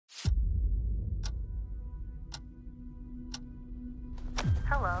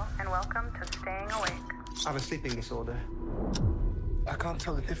Hello, and welcome to Staying Awake. I have a sleeping disorder. I can't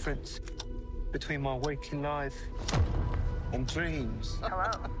tell the difference between my waking life and dreams.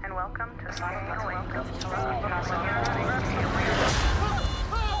 Hello, and welcome to Staying Awake. I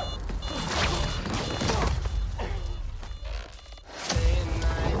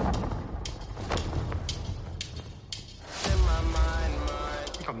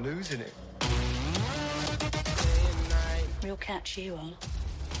think I'm losing it. We'll catch you on.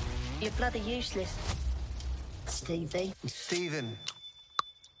 You're bloody useless, Stevie. Stephen.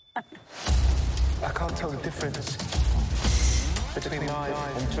 I can't tell the difference between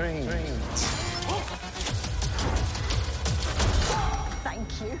life and dreams.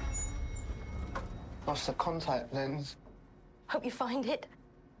 Thank you. Lost the contact lens. Hope you find it.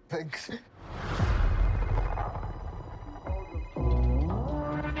 Thanks.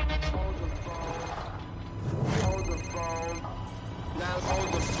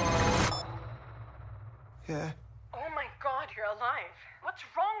 Yeah. Oh my God, you're alive. What's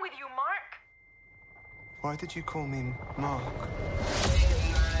wrong with you, Mark? Why did you call me Mark?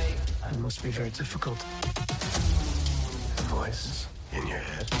 It must be very difficult. The voice in your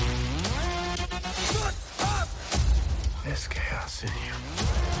head. Shut up! There's chaos in you.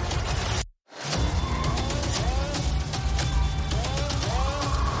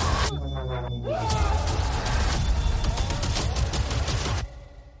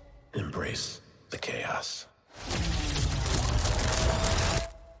 Embrace the chaos.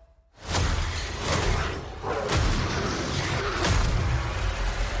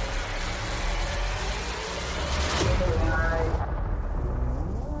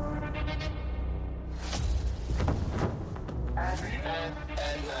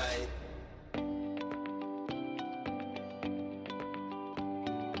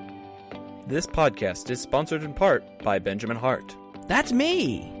 This podcast is sponsored in part by Benjamin Hart. That's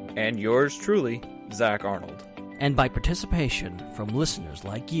me! And yours truly, Zach Arnold. And by participation from listeners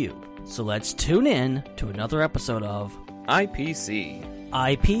like you. So let's tune in to another episode of IPC.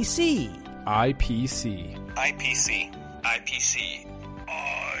 IPC. IPC. IPC. IPC.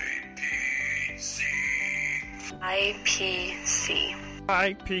 IPC.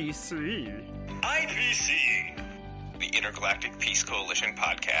 IPC. IPC. The Intergalactic Peace Coalition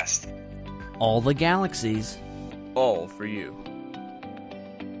podcast. All the galaxies. All for you.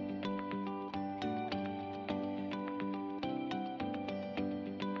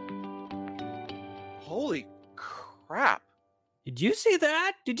 Holy crap. Did you see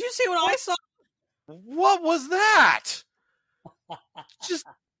that? Did you see what I saw? What was that? Just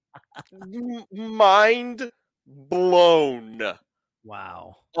mind blown.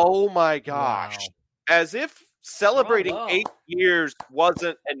 Wow. Oh my gosh. Wow. As if celebrating Bravo. 8 years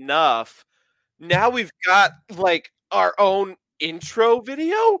wasn't enough, now we've got like our own intro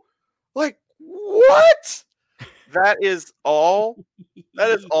video? Like what? That is all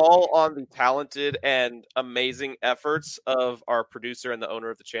on the talented and amazing efforts of our producer and the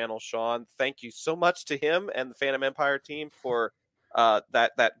owner of the channel, Sean. Thank you so much to him and the Phantom Empire team for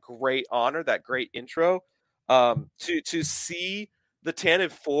that great honor, that great intro. To see the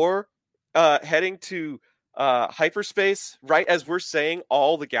Tantive 4 heading to hyperspace right as we're saying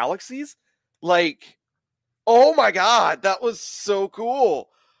all the galaxies, like, oh my god, that was so cool.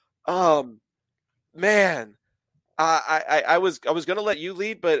 Man. I was gonna let you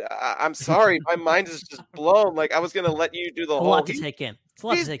lead, but I'm sorry, my mind is just blown. Like I was gonna let you do the A whole. lot to take in. It's a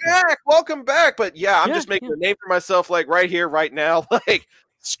lot to He's take back. Welcome back. But yeah, I'm Yeah, just making yeah. a name for myself, like right here, right now. Like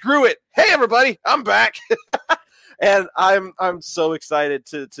screw it. Hey everybody, I'm back, and I'm so excited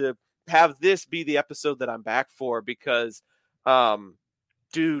to have this be the episode that I'm back for because,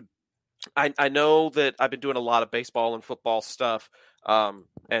 dude, I know that I've been doing a lot of baseball and football stuff,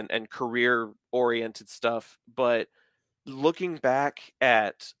 and career oriented stuff, but looking back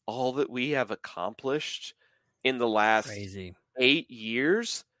at all that we have accomplished in the last Crazy. 8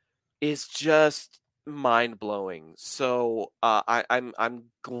 years is just mind blowing. So I'm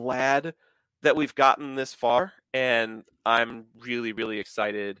glad that we've gotten this far, and I'm really, really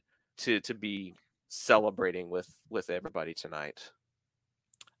excited to be celebrating with everybody tonight.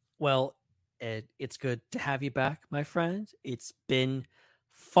 Well, Ed, it's good to have you back, my friend. It's been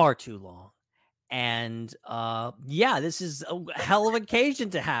far too long. And yeah, this is a hell of an occasion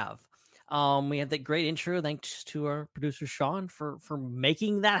to have. We had that great intro. Thanks to our producer Sean for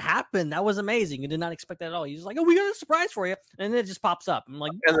making that happen. That was amazing. You did not expect that at all. He's just like, "Oh, we got a surprise for you," and then it just pops up. I'm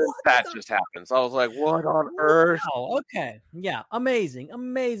like, And then that just happens. I was like, what on earth? "Wow, okay, yeah,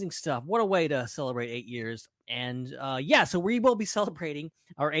 amazing stuff. What a way to celebrate 8 years." And so we will be celebrating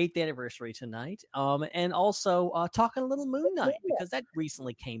our 8th anniversary tonight. And also talking a little Moon Knight because that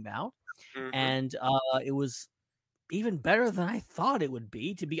recently came out, and it was even better than I thought it would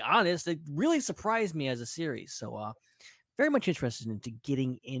be. To be honest, it really surprised me as a series. So, very much interested into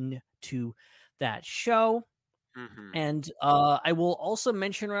getting into that show. And I will also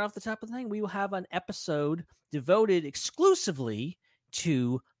mention right off the top of the thing, we will have an episode devoted exclusively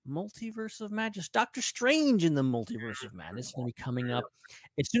to Multiverse of Madness. Doctor Strange in the Multiverse of Madness is going to be coming up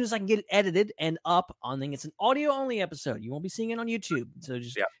as soon as I can get it edited and up on thing. It's an audio only episode. You won't be seeing it on YouTube. So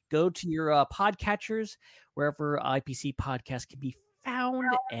just go to your podcatchers, wherever IPC podcast can be found,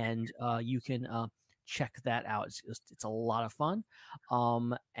 and you can check that out. It's a lot of fun.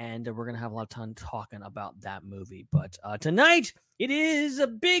 And we're going to have a lot of time talking about that movie. But tonight, it is a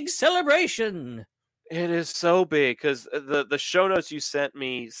big celebration. It is so big because the show notes you sent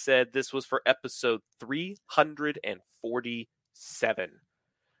me said this was for episode 347.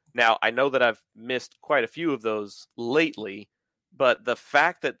 Now, I know that I've missed quite a few of those lately, but the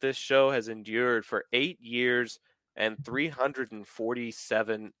fact that this show has endured for 8 years and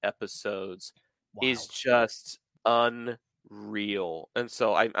 347 episodes is just unreal. And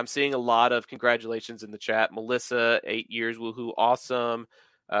so I'm seeing a lot of congratulations in the chat. Melissa, 8 years, woohoo, awesome.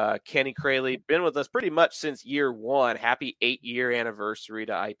 Kenny Crayley, been with us pretty much since year one. Happy 8-year anniversary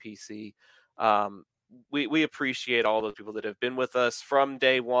to IPC. We appreciate all those people that have been with us from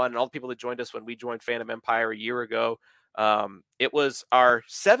day one and all the people that joined us when we joined Phantom Empire a year ago. It was our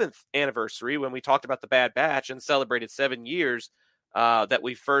 7th anniversary when we talked about the Bad Batch and celebrated 7 years that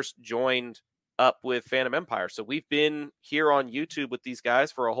we first joined up with Phantom Empire. So we've been here on YouTube with these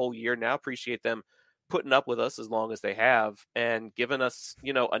guys for a whole year now. Appreciate them putting up with us as long as they have and given us,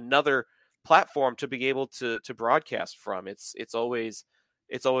 another platform to be able to broadcast from. It's always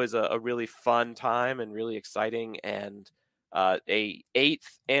a really fun time and really exciting, and a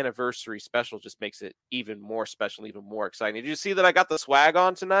 8th anniversary special just makes it even more special, even more exciting. Did you see that I got the swag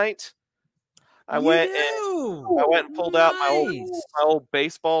on tonight? I went and pulled out my old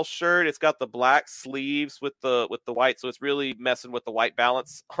baseball shirt. It's got the black sleeves with the white, so it's really messing with the white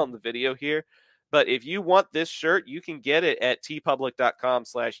balance on the video here. But if you want this shirt, you can get it at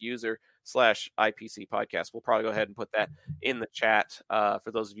tpublic.com/user/IPC podcast. We'll probably go ahead and put that in the chat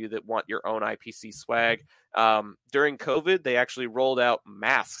for those of you that want your own IPC swag. During COVID, they actually rolled out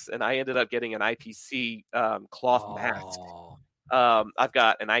masks, and I ended up getting an IPC cloth mask. I've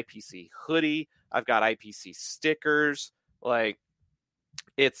got an IPC hoodie. I've got IPC stickers. Like,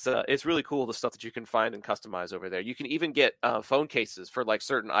 it's really cool, the stuff that you can find and customize over there. You can even get phone cases for like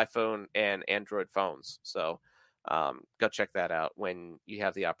certain iPhone and Android phones. So go check that out when you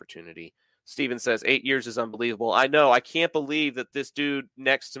have the opportunity. Steven says 8 years is unbelievable. I know. I can't believe that this dude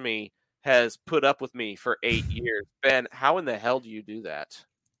next to me has put up with me for 8 years. Ben, how in the hell do you do that?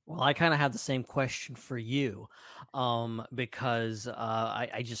 Well, I kind of have the same question for you, because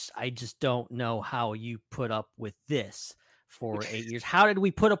I just don't know how you put up with this for 8 years. How did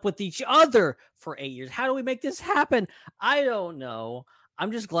we put up with each other for 8 years? How do we make this happen? I don't know.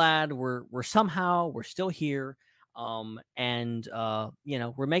 I'm just glad we're still here. And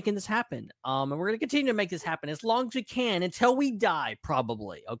we're making this happen. And we're going to continue to make this happen as long as we can until we die,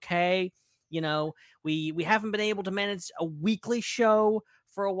 probably. Okay. We haven't been able to manage a weekly show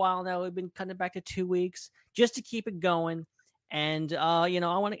for a while now. We've been cutting it back to 2 weeks just to keep it going. And I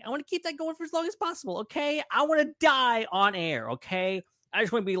want to keep that going for as long as possible. Okay, I want to die on air. Okay, I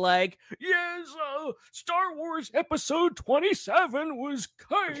just want to be like, yes, Star Wars Episode 27 was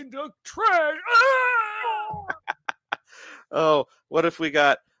kind of trash. Oh, what if we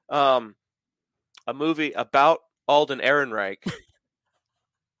got a movie about Alden Ehrenreich,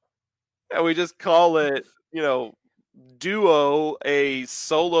 and we just call it, Duo, a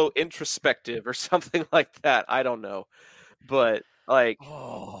solo introspective or something like that? I don't know. But dude,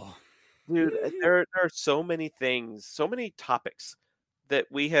 there are so many things, so many topics that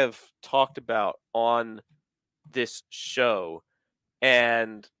we have talked about on this show.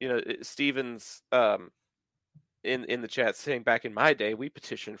 And Steven's in the chat saying, back in my day, we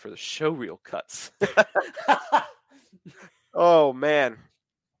petitioned for the showreel cuts. Oh man,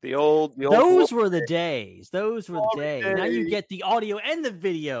 those were the days. Those were the days. Now you get the audio and the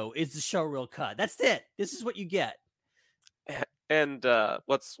video is the showreel cut. That's it. This is what you get. And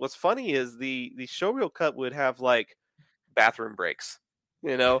what's funny is the showreel cut would have like bathroom breaks,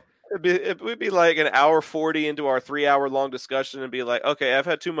 It would be like an hour 40 into our 3-hour long discussion and be like, okay, I've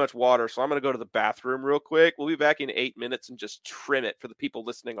had too much water, so I'm going to go to the bathroom real quick. We'll be back in 8 minutes and just trim it for the people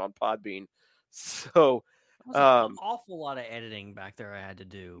listening on Podbean. So, An awful lot of editing back there I had to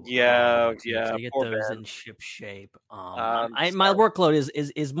do. Yeah, to get poor those Ben. in ship shape. I'm My sorry. workload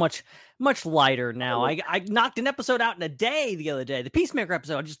is much lighter now. I knocked an episode out in a day the other day. The Peacemaker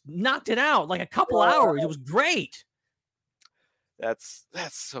episode, I just knocked it out like a couple hours. It was great. That's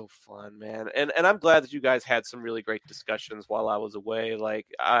so fun, man. And I'm glad that you guys had some really great discussions while I was away. Like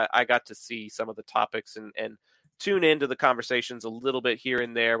I got to see some of the topics and tune into the conversations a little bit here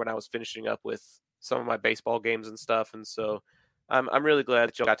and there when I was finishing up with some of my baseball games and stuff. And so I'm really glad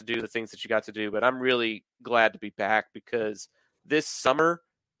that you got to do the things that you got to do, but I'm really glad to be back because this summer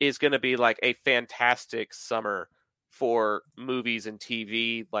is going to be like a fantastic summer for movies and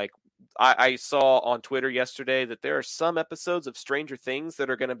TV. Like I saw on Twitter yesterday that there are some episodes of Stranger Things that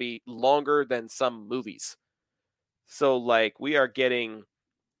are going to be longer than some movies. So like we are getting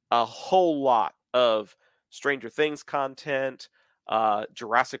a whole lot of Stranger Things content.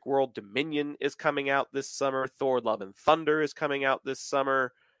 Jurassic World Dominion is coming out this summer. Thor Love and Thunder is coming out this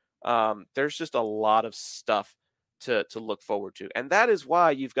summer. There's just a lot of stuff to look forward to. And that is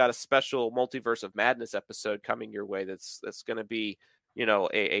why you've got a special Multiverse of Madness episode coming your way that's going to be, you know,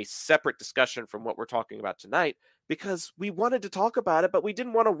 a separate discussion from what we're talking about tonight, because we wanted to talk about it, but we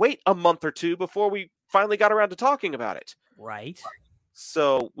didn't want to wait a month or two before we finally got around to talking about it. Right.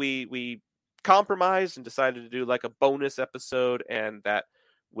 So we compromised and decided to do like a bonus episode, and that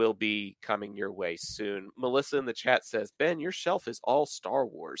will be coming your way soon. Melissa in the chat says, Ben, your shelf is all Star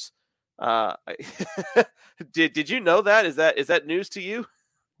Wars. Did you know that? Is that news to you?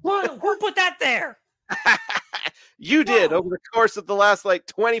 What? Who put that there? You did over the course of the last like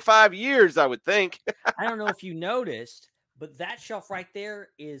 25 years, I would think. I don't know if you noticed, but that shelf right there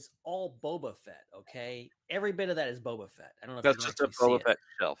is all Boba Fett. Okay, every bit of that is Boba Fett. I don't know if That's you can just a actually see Boba Fett it.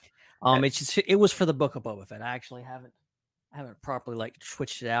 shelf. It was for the book of Boba Fett. I actually haven't properly like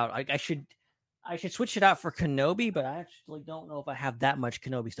switched it out. I should switch it out for Kenobi, but I actually don't know if I have that much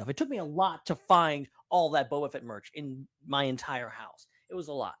Kenobi stuff. It took me a lot to find all that Boba Fett merch in my entire house. It was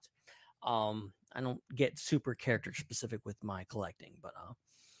a lot. I don't get super character specific with my collecting, but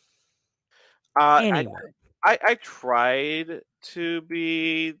anyway. I tried to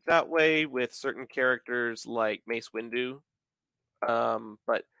be that way with certain characters like Mace Windu,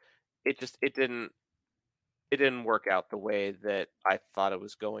 but it didn't work out the way that I thought it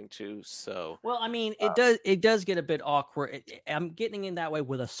was going to. So well, I mean, it does get a bit awkward. I'm getting in that way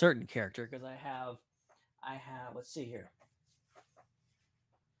with a certain character because I have let's see here.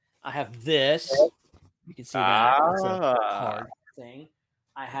 I have this. You can see that. It's a card thing.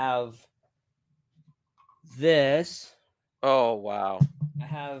 I have this. Oh wow. I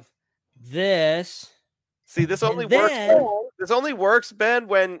have this. See, this only And then- works. This only works, Ben,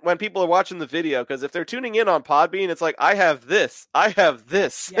 when people are watching the video. Because if they're tuning in on Podbean, it's like I have this, I have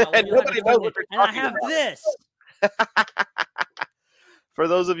this, Yeah, well, and you'll have nobody to knows find what it. they're And I talking have about. this. For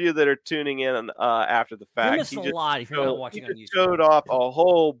those of you that are tuning in after the You fact, missed a lot if you're not watching on he YouTube. just showed off a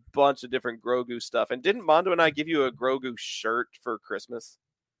whole bunch of different Grogu stuff. And didn't Mondo and I give you a Grogu shirt for Christmas?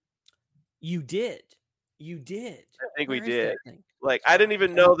 You did. You did. I think we Where is did. that thing? Like, I didn't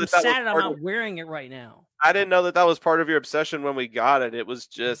even know I'm that that sad I'm was not wearing it right now. I didn't know that was part of your obsession when we got it. It was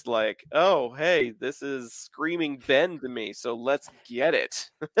just like, oh, hey, this is screaming Ben to me, so let's get it.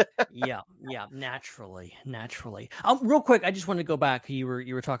 yeah, naturally. Real quick, I just wanted to go back. You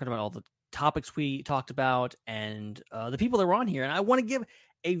were talking about all the topics we talked about and the people that were on here, and I want to give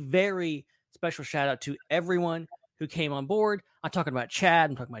a very special shout out to everyone who came on board. I'm talking about Chad.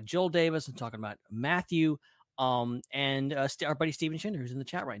 I'm talking about Joel Davis. I'm talking about Matthew. And our buddy Steven Schinder, who's in the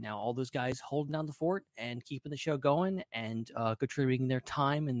chat right now. All those guys holding down the fort and keeping the show going and contributing their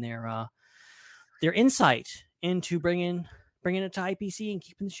time and their insight into bringing it to IPC and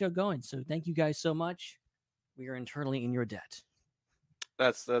keeping the show going. So thank you guys so much. We are internally in your debt.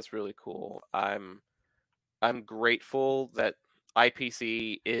 That's really cool. I'm grateful that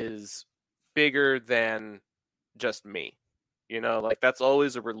IPC is bigger than just me. You know, like that's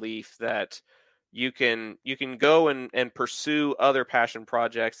always a relief that you can go and pursue other passion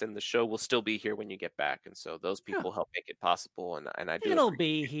projects, and the show will still be here when you get back. And so those people help make it possible. And I do. It'll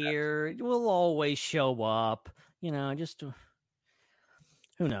be here. It will always show up. You know, just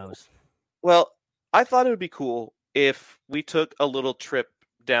who knows? Well, I thought it would be cool if we took a little trip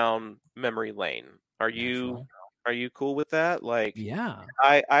down memory lane. Are you cool with that? Like, yeah,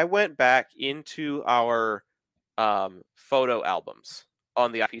 I went back into our photo albums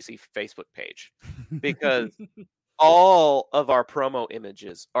on the IPC Facebook page because all of our promo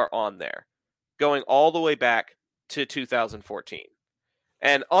images are on there, going all the way back to 2014.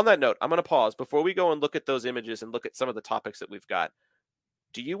 And on that note, I'm going to pause before we go and look at those images and look at some of the topics that we've got.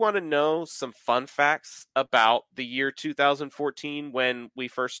 Do you want to know some fun facts about the year 2014 when we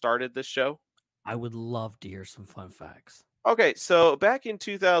first started this show? I would love to hear some fun facts. Okay, so back in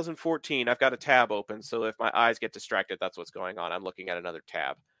 2014, I've got a tab open, so if my eyes get distracted, that's what's going on. I'm looking at another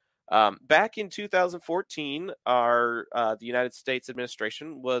tab. Back in 2014, the United States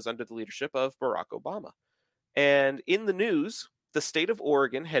administration was under the leadership of Barack Obama. And in the news, the state of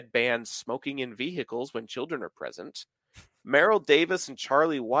Oregon had banned smoking in vehicles when children are present. Merrill Davis and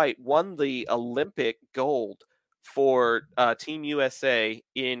Charlie White won the Olympic gold for Team USA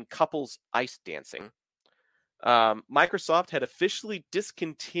in couples ice dancing. Microsoft had officially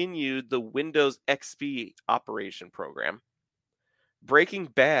discontinued the Windows XP operation program. Breaking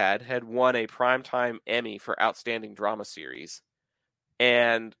Bad had won a Primetime Emmy for Outstanding Drama Series.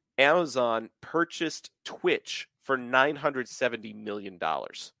 And Amazon purchased Twitch for $970 million. I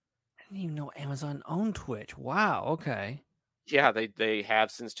didn't even know Amazon owned Twitch. Wow, okay. Yeah, they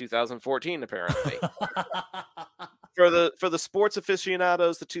have since 2014, apparently. For the sports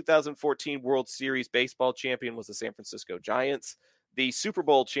aficionados, the 2014 World Series baseball champion was the San Francisco Giants. The Super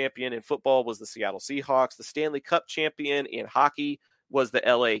Bowl champion in football was the Seattle Seahawks. The Stanley Cup champion in hockey was the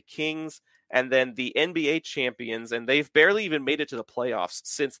LA Kings. And then the NBA champions, and they've barely even made it to the playoffs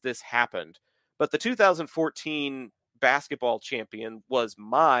since this happened. But the 2014 basketball champion was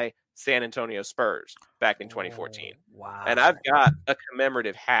my San Antonio Spurs back in 2014. Wow. And I've got a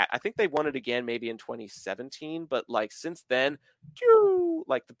commemorative hat. I think they won it again maybe in 2017, but like since then,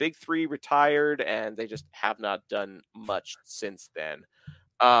 like the big three retired and they just have not done much since then.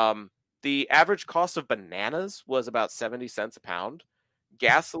 The average cost of bananas was about 70 cents a pound.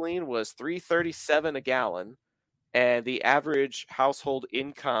 Gasoline was $3.37 a gallon, and the average household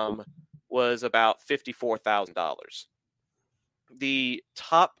income was about $54,000. The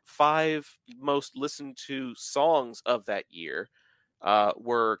top 5 most listened to songs of that year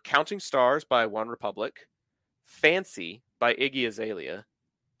were Counting Stars by One Republic, Fancy by Iggy Azalea,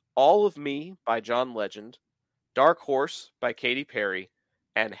 All of Me by John Legend, Dark Horse by Katy Perry,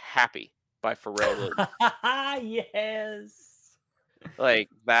 and Happy by Pharrell Williams. Yes. Like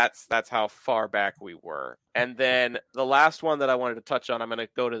that's how far back we were. And then the last one that I wanted to touch on, I'm going to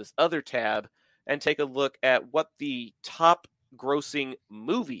go to this other tab and take a look at what the top grossing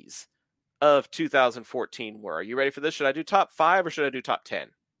movies of 2014 were. Are you ready for this? Should I do top 5 or should I do top 10?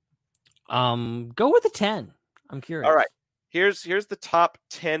 Go with the 10. I'm curious. All right. Here's the top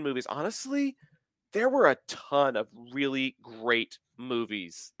 10 movies. Honestly, there were a ton of really great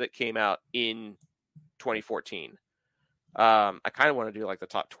movies that came out in 2014. I kind of want to do like the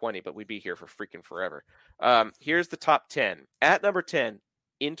top 20, but we'd be here for freaking forever. Here's the top 10. At number 10,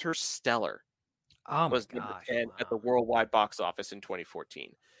 Interstellar was number 10 at the worldwide box office in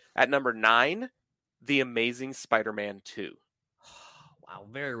 2014. At number 9, The Amazing Spider-Man 2. Wow,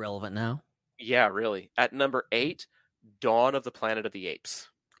 very relevant now. Yeah, really. At number 8, Dawn of the Planet of the Apes.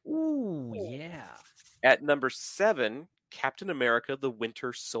 Ooh, yeah. At number 7, Captain America: The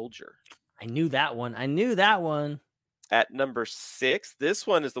Winter Soldier. I knew that one. At number 6, this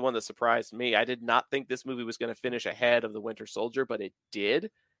one is the one that surprised me. I did not think this movie was going to finish ahead of The Winter Soldier, but it did.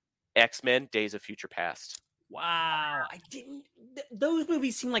 X-Men: Days of Future Past. Wow. I didn't. Those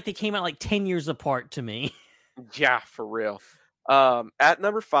movies seem like they came out like 10 years apart to me. Yeah, for real. At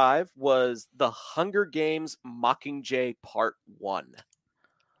number 5 was The Hunger Games: Mockingjay Part 1.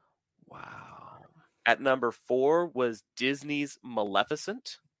 Wow. At number 4 was Disney's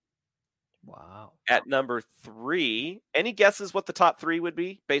Maleficent. Wow. At number 3, any guesses what the top 3 would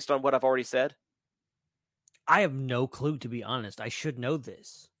be based on what I've already said? I have no clue, to be honest. I should know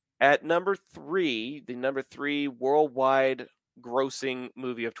this. At number 3, the number 3 worldwide grossing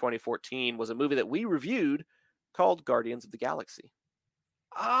movie of 2014 was a movie that we reviewed called Guardians of the Galaxy.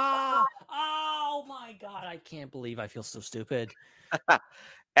 Oh my God. I can't believe I feel so stupid.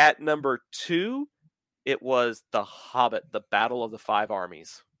 At number 2, it was The Hobbit, The Battle of the Five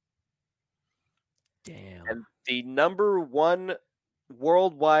Armies. Damn. And the number 1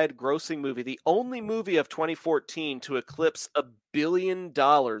 worldwide grossing movie, the only movie of 2014 to eclipse $1 billion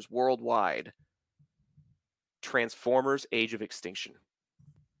worldwide, Transformers: Age of Extinction.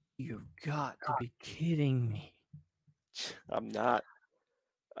 You've got to be kidding me. I'm not.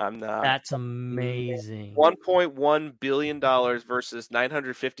 That's amazing. $1.1 billion versus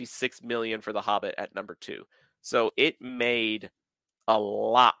 $956 million for The Hobbit at number 2. So it made a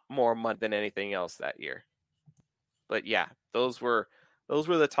lot more money than anything else that year. But yeah, those were Those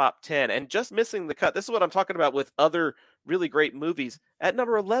were the top 10. And just missing the cut, this is what I'm talking about with other really great movies. At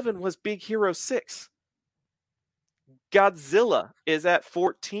number 11 was Big Hero 6. Godzilla is at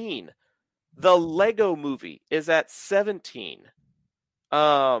 14. The Lego Movie is at 17.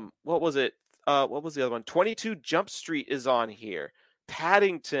 What was it? What was the other one? 22 Jump Street is on here.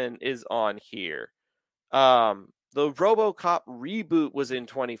 Paddington is on here. The RoboCop reboot was in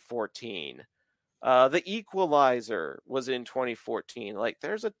 2014. The Equalizer was in 2014. Like,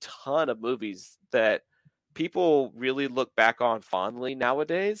 there's a ton of movies that people really look back on fondly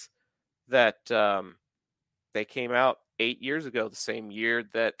nowadays that they came out 8 years ago, the same year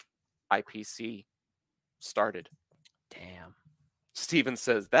that IPC started. Damn. Steven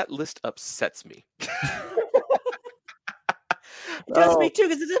says, that list upsets me. It does me too,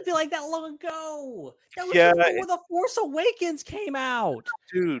 because it didn't feel like that long ago. That was before The Force Awakens came out.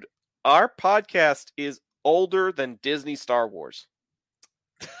 Dude, our podcast is older than Disney Star Wars.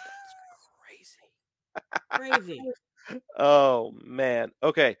 Crazy. Oh man.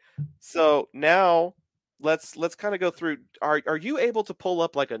 Okay. So now let's kind of go through. Are you able to pull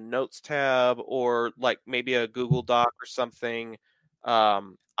up like a notes tab or like maybe a Google Doc or something?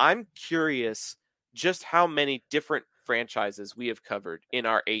 I'm curious just how many different franchises we have covered in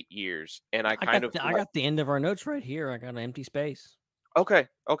our 8 years, and I got the end of our notes right here. I got an empty space. Okay.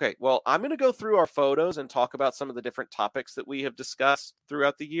 Well, I'm going to go through our photos and talk about some of the different topics that we have discussed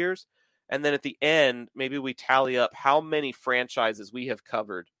throughout the years. And then at the end, maybe we tally up how many franchises we have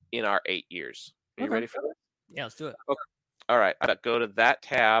covered in our 8 years. Are you ready for that? Yeah, let's do it. Okay. All right. I got to go to that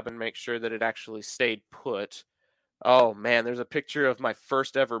tab and make sure that it actually stayed put. Oh, man. There's a picture of my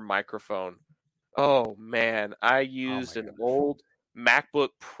first ever microphone. Oh, man. I used an old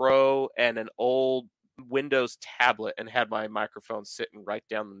MacBook Pro and an old Windows tablet and had my microphone sitting right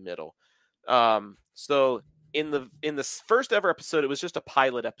down the middle. So in the first ever episode, it was just a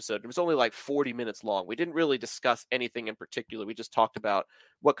pilot episode. It was only like 40 minutes long. We didn't really discuss anything in particular. We just talked about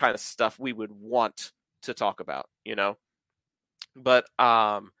what kind of stuff we would want to talk about, you know? But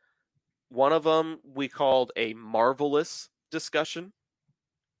one of them we called a Marvelous discussion.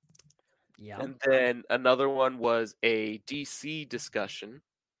 Yeah. And then another one was a DC discussion.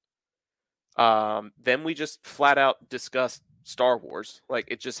 Then we just flat out discussed Star Wars. Like,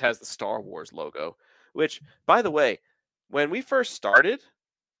 it just has the Star Wars logo, which, by the way, when we first started,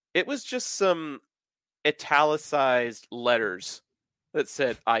 it was just some italicized letters that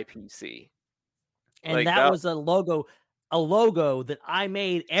said IPC. And like that was a logo that I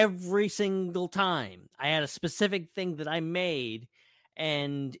made every single time. I had a specific thing that I made,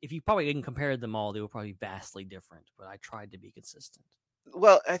 and if you probably didn't compare them all, they were probably vastly different, but I tried to be consistent.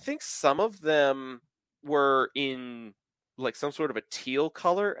 Well, I think some of them were in like some sort of a teal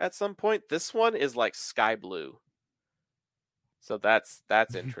color at some point. This one is like sky blue. So that's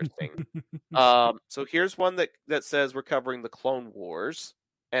interesting. So here's one that says we're covering the Clone Wars.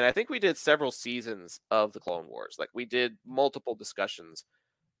 And I think we did several seasons of the Clone Wars. Like, we did multiple discussions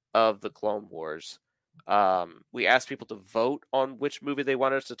of the Clone Wars. We asked people to vote on which movie they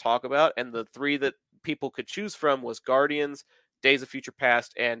wanted us to talk about, and the three that people could choose from was Guardians, Days of Future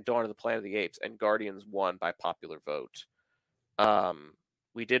Past, and Dawn of the Planet of the Apes, and Guardians won by popular vote.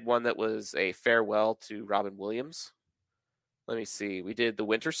 We did one that was a farewell to Robin Williams. Let me see. We did The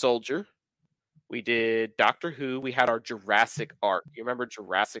Winter Soldier. We did Doctor Who. We had our Jurassic Arc. You remember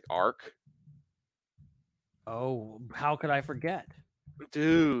Jurassic Arc? Oh, how could I forget?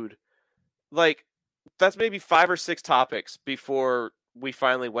 Dude. Like, that's maybe 5 or 6 topics before we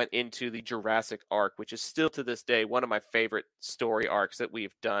finally went into the Jurassic Arc, which is still to this day one of my favorite story arcs that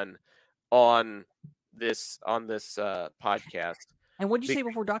we've done on this podcast. And what did you say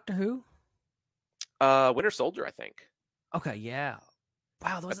before Doctor Who? Winter Soldier, I think. Okay, yeah.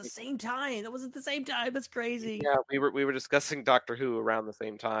 Wow, that was the same time. That was at the same time. That's crazy. Yeah, we were discussing Doctor Who around the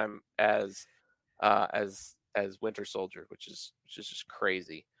same time as Winter Soldier, which is just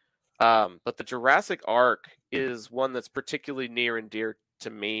crazy. But the Jurassic Arc is one that's particularly near and dear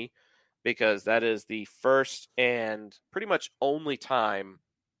to me because that is the first and pretty much only time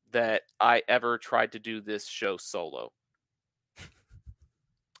that I ever tried to do this show solo.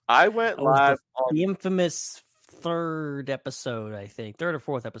 I went live on the infamous third episode, I think. Third or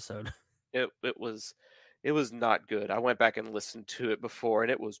fourth episode. It was not good. I went back and listened to it before,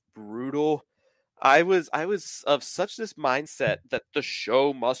 and it was brutal. I was of such this mindset that the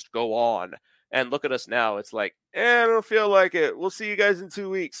show must go on. And look at us now. It's like, I don't feel like it. We'll see you guys in 2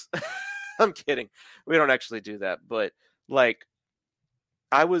 weeks. I'm kidding. We don't actually do that. But like,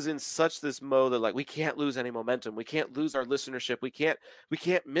 I was in such this mode that like, we can't lose any momentum. We can't lose our listenership. We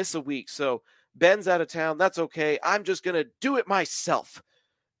can't miss a week. So Ben's out of town. That's okay. I'm just going to do it myself.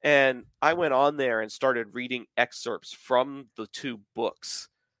 And I went on there and started reading excerpts from the 2 books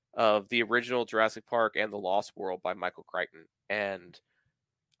of the original Jurassic Park and The Lost World by Michael Crichton. And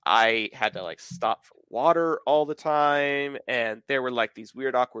I had to like stop for water all the time. And there were like these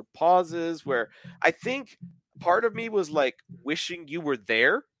weird, awkward pauses where I think part of me was like wishing you were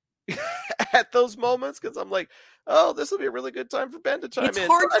there at those moments. Cause I'm like, oh, this will be a really good time for Ben to chime in. It's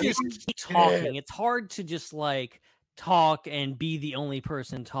hard to just keep talking. It's hard to just like talk and be the only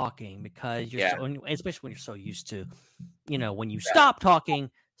person talking because you're especially when you're so used to, when you stop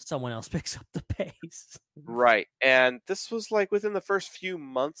talking, someone else picks up the pace. Right. And this was like within the first few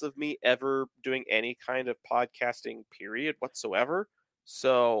months of me ever doing any kind of podcasting period whatsoever.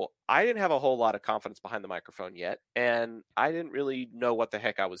 So I didn't have a whole lot of confidence behind the microphone yet. And I didn't really know what the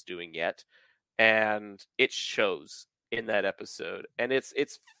heck I was doing yet. And it shows in that episode. And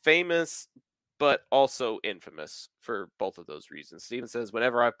it's famous, but also infamous for both of those reasons. Steven says,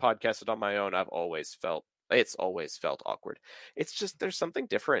 whenever I've podcasted on my own, it's always felt awkward. It's just, there's something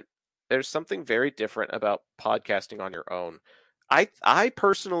different. There's something very different about podcasting on your own. I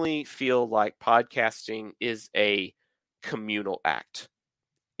personally feel like podcasting is a communal act.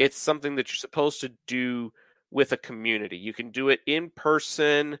 It's something that you're supposed to do with a community. You can do it in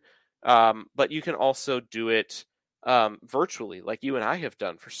person, but you can also do it virtually, like you and I have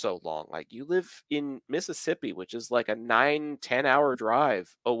done for so long. Like you live in Mississippi, which is like a 9-10 hour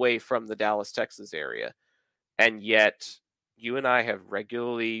drive away from the Dallas, Texas area. And yet you and I have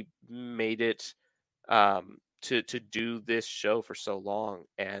regularly made it to do this show for so long.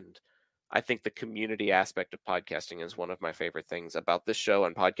 And I think the community aspect of podcasting is one of my favorite things about this show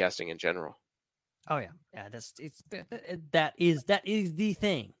and podcasting in general. Oh yeah. That is the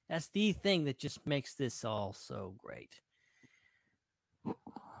thing. That's the thing that just makes this all so great.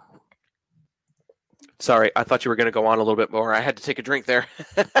 Sorry, I thought you were going to go on a little bit more. I had to take a drink there.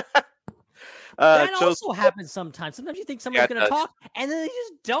 That also happens sometimes. Sometimes you think someone's going to talk, and then they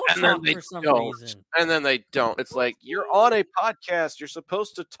just don't talk for some reason. And then they don't. It's like, you're on a podcast. You're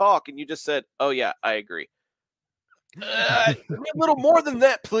supposed to talk, and you just said, oh, yeah, I agree. A little more than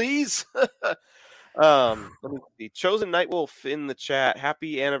that, please. Let me see. Chosen Nightwolf in the chat.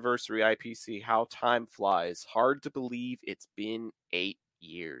 Happy anniversary, IPC. How time flies. Hard to believe it's been 8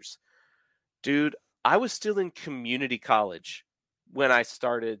 years. Dude, I was still in community college when I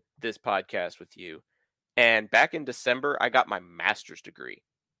started this podcast with you. And back in December, I got my master's degree.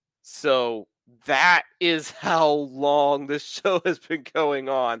 So that is how long this show has been going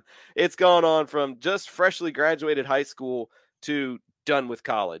on. It's gone on from just freshly graduated high school to done with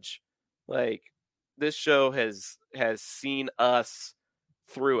college. Like, this show has seen us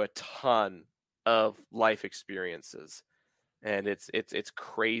through a ton of life experiences. And it's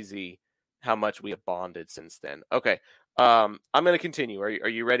crazy how much we have bonded since then. Okay. I'm going to continue. Are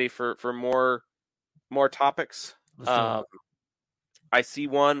you ready for more topics? I see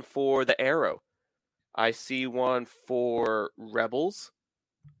one for the Arrow. I see one for Rebels.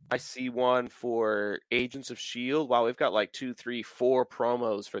 I see one for Agents of S.H.I.E.L.D. Wow, we've got like 2, 3, 4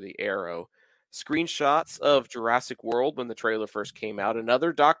 promos for the Arrow. Screenshots of Jurassic World when the trailer first came out.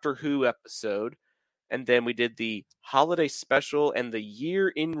 Another Doctor Who episode. And then we did the holiday special and the year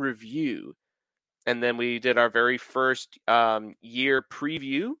in review. And then we did our very first year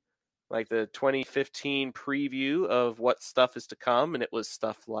preview, like the 2015 preview of what stuff is to come. And it was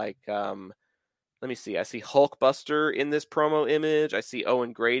stuff like, let me see. I see Hulkbuster in this promo image. I see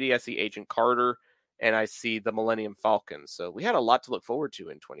Owen Grady. I see Agent Carter. And I see the Millennium Falcon. So we had a lot to look forward to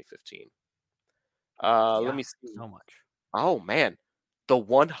in 2015. Let me see. So much. Oh, man. The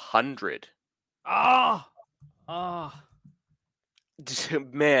 100.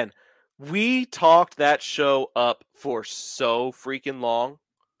 Man, we talked that show up for so freaking long.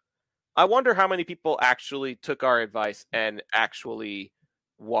 I wonder how many people actually took our advice and actually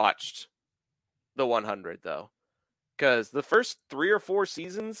watched the 100, though. Because the first 3 or 4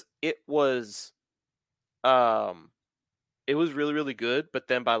 seasons, it was really, really good. But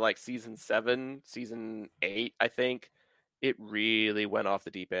then by like season 7, season 8, I think, it really went off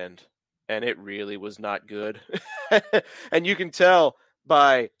the deep end. And it really was not good. And you can tell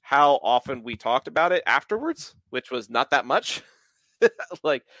by how often we talked about it afterwards, which was not that much.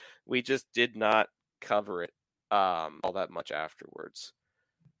 Like, we just did not cover it all that much afterwards.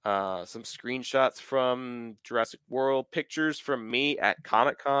 Some screenshots from Jurassic World, pictures from me at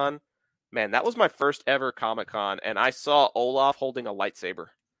Comic-Con. Man, that was my first ever Comic-Con, and I saw Olaf holding a lightsaber.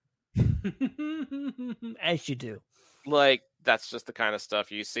 As you do. Like, that's just the kind of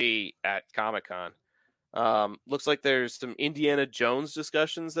stuff you see at Comic-Con. Looks like there's some Indiana Jones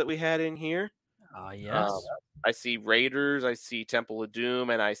discussions that we had in here. Yes. I see Raiders, I see Temple of Doom,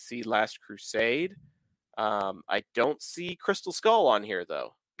 and I see Last Crusade. I don't see Crystal Skull on here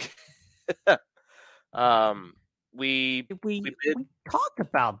though. We we did. talked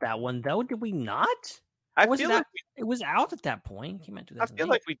about that one though, did we not? I Was feel it like out? It was out at that point. It came out in I feel 2008.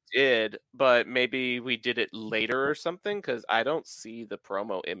 like we did, but maybe we did it later or something because I don't see the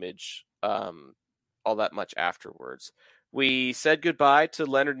promo image all that much afterwards. We said goodbye to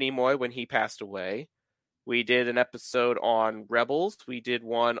Leonard Nimoy when he passed away. We did an episode on Rebels. We did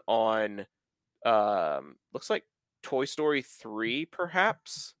one on looks like Toy Story 3,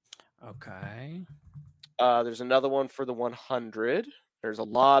 perhaps. Okay. There's another one for the 100. There's a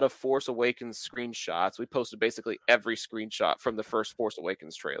lot of Force Awakens screenshots. We posted basically every screenshot from the first Force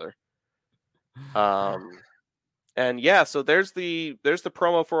Awakens trailer. And yeah, so there's the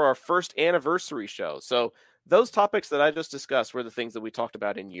promo for our first anniversary show. So those topics that I just discussed were the things that we talked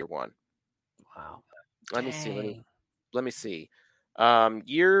about in year 1. Wow. Let me see. Dang. Let me see.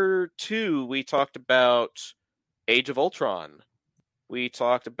 Year 2, we talked about Age of Ultron. We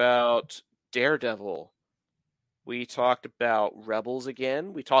talked about Daredevil. We talked about Rebels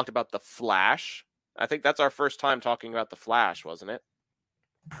again. We talked about The Flash. I think that's our first time talking about The Flash, wasn't it?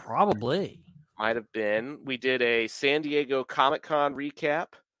 Probably. Might have been. We did a San Diego Comic-Con recap.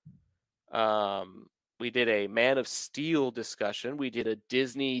 We did a Man of Steel discussion. We did a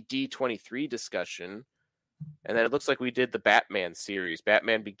Disney D23 discussion. And then it looks like we did the Batman series.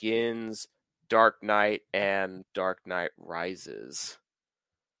 Batman Begins, Dark Knight, and Dark Knight Rises.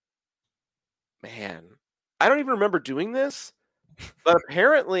 Man, I don't even remember doing this, but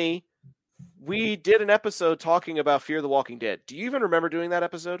apparently we did an episode talking about Fear the Walking Dead. Do you even remember doing that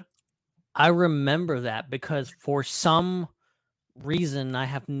episode? I remember that because for some reason, I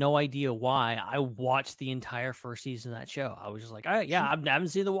have no idea why, I watched the entire first season of that show. I was just like, I haven't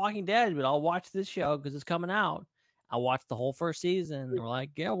seen The Walking Dead, but I'll watch this show because it's coming out. I watched the whole first season. And we're like,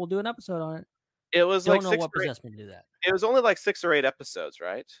 yeah, we'll do an episode on it. It was Don't like know what possessed me to do that. It was only like 6 or 8 episodes,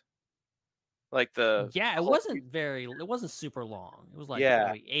 right? Like it wasn't super long. It was like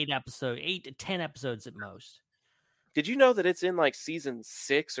 8 to 10 episodes at most. Did you know that it's in like season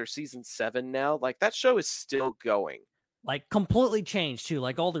 6 or season 7 now? Like that show is still going. Like completely changed too.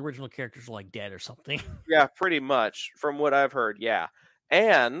 Like all the original characters are like dead or something. Yeah, pretty much from what I've heard. Yeah.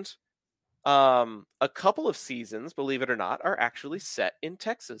 And a couple of seasons, believe it or not, are actually set in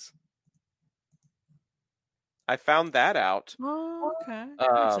Texas. I found that out. Oh, okay.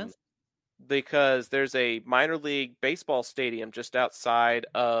 Makes sense. Because there's a minor league baseball stadium just outside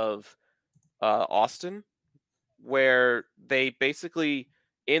of Austin where they basically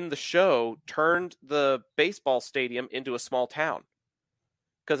in the show turned the baseball stadium into a small town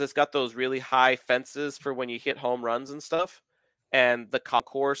because it's got those really high fences for when you hit home runs and stuff, and the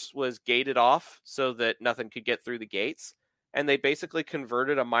concourse was gated off so that nothing could get through the gates, and they basically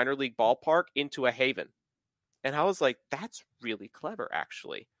converted a minor league ballpark into a haven. And I was like, that's really clever,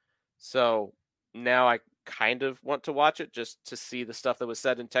 actually. So now I kind of want to watch it just to see the stuff that was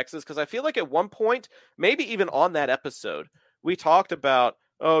said in Texas, because I feel like at one point, maybe even on that episode, we talked about,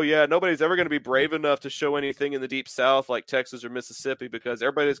 oh yeah, nobody's ever going to be brave enough to show anything in the Deep South like Texas or Mississippi because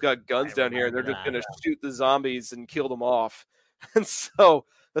everybody's got guns down here and they're just going to shoot the zombies and kill them off. And so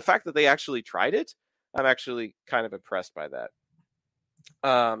the fact that they actually tried it, I'm actually kind of impressed by that.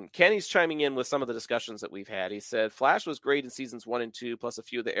 Kenny's chiming in with some of the discussions that we've had. He said Flash was great in seasons 1 and 2 plus a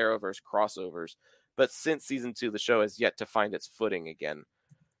few of the Arrowverse crossovers, but since season 2 the show has yet to find its footing again.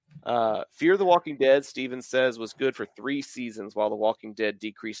 Fear the Walking Dead, Steven says, was good for 3 seasons while The Walking Dead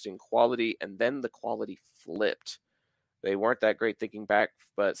decreased in quality, and then the quality flipped. They weren't that great thinking back,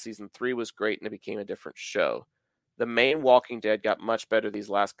 but season 3 was great and it became a different show. The main Walking Dead got much better these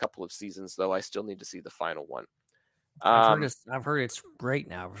last couple of seasons, though I still need to see the final one. I've heard it's great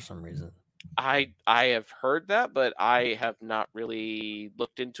now for some reason. I have heard that, but I have not really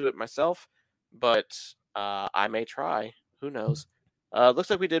looked into it myself. But I may try. Who knows? Looks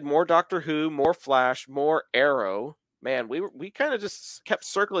like we did more Doctor Who, more Flash, more Arrow. Man, we kind of just kept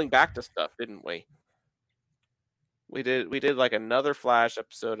circling back to stuff, didn't we? We did like another Flash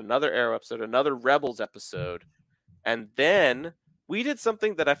episode, another Arrow episode, another Rebels episode, and then we did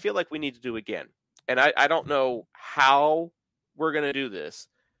something that I feel like we need to do again. And I don't know how we're going to do this,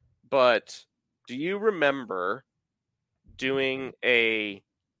 but do you remember doing a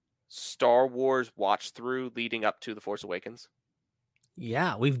Star Wars watch through leading up to The Force Awakens?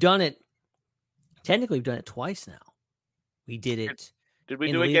 Yeah, we've done it. Technically, we've done it twice now. We did it. Did we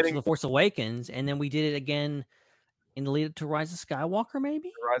in do the it lead up getting to The Force Awakens, and then we did it again in the lead up to Rise of Skywalker,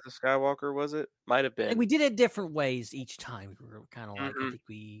 maybe? Rise of Skywalker, was it? Might have been. Like we did it different ways each time. We were kind of like, I think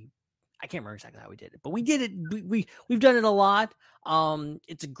I can't remember exactly how we did it, but we did it. We've done it a lot.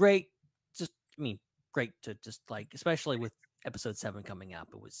 It's a great, great to just like, especially with episode 7 coming up.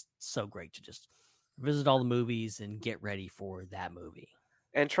 It was so great to just visit all the movies and get ready for that movie.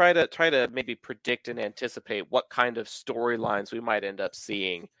 And try to maybe predict and anticipate what kind of storylines we might end up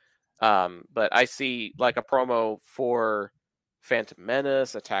seeing. But I see like a promo for Phantom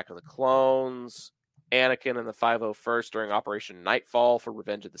Menace, Attack of the Clones, Anakin and the 501st during Operation Nightfall for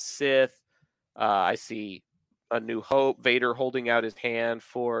Revenge of the Sith. I see A New Hope, Vader holding out his hand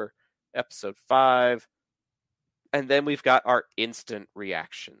for episode 5. And then we've got our instant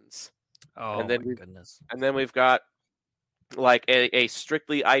reactions. Oh, my goodness. And then we've got like a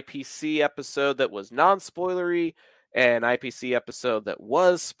strictly IPC episode that was non-spoilery, an IPC episode that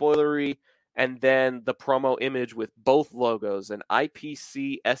was spoilery, and then the promo image with both logos, an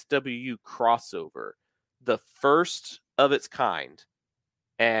IPC SWU crossover. The first of its kind,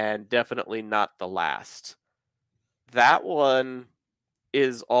 and definitely not the last. That one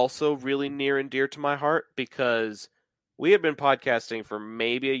is also really near and dear to my heart because we had been podcasting for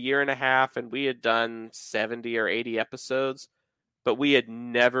maybe a year and a half, and we had done 70 or 80 episodes, but we had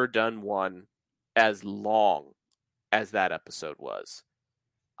never done one as long as that episode was.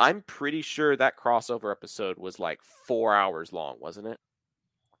 I'm pretty sure that crossover episode was like 4 hours long, wasn't it?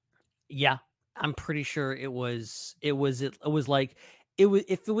 Yeah, I'm pretty sure it was. If it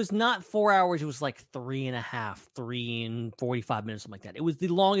was not 4 hours, it was like 3 and 45 minutes, something like that. It was the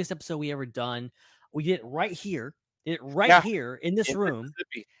longest episode we ever done. We did it right here. Here in this room.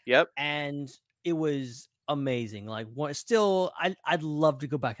 Yep. And it was amazing. Like, I'd love to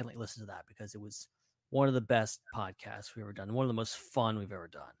go back and like listen to that because it was one of the best podcasts we've ever done. One of the most fun we've ever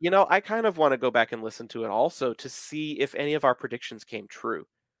done. You know, I kind of want to go back and listen to it also to see if any of our predictions came true.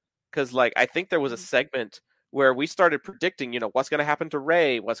 Because, like, I think there was a segment where we started predicting, what's going to happen to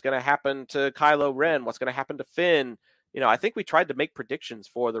Rey, what's going to happen to Kylo Ren, what's going to happen to Finn. I think we tried to make predictions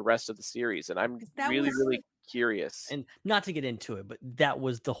for the rest of the series, and I'm really curious. And not to get into it, but that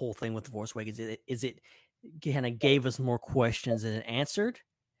was the whole thing with The Force Awakens. It kind of gave us more questions than it answered.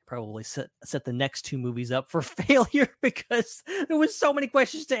 Probably set the next 2 movies up for failure because there was so many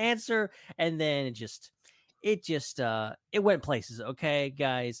questions to answer, and then it went places. Okay,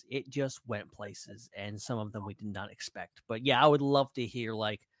 guys, it just went places, and some of them we did not expect. But yeah, I would love to hear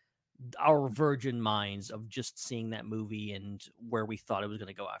like our virgin minds of just seeing that movie and where we thought it was going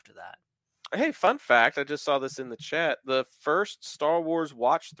to go after that. Hey, fun fact, I just saw this in the chat. The first Star Wars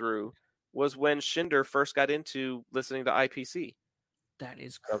watch through was when Shinder first got into listening to IPC. That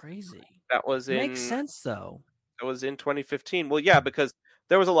is crazy. That was makes sense though. That was in 2015. Well, yeah, because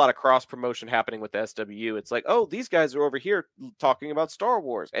there was a lot of cross promotion happening with the SWU. It's like, oh, these guys are over here talking about Star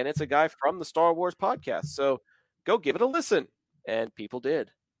Wars, and it's a guy from the Star Wars podcast. So go give it a listen. And people did.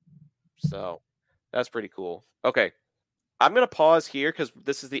 So that's pretty cool. Okay. I'm going to pause here because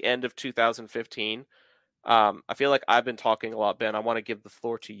this is the end of 2015. I feel like I've been talking a lot, Ben. I want to give the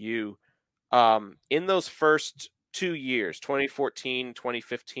floor to you. In those first 2 years, 2014,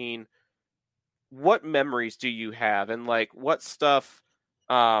 2015, what memories do you have? And like what stuff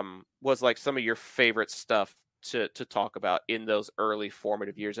was like some of your favorite stuff to talk about in those early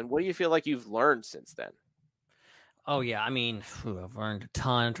formative years? And what do you feel like you've learned since then? Oh, yeah. I mean, I've learned a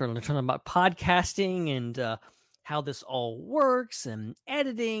ton. I've learned a ton about podcasting and how this all works and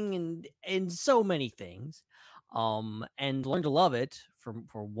editing and so many things. And learned to love it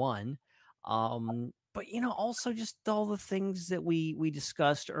for one. But, also just all the things that we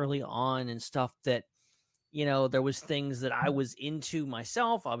discussed early on and stuff that, there was things that I was into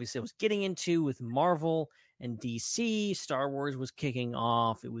myself. Obviously, I was getting into with Marvel and DC. Star Wars was kicking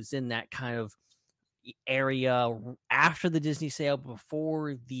off. It was in that kind of area after the Disney sale,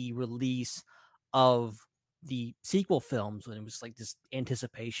 before the release of the sequel films, when it was like this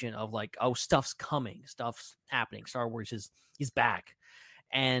anticipation of like, oh, stuff's coming, stuff's happening. Star Wars is back.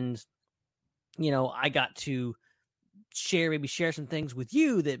 And, I got to share some things with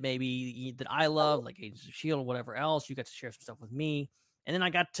you that I love, like Agents of S.H.I.E.L.D. or whatever else. You got to share some stuff with me. And then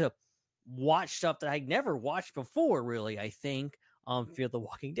I got to watch stuff that I'd never watched before, really, I think. Fear the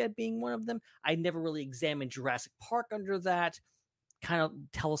Walking Dead being one of them. I never really examined Jurassic Park under that kind of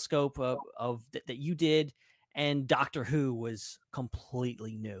telescope of that you did. And Doctor Who was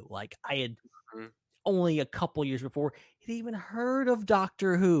completely new. Like I had only a couple years before had even heard of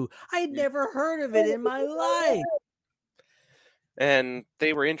Doctor Who. I had never heard of it in my life. And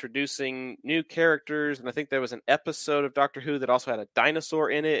they were introducing new characters, and I think there was an episode of Doctor Who that also had a dinosaur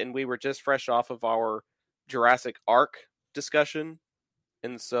in it, and we were just fresh off of our Jurassic Ark discussion.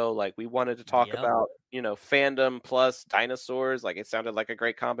 And so like we wanted to talk Yep. about, fandom plus dinosaurs. Like it sounded like a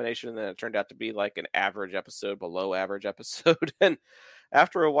great combination, and then it turned out to be like an average episode, below average episode. And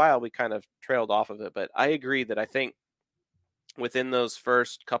after a while we kind of trailed off of it. But I agree that I think within those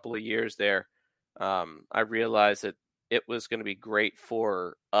first couple of years there, I realized that it was going to be great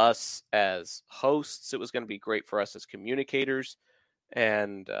for us as hosts. It was going to be great for us as communicators.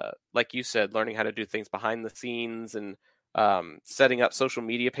 And like you said, learning how to do things behind the scenes and setting up social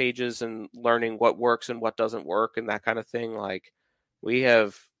media pages and learning what works and what doesn't work and that kind of thing. Like we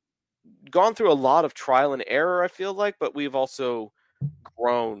have gone through a lot of trial and error, I feel like, but we've also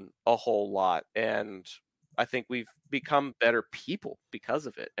grown a whole lot. And I think we've become better people because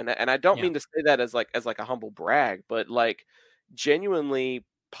of it. And I don't Yeah. mean to say that as like a humble brag, but like genuinely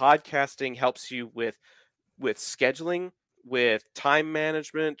podcasting helps you with scheduling, with time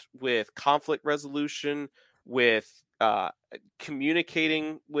management, with conflict resolution, with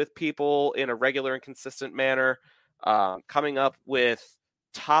communicating with people in a regular and consistent manner, coming up with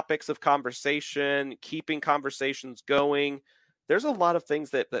topics of conversation, keeping conversations going. There's a lot of things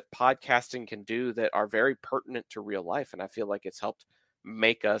that podcasting can do that are very pertinent to real life. And I feel like it's helped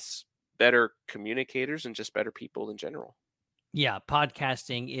make us better communicators and just better people in general. Yeah,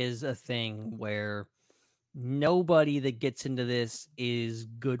 podcasting is a thing where nobody that gets into this is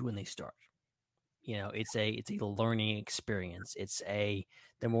good when they start. It's a learning experience. The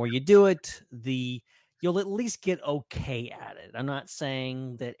more you do it, you'll at least get okay at it. I'm not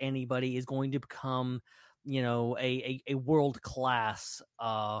saying that anybody is going to become, a world class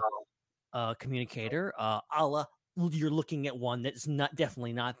communicator. You're looking at one that's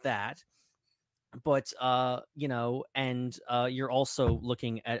definitely not that. But you're also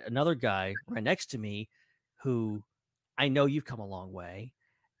looking at another guy right next to me who I know you've come a long way,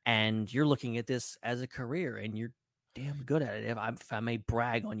 and you're looking at this as a career, and you're damn good at it. If I may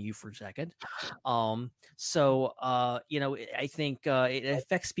brag on you for a second. I think it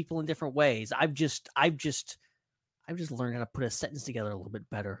affects people in different ways. I've just learned how to put a sentence together a little bit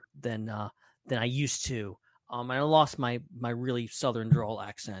better than I used to. I lost my really southern drawl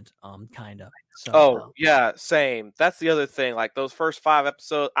accent, kind of. So, yeah, same. That's the other thing. Like those first 5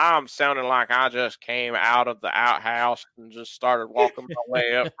 episodes, I'm sounding like I just came out of the outhouse and just started walking my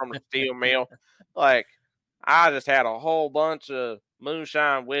way up from a steel mill. Like I just had a whole bunch of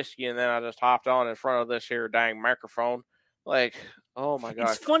moonshine whiskey, and then I just hopped on in front of this here dang microphone. Like, oh my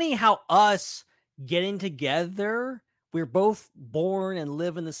gosh. It's funny how us getting together, we're both born and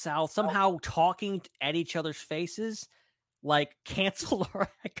live in the South, somehow talking at each other's faces, like cancel our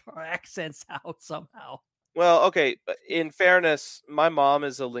accents out somehow. Well, okay, in fairness, my mom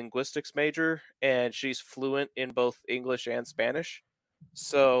is a linguistics major and she's fluent in both English and Spanish.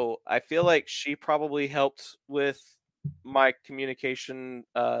 So I feel like she probably helped with my communication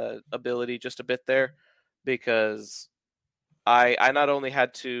ability just a bit there, because I not only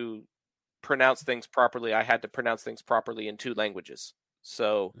had to pronounce things properly, I had to pronounce things properly in 2 languages.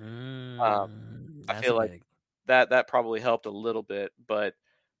 So I feel like that probably helped a little bit, but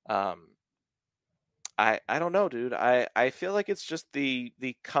I don't know, dude. I feel like it's just the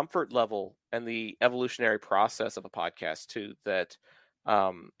comfort level and the evolutionary process of a podcast too that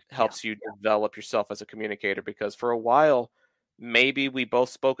helps you develop yourself as a communicator, because for a while maybe we both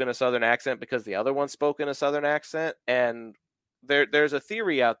spoke in a Southern accent because the other one spoke in a Southern accent, and there's a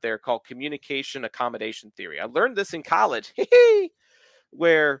theory out there called communication accommodation theory. I learned this in college,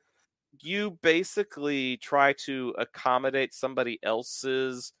 where you basically try to accommodate somebody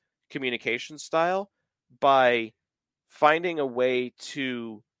else's communication style by finding a way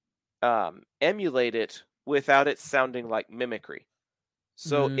to emulate it without it sounding like mimicry.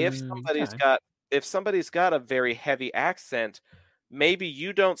 So if somebody's got a very heavy accent, maybe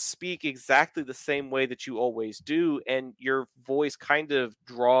you don't speak exactly the same way that you always do, and your voice kind of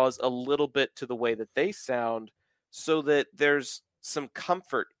draws a little bit to the way that they sound, so that there's some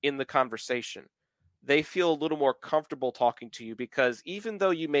comfort in the conversation. They feel a little more comfortable talking to you, because even though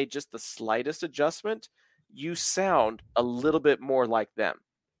you made just the slightest adjustment, you sound a little bit more like them.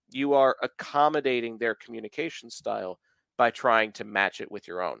 You are accommodating their communication style by trying to match it with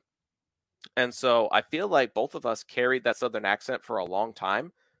your own. And so I feel like both of us carried that Southern accent for a long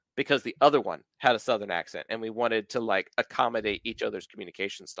time because the other one had a Southern accent, and we wanted to like accommodate each other's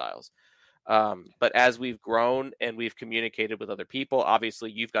communication styles. But as we've grown and we've communicated with other people,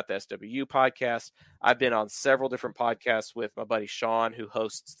 obviously you've got the SWU podcast. I've been on several different podcasts with my buddy Sean, who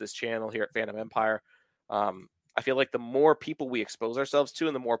hosts this channel here at Phantom Empire. I feel like the more people we expose ourselves to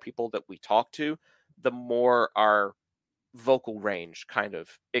and the more people that we talk to, the more our vocal range kind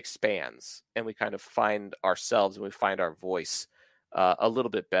of expands, and we kind of find ourselves and we find our voice a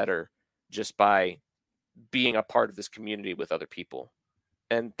little bit better just by being a part of this community with other people.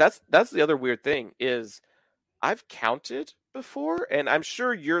 And that's the other weird thing is I've counted before, and I'm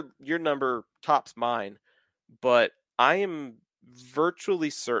sure your number tops mine, but I am virtually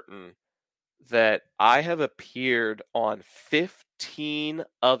certain that I have appeared on 15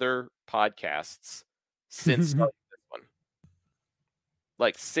 other podcasts since starting this one.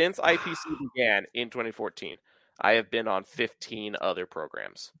 Like since IPC began in 2014, I have been on 15 other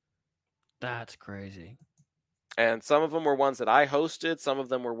programs. That's crazy. And some of them were ones that I hosted. Some of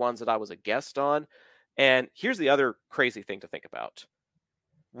them were ones that I was a guest on. And here's the other crazy thing to think about.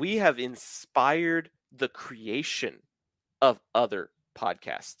 We have inspired the creation of other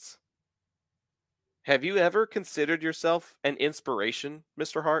podcasts. Have you ever considered yourself an inspiration,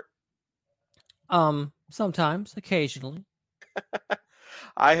 Mr. Hart? Sometimes, occasionally.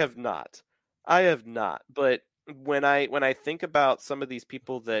 I have not. But when I think about some of these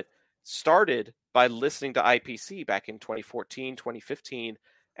people that started by listening to IPC back in 2014, 2015,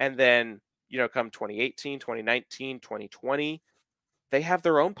 and then, come 2018, 2019, 2020, they have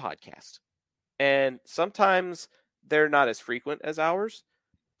their own podcast. And sometimes they're not as frequent as ours,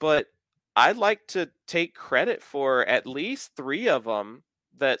 but I'd like to take credit for at least 3 of them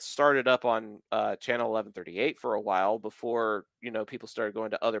that started up on channel 1138 for a while before, people started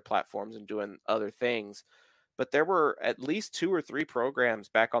going to other platforms and doing other things. But there were at least 2 or 3 programs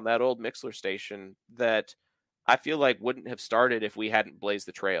back on that old Mixler station that I feel like wouldn't have started if we hadn't blazed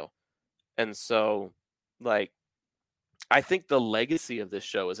the trail. And so, I think the legacy of this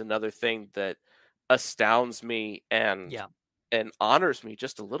show is another thing that astounds me and honors me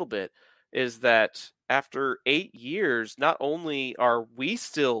just a little bit, is that after 8 years, not only are we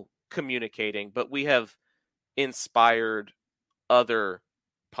still communicating, but we have inspired other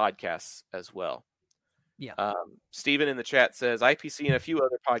podcasts as well. Yeah. Steven in the chat says, IPC and a few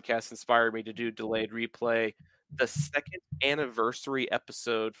other podcasts inspired me to do Delayed Replay. The 2nd anniversary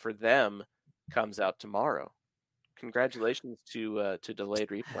episode for them comes out tomorrow. Congratulations to Delayed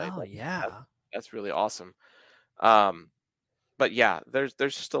Replay. Oh, yeah. That's really awesome. But yeah, there's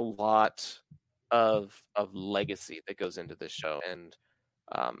just a lot of legacy that goes into this show, and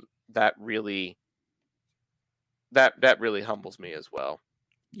that really humbles me as well.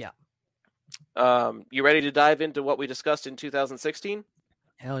 Yeah. You ready to dive into what we discussed in 2016?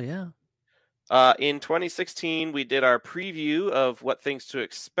 Hell yeah. In 2016, we did our preview of what things to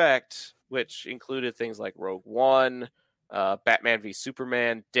expect, which included things like Rogue One, Batman v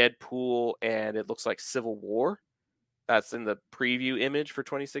Superman, Deadpool, and it looks like Civil War. That's in the preview image for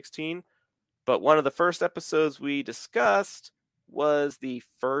 2016. But one of the first episodes we discussed was the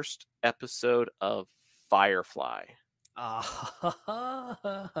first episode of Firefly.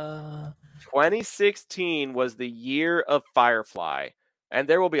 2016 was the year of Firefly. And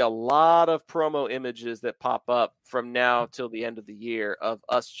there will be a lot of promo images that pop up from now till the end of the year of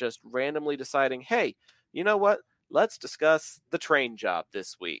us just randomly deciding, hey, you know what? Let's discuss the train job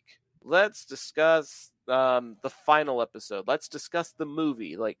this week. Let's discuss the final episode. Let's discuss the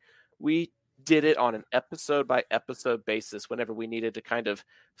movie. We did it on an episode by episode basis whenever we needed to kind of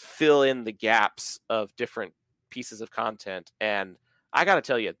fill in the gaps of different pieces of content. And I got to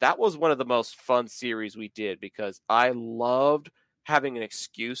tell you, that was one of the most fun series we did, because I loved having an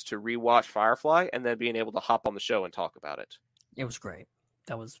excuse to rewatch Firefly and then being able to hop on the show and talk about it. It was great.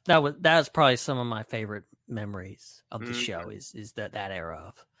 That's probably some of my favorite memories of the show is that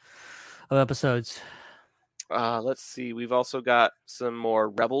era of episodes. Let's see. We've also got some more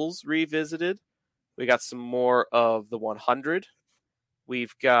Rebels revisited. We got some more of the 100.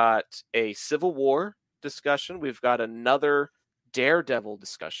 We've got a Civil War discussion. We've got another Daredevil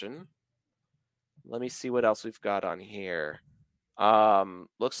discussion. Let me see what else we've got on here.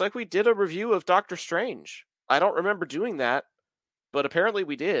 Looks like we did a review of Doctor Strange. I don't remember doing that, but apparently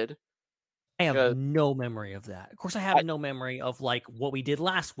we did. I have no memory of that. Of course, I have no memory of what we did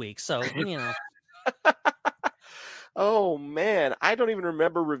last week. So, Oh man, I don't even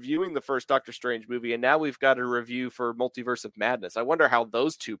remember reviewing the first Doctor Strange movie, and now we've got a review for Multiverse of Madness. I wonder how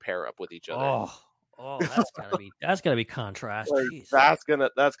those two pair up with each other. Oh, that's gotta be contrast. That's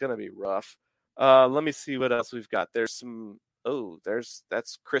gonna be rough. Let me see what else we've got. There's some.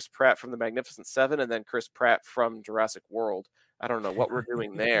 That's Chris Pratt from The Magnificent Seven, and then Chris Pratt from Jurassic World. I don't know what we're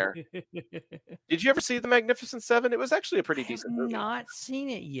doing there. Did you ever see The Magnificent Seven? It was actually a pretty decent movie. Not seen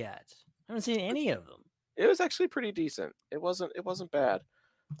it yet. I haven't seen any of them. It was actually pretty decent. It wasn't bad.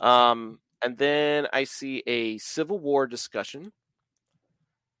 And then I see a Civil War discussion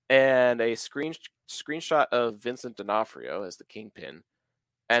and a screenshot of Vincent D'Onofrio as the Kingpin.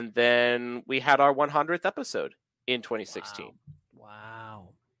 And then we had our 100th episode in 2016. Wow.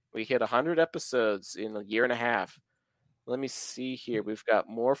 We hit 100 episodes in a year and a half. Let me see here. We've got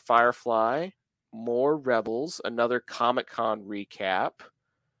more Firefly, more Rebels, another Comic-Con recap.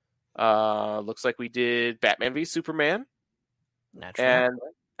 Looks like we did Batman v Superman, Naturally.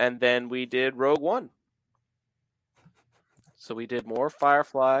 and then we did Rogue One. So we did more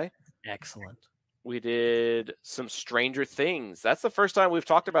Firefly. Excellent. We did some Stranger Things. That's the first time we've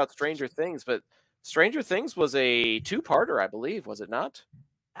talked about Stranger Things, but Stranger Things was a two-parter, I believe, was it not?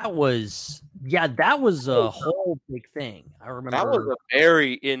 That was a whole big thing. I remember That was a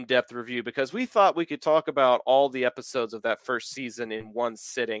very in-depth review because we thought we could talk about all the episodes of that first season in one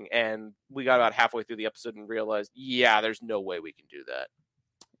sitting, and we got about halfway through the episode and realized, yeah, there's no way we can do that.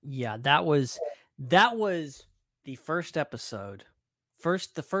 Yeah, that was the first episode.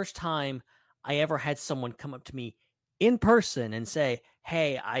 The first time I ever had someone come up to me in person and say,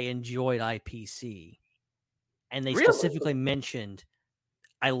 "Hey, I enjoyed IPC." And they Really? specifically mentioned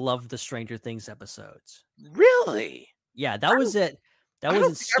I love the Stranger Things episodes. Really? Yeah, that was it. That I was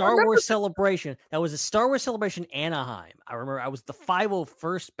don't a think I Star remember Wars that. Celebration. That was a Star Wars Celebration Anaheim. I remember I was the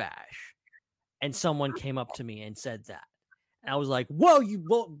 501st bash, and someone came up to me and said that. And I was like, whoa,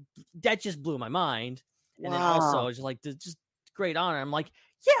 that just blew my mind. And then also, it's like, just great honor. I'm like,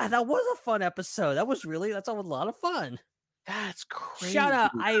 yeah, that was a fun episode. That's a lot of fun. That's crazy. Shout out.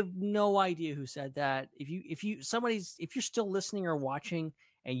 I have no idea who said that. If you're still listening or watching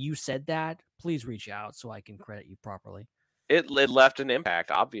and you said that, please reach out so I can credit you properly. It left an impact,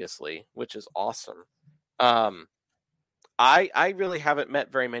 obviously, which is awesome. I really haven't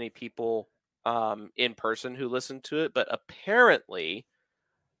met very many people in person who listen to it, but apparently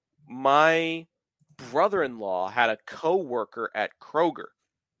my brother-in-law had a coworker at Kroger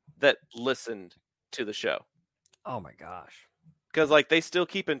that listened to the show. Oh my gosh. Because like they still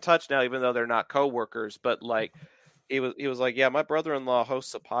keep in touch now, even though they're not coworkers. But like he was like, yeah, my brother-in-law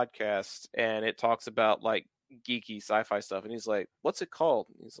hosts a podcast and it talks about like geeky sci-fi stuff. And he's like, what's it called?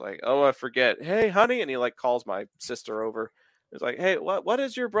 And he's like, oh, I forget. Hey, honey. And he like calls my sister over. He's like, hey, what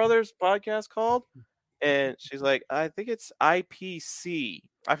is your brother's podcast called? And she's like, I think it's IPC.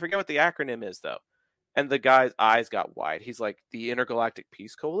 I forget what the acronym is though. And the guy's eyes got wide. He's like, the Intergalactic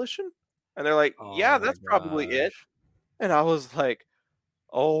Peace Coalition? And they're like, yeah, that's probably it. And I was like,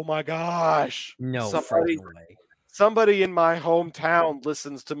 oh my gosh. No somebody way. Somebody in my hometown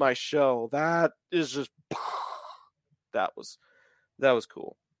listens to my show. That is just that was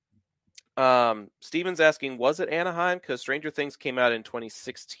cool. Steven's asking, was it Anaheim? Because Stranger Things came out in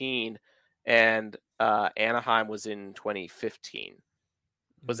 2016 and Anaheim was in 2015.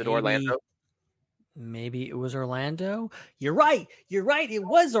 Was it Orlando? Maybe it was Orlando. You're right. It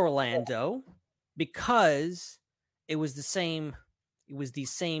was Orlando because it was the same. It was the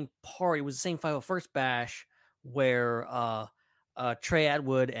same party. It was the same 501st bash where Trey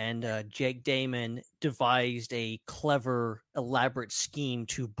Atwood and Jake Damon devised a clever, elaborate scheme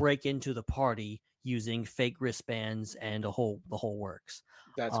to break into the party using fake wristbands and the whole works.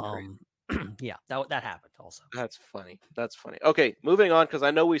 That's great. Yeah, that happened also. That's funny. Okay, moving on because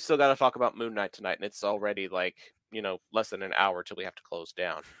I know we still got to talk about Moon Knight tonight, and it's already like less than an hour till we have to close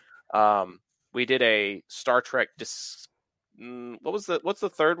down. We did a Star Trek. What's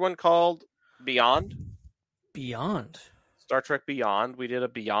the third one called? Beyond. Star Trek Beyond. We did a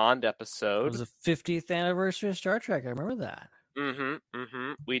Beyond episode. It was the 50th anniversary of Star Trek. I remember that.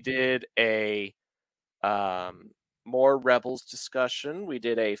 We did a more Rebels discussion. We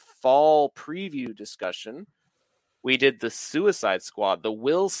did a fall preview discussion. We did the Suicide Squad, the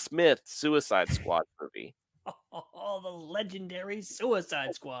Will Smith Suicide Squad movie. Oh, the legendary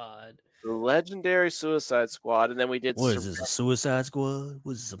Suicide Squad. The legendary Suicide Squad. And then we did... What is this, a Suicide Squad?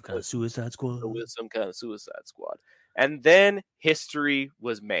 Was it some kind of Suicide Squad? It was some kind of Suicide Squad. And then history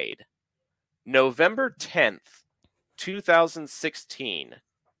was made. November 10th, 2016.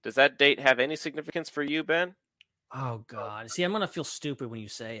 Does that date have any significance for you, Ben? Oh, God. See, I'm going to feel stupid when you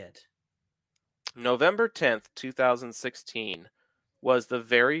say it. November 10th, 2016 was the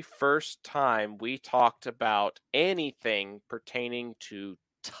very first time we talked about anything pertaining to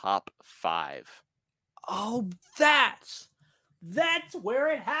Top 5. Oh, that's where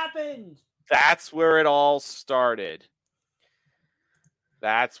it happened. That's where it all started.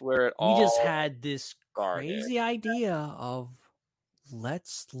 We just had this started. Crazy idea of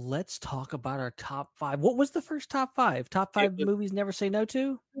let's talk about our top 5. What was the first top 5? Top 5 movies Never Say No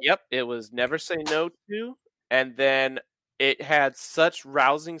To? Yep, it was Never Say No To. And then it had such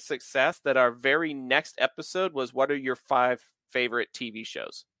rousing success that our very next episode was what are your 5 favorite TV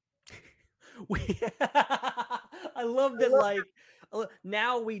shows? I love that, like,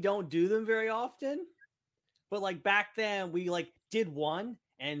 now we don't do them very often, but like back then we like did one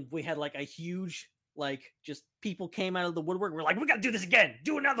and we had like a huge like just people came out of the woodwork. We're like, we gotta do this again.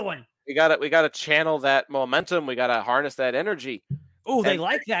 Do another one. We gotta channel that momentum. We gotta harness that energy. Oh, they And-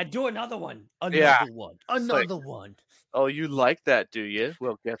 like that. Do another one. Another Yeah. one. It's Another like- one. Oh, you like that, do you?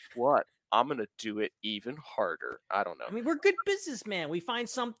 Well, guess what? I'm gonna do it even harder. I don't know. I mean, we're good businessmen. We find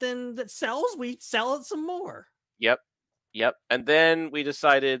something that sells, we sell it some more. Yep. And then we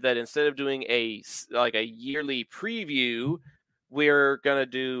decided that instead of doing a yearly preview, we're gonna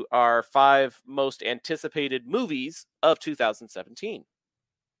do our 5 most anticipated movies of 2017.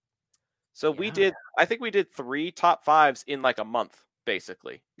 So Yeah. I think we did 3 top 5s in like a month,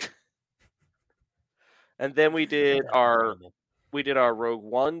 basically. And then we did That's our incredible. Rogue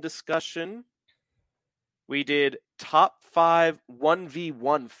One discussion. We did top 5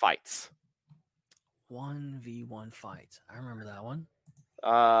 1v1 fights. 1v1 fight. I remember that one.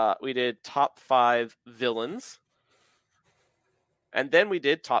 We did top 5 villains. And then we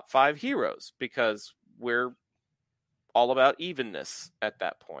did top 5 heroes because we're all about evenness at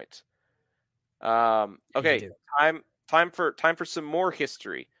that point. Okay, do. time for some more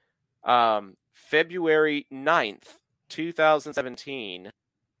history. February 9th, 2017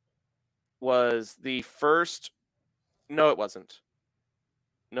 was the first. No, it wasn't.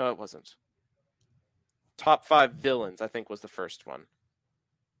 Top 5 villains, I think, was the first one.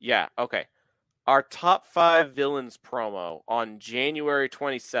 Yeah, okay. Our top 5 villains promo on January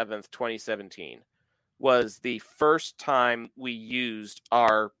 27th, 2017 was the first time we used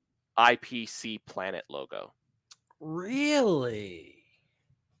our IPC Planet logo. Really?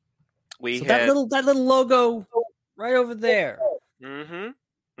 We So had that little logo right over there.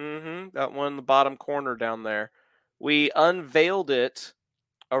 that one in the bottom corner down there. We unveiled it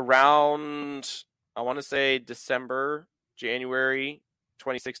around, I want to say January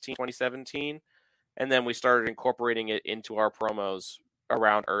 2016, 2017. And then we started incorporating it into our promos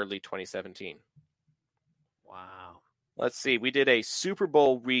around early 2017. Wow. Let's see. We did a Super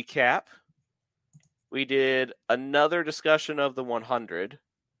Bowl recap. We did another discussion of the 100.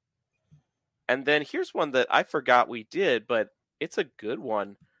 And then here's one that I forgot we did, but it's a good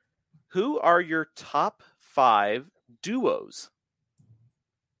one. Who are your top 5 duos?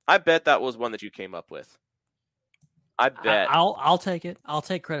 I bet that was one that you came up with. I bet. I'll take it. I'll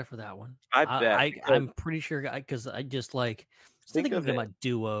take credit for that one. I bet. I'm pretty sure because I just like Think thinking of it. about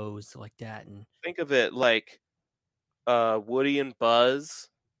duos like that, and Think of it like Woody and Buzz,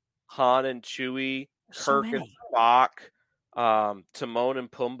 Han and Chewie, so Kirk and many. Spock, Timon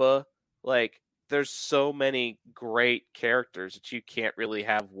and Pumbaa. Like, there's so many great characters that you can't really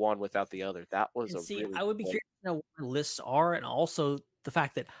have one without the other. That was And a see, really I would be cool- curious to know what the lists are, and also the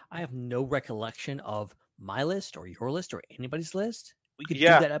fact that I have no recollection of my list or your list or anybody's list. We could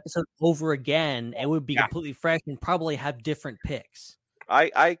Yeah. do that episode over again. It would be Yeah. completely fresh and probably have different picks.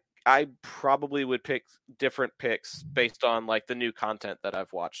 I probably would pick different picks based on like the new content that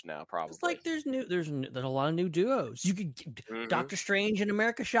I've watched now. Probably. It's like there's a lot of new duos. You could Mhm. Doctor Strange and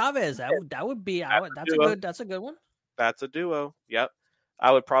America Chavez. That would be that's a good one. That's a duo. Yep.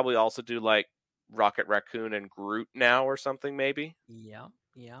 I would probably also do like Rocket Raccoon and Groot now or something maybe. Yeah.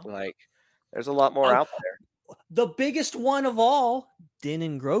 Like there's a lot more Oh, out there. The biggest one of all, Din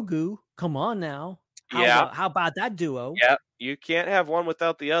and Grogu. Come on now. How about that duo? Yeah, you can't have one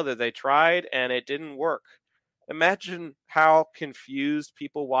without the other. They tried and it didn't work. Imagine how confused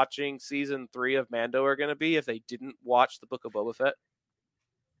people watching season 3 of Mando are going to be if they didn't watch the Book of Boba Fett.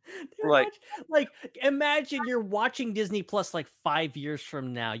 Like imagine you're watching Disney Plus like 5 years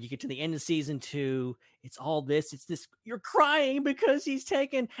from now. You get to the end of season 2. It's all this. It's this. You're crying because he's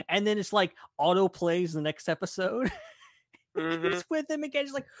taken, and then it's like auto plays the next episode. Mhm. It's with him again.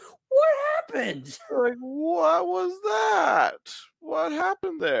 It's like, what happened? Like, what was that? What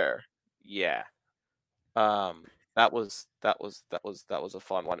happened there? Yeah. That was a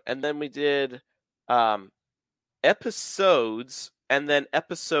fun one. And then we did episodes and then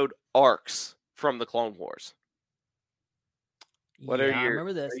episode arcs from the Clone Wars. What are I your-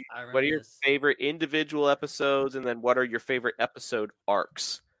 remember this. What are your favorite individual episodes, and then what are your favorite episode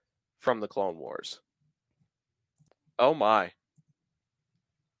arcs from the Clone Wars? Oh my.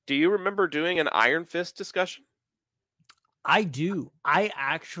 Do you remember doing an Iron Fist discussion? I do. I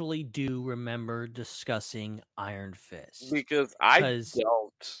actually do remember discussing Iron Fist. Because I 'Cause-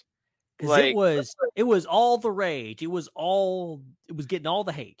 don't. Because Like, it was all the rage. It was getting all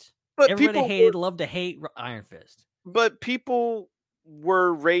the hate. but Everybody loved to hate Iron Fist. but people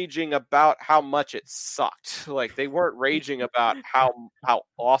were raging about how much it sucked. Like, they weren't raging about how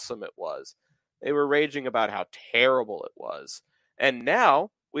awesome it was. They were raging about how terrible it was. And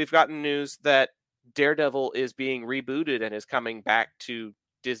now we've gotten news that Daredevil is being rebooted and is coming back to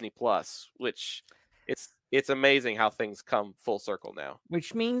Disney Plus, which it's amazing how things come full circle now.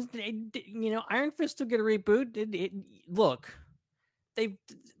 Which means, Iron Fist will get a reboot. Look,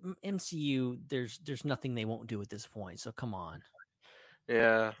 MCU. There's nothing they won't do at this point. So come on.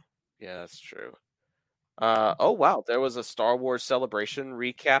 Yeah, that's true. Oh wow, there was a Star Wars Celebration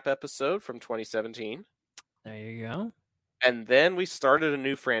recap episode from 2017. There you go. And then we started a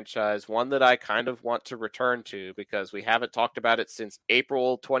new franchise, one that I kind of want to return to because we haven't talked about it since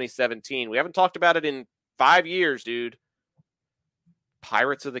April 2017. We haven't talked about it in 5 years, dude.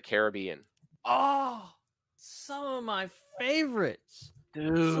 Pirates of the Caribbean. Oh, some of my favorites.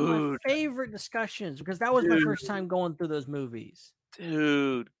 Dude. Some of my favorite discussions because that was my first time going through those movies.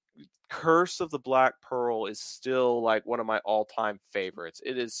 Dude, Curse of the Black Pearl is still like one of my all-time favorites.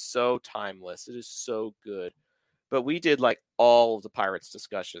 It is so timeless. It is so good. But we did like all of the Pirates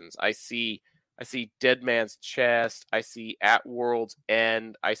discussions. I see Dead Man's Chest. I see At World's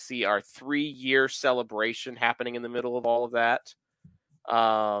End. I see our 3-year celebration happening in the middle of all of that.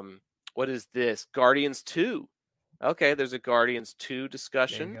 What is this? Guardians 2. Okay, there's a Guardians 2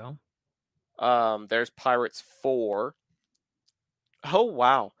 discussion. There you go. There's Pirates 4. Oh,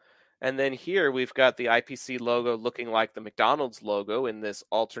 wow. And then here we've got the IPC logo looking like the McDonald's logo in this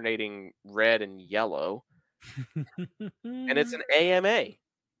alternating red and yellow. And it's an AMA.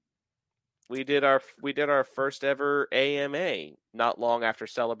 We did our first ever AMA not long after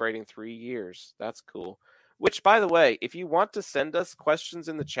celebrating 3 years. That's cool. Which, by the way, if you want to send us questions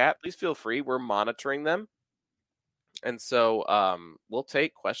in the chat, please feel free. We're monitoring them. And so we'll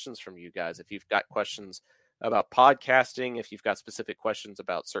take questions from you guys. If you've got questions about podcasting, if you've got specific questions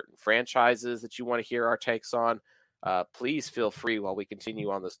about certain franchises that you want to hear our takes on, please feel free while we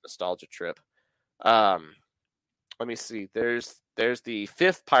continue on this nostalgia trip. Let me see. There's the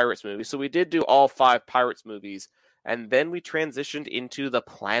 5th Pirates movie. So we did do all 5 Pirates movies, and then we transitioned into the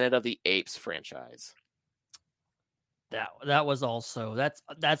Planet of the Apes franchise. That was also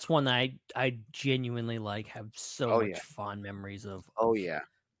that's one that I genuinely have so much fond memories of. Oh yeah.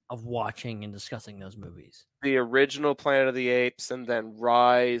 Of watching and discussing those movies. The original Planet of the Apes, and then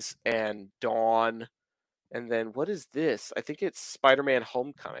Rise and Dawn, and then what is this? I think it's Spider-Man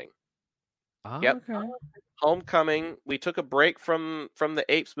Homecoming. Oh, yep. Okay. Homecoming. We took a break from the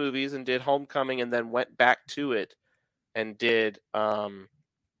Apes movies and did Homecoming, and then went back to it and did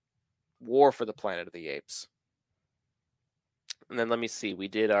War for the Planet of the Apes. And then let me see. We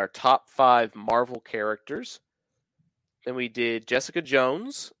did our top 5 Marvel characters. Then we did Jessica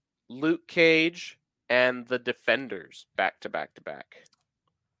Jones, Luke Cage, and the Defenders back to back to back.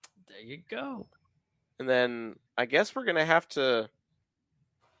 There you go. And then I guess we're going to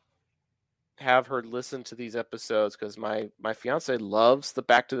have her listen to these episodes because my fiance loves the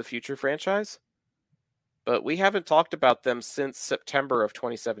Back to the Future franchise. But we haven't talked about them since September of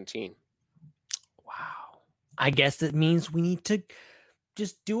 2017. Wow. I guess it means we need to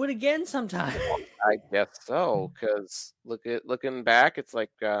just do it again sometime. I guess so, because looking back, it's like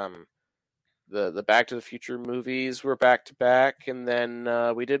the Back to the Future movies were back to back, and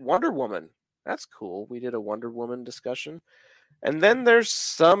then we did Wonder Woman. That's cool. We did a Wonder Woman discussion, and then there's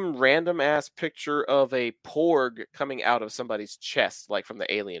some random ass picture of a porg coming out of somebody's chest, like from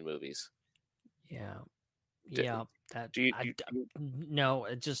the Alien movies. Yeah, No,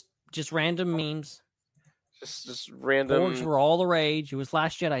 just random memes. Just random. Porgs were all the rage. It was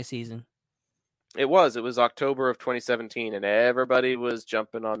Last Jedi season. It was October of 2017, and everybody was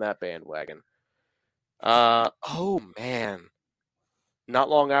jumping on that bandwagon. Oh man. Not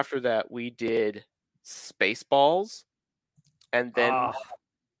long after that, we did Spaceballs, and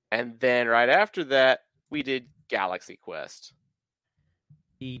then right after that, we did Galaxy Quest.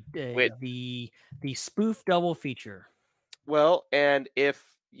 The spoof double feature. Well, and if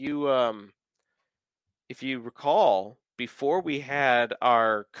you recall, before we had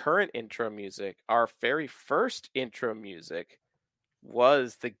our current intro music, our very first intro music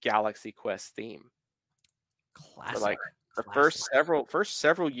was the Galaxy Quest theme. Classic. For like the first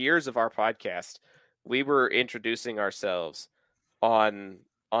several years of our podcast, we were introducing ourselves on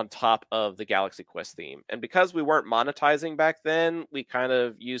top of the Galaxy Quest theme. And because we weren't monetizing back then, we kind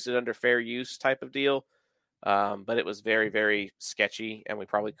of used it under fair use type of deal. But it was very, very sketchy, and we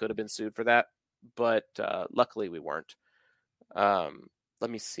probably could have been sued for that. But luckily we weren't. Let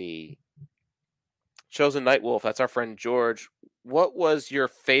me see. Chosen Nightwolf, that's our friend George. What was your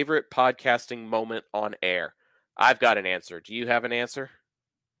favorite podcasting moment on air? I've got an answer. Do you have an answer?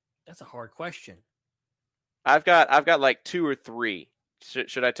 That's a hard question. I've got like 2 or 3.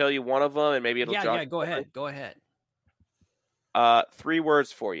 Should I tell you one of them and maybe it'll Yeah, go ahead. Go ahead. 3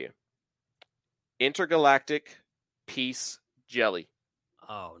 words for you. Intergalactic Peace Jelly.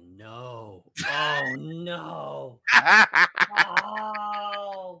 Oh no! Oh no!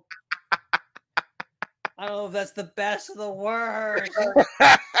 Oh! I don't know if that's the best or the worst.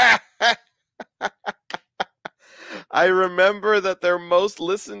 I remember that their most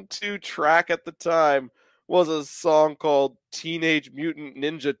listened to track at the time was a song called Teenage Mutant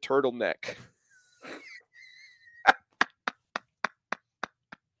Ninja Turtleneck.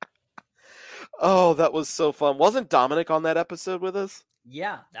 Oh, that was so fun. Wasn't Dominic on that episode with us?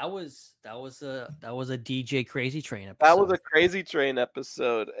 Yeah, that was a DJ Crazy Train episode. That was a Crazy Train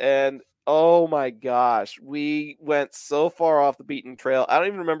episode. And oh my gosh, we went so far off the beaten trail. I don't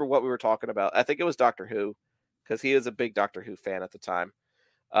even remember what we were talking about. I think it was Doctor Who, because he is a big Doctor Who fan at the time.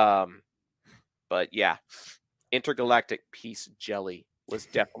 But yeah, Intergalactic Peace Jelly was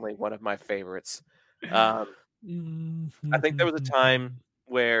definitely one of my favorites. I think there was a time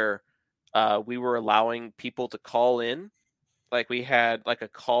where we were allowing people to call in. Like we had like a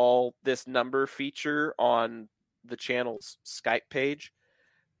call this number feature on the channel's Skype page.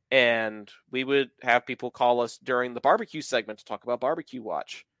 And we would have people call us during the barbecue segment to talk about Barbecue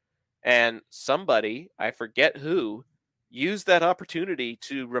Watch. And somebody, I forget who, used that opportunity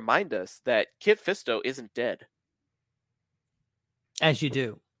to remind us that Kit Fisto isn't dead. As you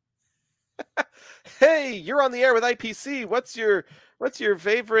do. Hey, you're on the air with IPC. What's your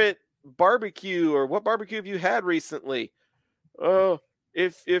favorite barbecue, or what barbecue have you had recently?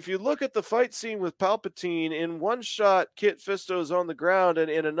 If you look at the fight scene with Palpatine, in one shot Kit Fisto's on the ground,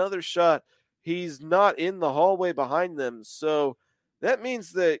 and in another shot he's not in the hallway behind them. So that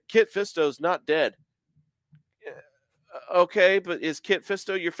means that Kit Fisto's not dead. Okay, but is Kit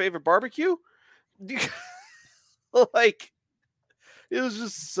Fisto your favorite barbecue? Like, it was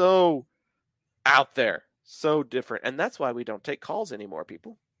just so out there, so different. And that's why we don't take calls anymore,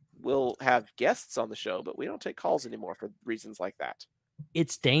 people. We'll have guests on the show, but we don't take calls anymore for reasons like that.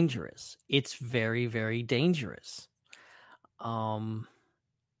 It's dangerous. It's very, very dangerous. I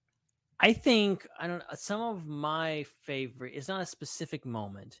think some of my favorite, it's not a specific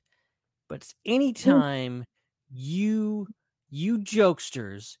moment, but it's anytime you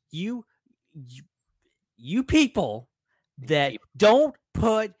jokesters, you people that don't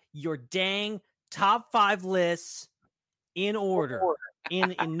put your dang top 5 lists in order.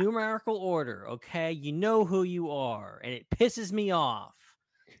 In numerical order, okay? You know who you are, and it pisses me off.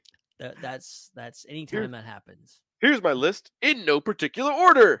 That's anytime that happens. Here's my list in no particular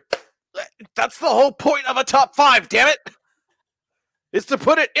order. That's the whole point of a top 5, damn it! Is to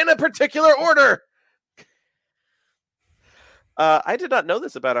put it in a particular order. I did not know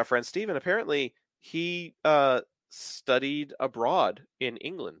this about our friend Steven. Apparently, he studied abroad in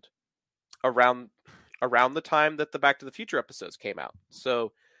England around the time that the Back to the Future episodes came out.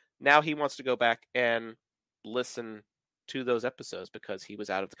 So now he wants to go back and listen to those episodes because he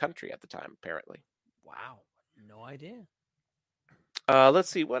was out of the country at the time, apparently. Wow. No idea. Let's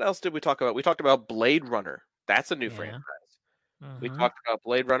see. What else did we talk about? We talked about Blade Runner. That's a new franchise. We talked about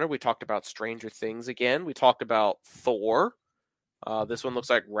Blade Runner. We talked about Stranger Things again. We talked about Thor. This one looks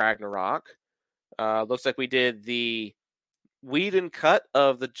like Ragnarok. Looks like we did the Whedon cut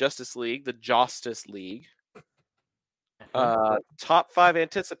of the Justice League. Top 5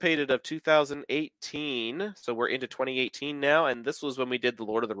 anticipated of 2018. So we're into 2018 now, and this was when we did the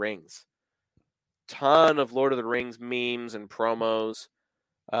Lord of the Rings. Ton of Lord of the Rings memes and promos.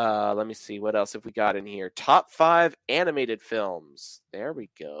 Let me see, what else have we got in here? Top 5 animated films. There we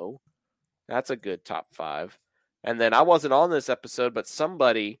go. That's a good top 5. And then I wasn't on this episode, but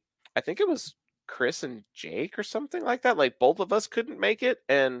somebody, I think it was Chris and Jake or something like that. Like both of us couldn't make it,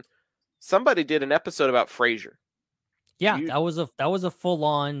 and somebody did an episode about Frasier. Yeah, that was a full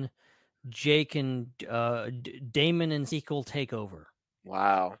on Jake and Damon and sequel takeover.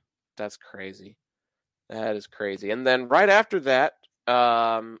 Wow, that's crazy. That is crazy. And then right after that,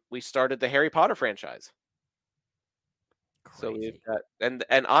 we started the Harry Potter franchise. Crazy. So we've got, and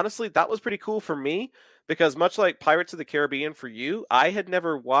honestly, that was pretty cool for me because much like Pirates of the Caribbean for you, I had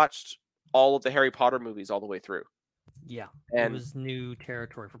never watched all of the Harry Potter movies all the way through. Yeah, and it was new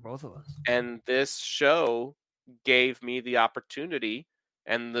territory for both of us. And this show gave me the opportunity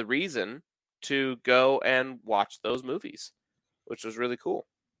and the reason to go and watch those movies, which was really cool.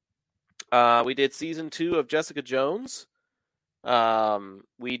 We did season 2 of Jessica Jones.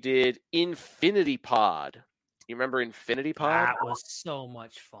 We did Infinity Pod. You remember Infinity Pod? That was so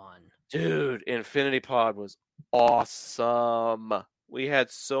much fun. Dude, Infinity Pod was awesome. We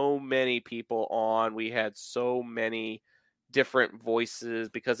had so many people on. We had so many different voices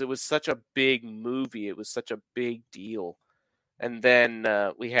because it was such a big movie. It was such a big deal. And then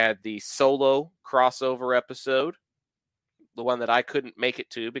we had the solo crossover episode, the one that I couldn't make it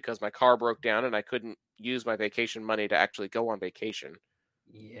to because my car broke down and I couldn't use my vacation money to actually go on vacation.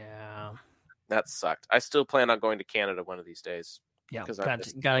 Yeah. That sucked. I still plan on going to Canada one of these days. Yeah. Because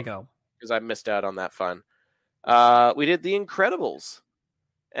Gotta go. Because I missed out on that fun. We did The Incredibles.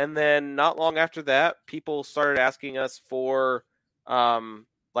 And then not long after that, people started asking us for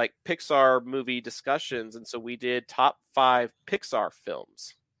like Pixar movie discussions. And so we did top 5 Pixar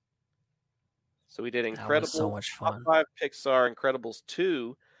films. So we did Incredibles, That was so much top fun. 5 Pixar, Incredibles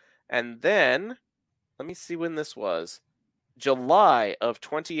 2. And then, let me see when this was. July of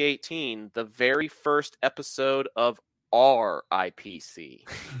 2018, the very first episode of our IPC.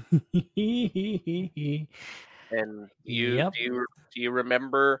 And Yep. do you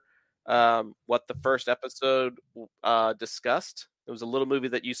remember what the first episode discussed? It was a little movie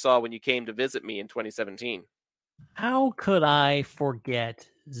that you saw when you came to visit me in 2017. How could I forget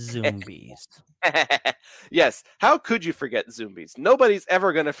Zombies? Yes. How could you forget Zombies? Nobody's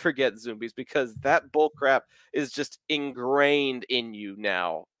ever going to forget Zombies because that bullcrap is just ingrained in you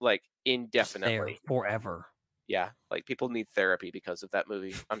now, like There indefinitely. forever. Yeah, like people need therapy because of that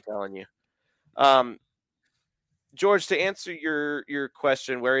movie. I'm telling you. George, to answer your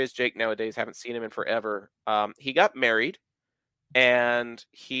question, where is Jake nowadays? Haven't seen him in forever. He got married, and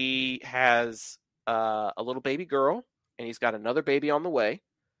he has a little baby girl, and he's got another baby on the way.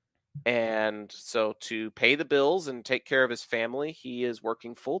 And so to pay the bills and take care of his family, he is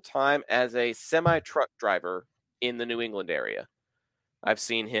working full-time as a semi-truck driver in the New England area. I've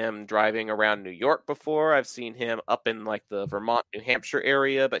seen him driving around New York before. I've seen him up in like the Vermont, New Hampshire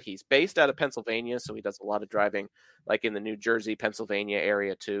area, but he's based out of Pennsylvania, so he does a lot of driving like in the New Jersey, Pennsylvania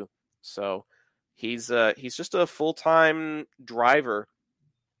area too. So he's just a full-time driver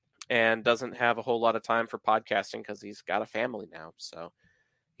and doesn't have a whole lot of time for podcasting because he's got a family now. So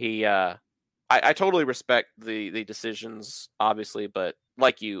he I totally respect the decisions, obviously, but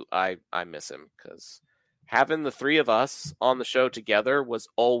like you, I miss him because having the 3 of us on the show together was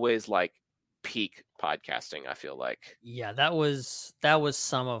always like peak podcasting, I feel like. Yeah, that was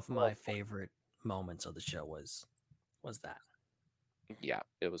some of my favorite moments of the show was that. Yeah,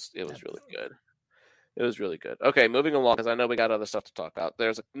 it was really good. It was really good. Okay, moving along because I know we got other stuff to talk about.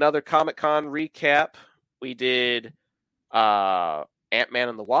 There's another Comic-Con recap. We did Ant-Man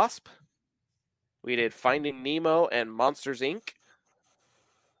and the Wasp. We did Finding Nemo and Monsters, Inc.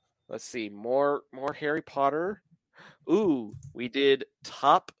 Let's see, more Harry Potter. Ooh, we did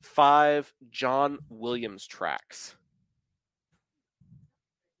top 5 John Williams tracks.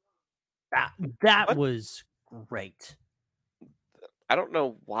 That What? was great. I don't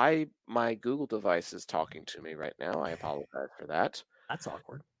know why my Google device is talking to me right now. I apologize for that. That's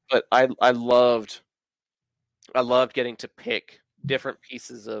awkward. But I loved getting to pick different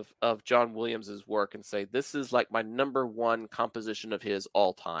pieces of John Williams's work and say, this is like my number 1 composition of his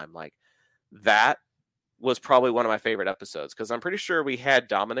all time. Like that was probably one of my favorite episodes because I'm pretty sure we had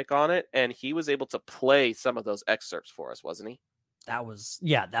Dominic on it and he was able to play some of those excerpts for us, wasn't he? That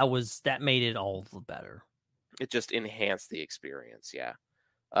made it all the better. It just enhanced the experience. Yeah.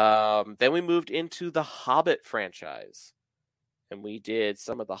 Then we moved into the Hobbit franchise and we did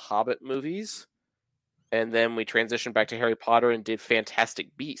some of the Hobbit movies. And then we transitioned back to Harry Potter and did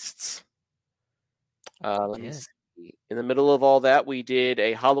Fantastic Beasts. Let me see. In the middle of all that, we did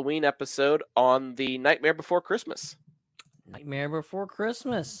a Halloween episode on the Nightmare Before Christmas. Nightmare Before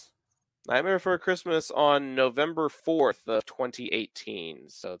Christmas. Nightmare Before Christmas on November 4th of 2018.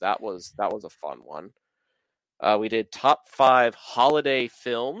 So that was a fun one. We did top 5 holiday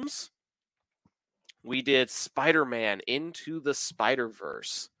films. We did Spider-Man Into the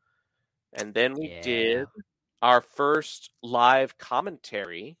Spider-Verse. And then we did our first live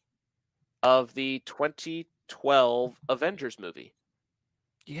commentary of the 2012 Avengers movie.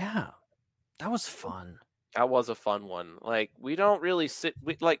 Yeah, that was fun. That was a fun one. Like, we don't really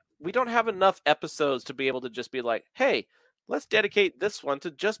we don't have enough episodes to be able to just be like, hey, let's dedicate this one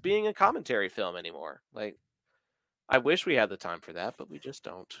to just being a commentary film anymore. Like, I wish we had the time for that, but we just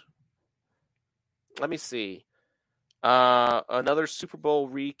don't. Let me see. Another Super Bowl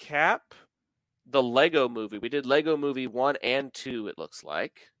recap. The Lego Movie. We did Lego Movie 1 and 2, it looks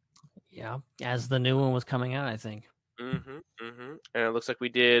like. Yeah, as the new one was coming out, I think. And it looks like we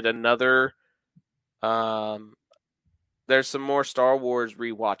did another... there's some more Star Wars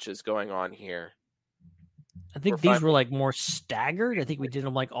rewatches going on here. I think these were like more staggered. I think we did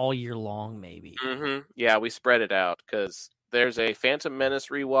them like all year long, maybe. Yeah, we spread it out because there's a Phantom Menace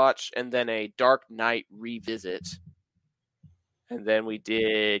rewatch and then a Dark Knight revisit. And then we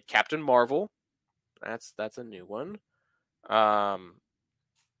did Captain Marvel. That's a new one. And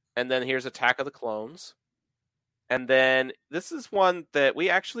then here's Attack of the Clones. And then this is one that we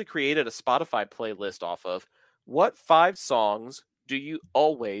actually created a Spotify playlist off of. What 5 songs do you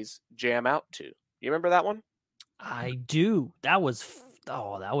always jam out to? You remember that one? I do. That was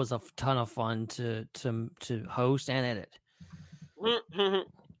that was a ton of fun to host and edit.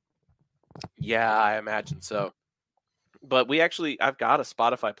 Yeah, I imagine so. But I've got a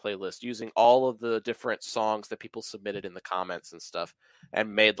Spotify playlist using all of the different songs that people submitted in the comments and stuff,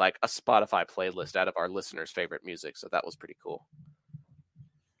 and made like a Spotify playlist out of our listeners' favorite music. So that was pretty cool.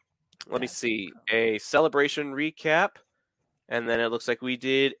 Let me see. A celebration recap. And then it looks like we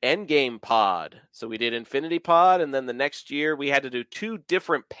did Endgame Pod. So we did Infinity Pod, and then the next year we had to do 2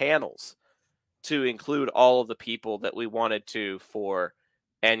 different panels to include all of the people that we wanted to for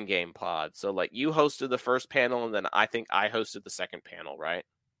Endgame Pod. So like you hosted the first panel, and then I think I hosted the second panel, right?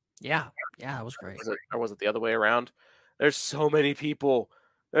 Yeah, that was great. Or was it the other way around? There's so many people.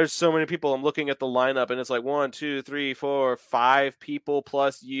 I'm looking at the lineup, and it's like 1, 2, 3, 4, 5 people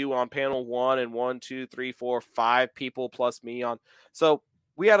plus you on panel 1, and 1, 2, 3, 4, 5 people plus me on. So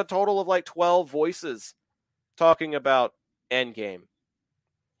we had a total of like 12 voices talking about Endgame,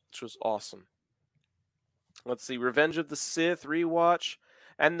 which was awesome. Let's see, Revenge of the Sith rewatch,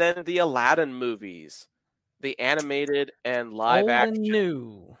 and then the Aladdin movies, the animated and live action. And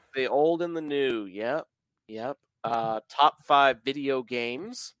new. The old and the new. Yep. Top 5 video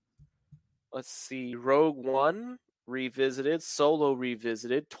games. Let's see, Rogue One revisited, Solo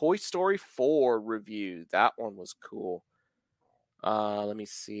revisited, Toy Story 4 review. That one was cool. Let me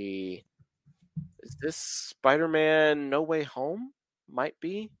see. Is this Spider-Man No Way Home? Might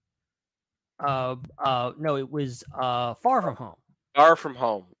be. No, it was Far From Home. Far From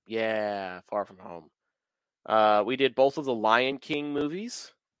Home. Yeah, Far From Home. We did both of the Lion King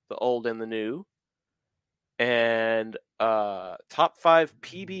movies, the old and the new. And top 5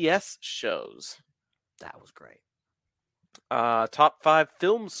 PBS shows. That was great. Top 5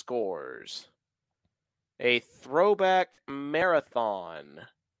 film scores. A throwback marathon.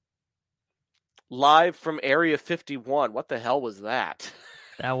 Live from Area 51. What the hell was that?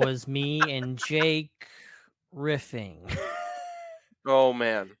 That was me and Jake riffing. Oh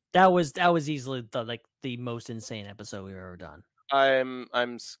man. That was easily the most insane episode we've ever done.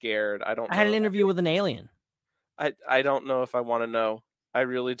 I'm scared. I had an interview with an alien. I don't know if I want to know. I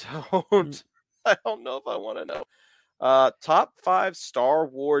really don't. I don't know if I want to know. Top 5 Star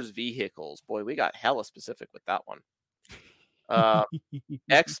Wars vehicles. Boy, we got hella specific with that one.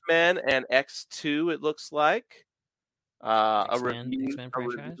 X-Men and X2, it looks like. A review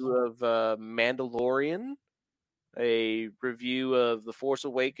of Mandalorian. A review of The Force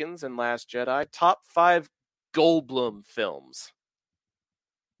Awakens and Last Jedi. Top 5 Goldblum films.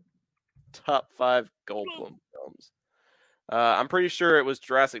 Top 5 Goldblum films. I'm pretty sure it was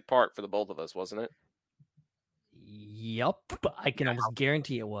Jurassic Park for the both of us, wasn't it? Yup, I can almost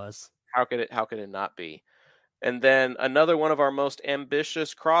guarantee it was. How could it not be? And then another one of our most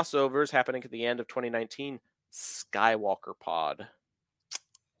ambitious crossovers happening at the end of 2019, Skywalker Pod.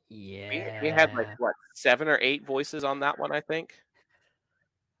 Yeah. We had 7 or 8 voices on that one, I think.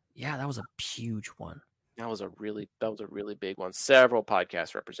 Yeah, that was a huge one. That was a really big one. Several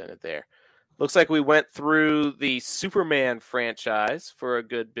podcasts represented there. Looks like we went through the Superman franchise for a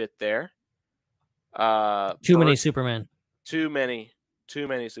good bit there. Too many Superman. Too many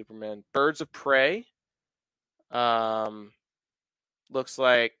Superman. Birds of Prey. Looks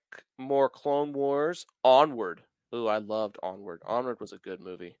like more Clone Wars. Onward. Ooh, I loved Onward. Onward was a good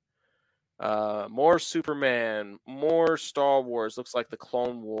movie. More Superman. More Star Wars. Looks like the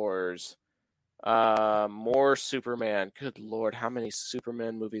Clone Wars. More Superman. Good Lord, how many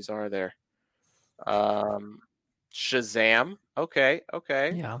Superman movies are there? Shazam. Okay.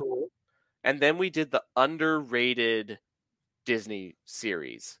 Yeah. Cool. And then we did the underrated Disney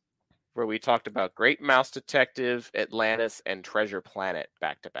series where we talked about Great Mouse Detective, Atlantis, and Treasure Planet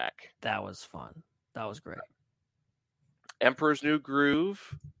back to back. That was fun. That was great. Emperor's New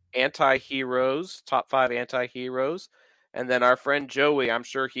Groove, Anti-Heroes, top 5 anti-heroes. And then our friend Joey, I'm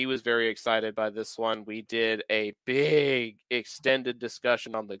sure he was very excited by this one. We did a big extended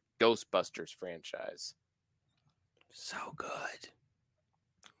discussion on the Ghostbusters franchise. So good.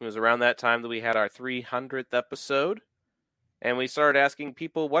 It was around that time that we had our 300th episode. And we started asking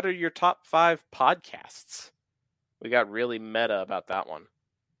people, what are your top 5 podcasts? We got really meta about that one.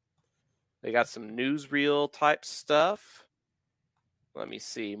 They got some newsreel type stuff. Let me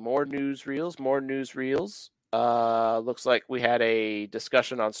see. More newsreels. Looks like we had a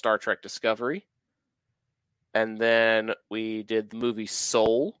discussion on Star Trek Discovery. And then we did the movie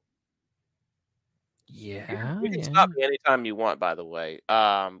Soul. Yeah. You can yeah. stop me anytime you want. By the way,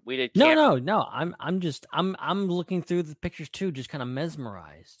 we did. No. I'm looking through the pictures too, just kind of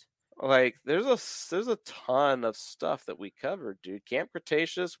mesmerized. Like there's a ton of stuff that we covered, dude. Camp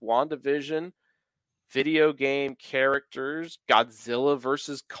Cretaceous, WandaVision, video game characters, Godzilla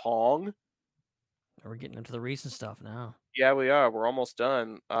versus Kong. We're getting into the recent stuff now. Yeah, we are. We're almost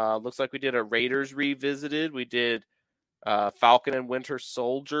done. Looks like we did a Raiders Revisited. We did Falcon and Winter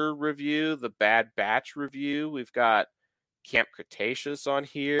Soldier review, the Bad Batch review. We've got Camp Cretaceous on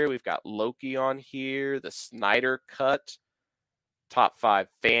here. We've got Loki on here. The Snyder Cut. Top 5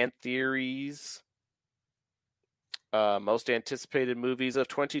 fan theories. Most anticipated movies of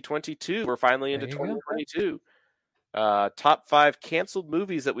 2022. We're finally into 2022. Top 5 canceled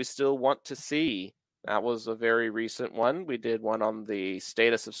movies that we still want to see. That was a very recent one. We did one on the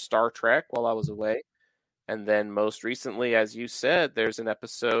status of Star Trek while I was away. And then most recently, as you said, there's an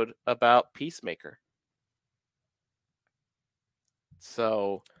episode about Peacemaker.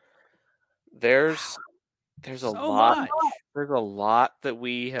 So there's a lot. There's a lot that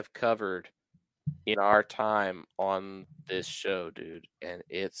we have covered in our time on this show, dude, and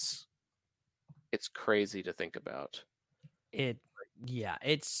it's crazy to think about.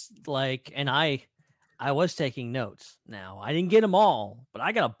 It's like, and I was taking notes. Now I didn't get them all, but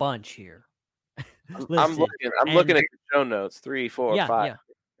I got a bunch here. I'm looking at the show notes. 3, 4, 5,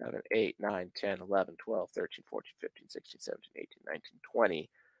 7, 8, 9, 10, 11, 12, 13, 14, 15, 16, 17, 18, 19, 20,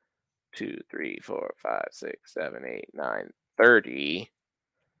 2, 3, 4, 5, 6, 7, 8, 9, 30.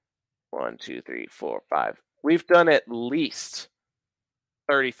 1, 2, 3, 4, 5. We've done at least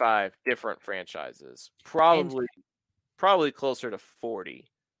 35 different franchises. Probably closer to 40.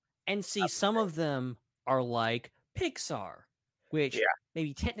 And see, some of them are like Pixar, which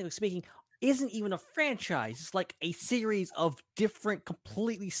maybe technically speaking isn't even a franchise. It's like a series of different,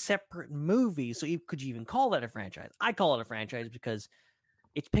 completely separate movies. So could you even call that a franchise? I call it a franchise because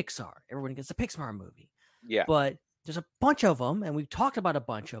it's Pixar. Everyone gets a Pixar movie. Yeah. But there's a bunch of them, and we've talked about a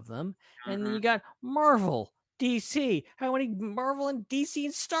bunch of them. And then you got Marvel, DC. How many Marvel and DC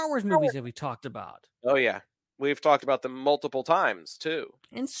and Star Wars movies have we talked about? Oh, yeah. We've talked about them multiple times, too.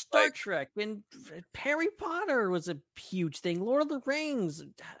 And Star Trek, and Harry Potter was a huge thing. Lord of the Rings.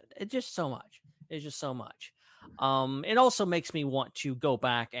 It's just so much. It's just so much. It also makes me want to go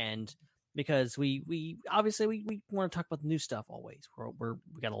back and, because we obviously we want to talk about the new stuff always.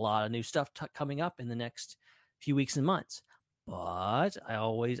 We got a lot of new stuff coming up in the next few weeks and months, but I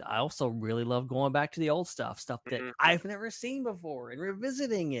also really love going back to the old stuff that I've never seen before and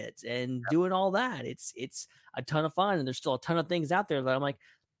revisiting it and doing all that. It's a ton of fun, and there's still a ton of things out there that I'm like,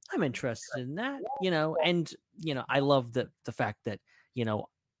 I'm interested in that, and I love the fact that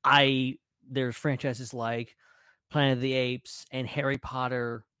there's franchises like Planet of the Apes and Harry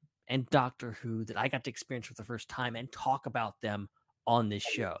Potter and Doctor Who that I got to experience for the first time and talk about them on this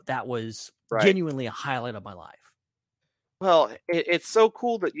show. That was genuinely a highlight of my life. Well, it's so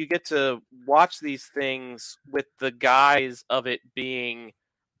cool that you get to watch these things with the guise of it being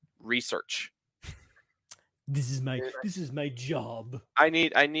research. This is my job. I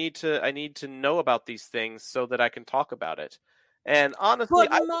need to know about these things so that I can talk about it. And honestly,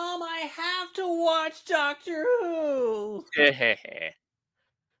 Mom, I have to watch Doctor Who.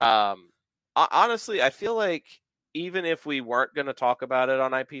 Honestly, I feel like even if we weren't going to talk about it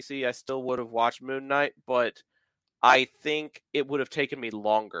on IPC, I still would have watched Moon Knight, but I think it would have taken me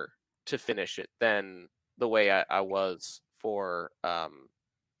longer to finish it than the way I was for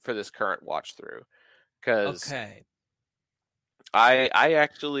this current watch through. Because I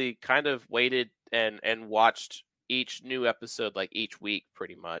actually kind of waited and watched each new episode like each week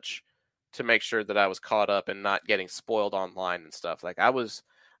pretty much to make sure that I was caught up and not getting spoiled online and stuff. Like I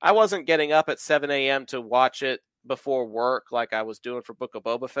wasn't getting up at 7 a.m. to watch it before work like I was doing for Book of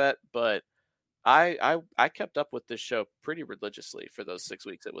Boba Fett, but I kept up with this show pretty religiously for those 6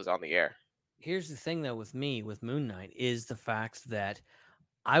 weeks it was on the air. Here's the thing though with me with Moon Knight is the fact that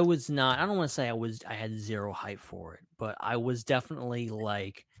I was not, I don't want to say I had zero hype for it, but I was definitely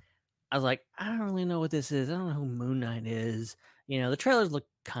like, I was like, I don't really know what this is. I don't know who Moon Knight is. The trailers look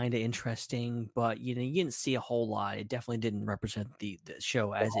kind of interesting, but you didn't see a whole lot. It definitely didn't represent the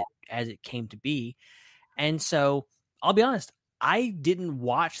show as it came to be. And so I'll be honest, I didn't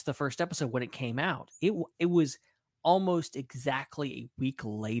watch the first episode when it came out. It was almost exactly a week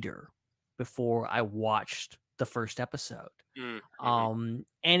later before I watched the first episode. Mm-hmm.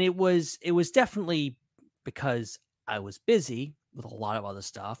 And it was definitely because I was busy with a lot of other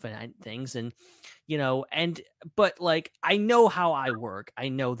stuff and things, and but like I know how I work. I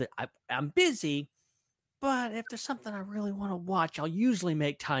know that I'm busy, but if there's something I really want to watch, I'll usually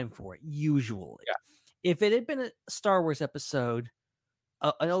make time for it. Usually, if it had been a Star Wars episode,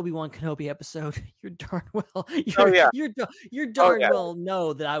 an Obi-Wan Kenobi episode, you're darn well, you're darn well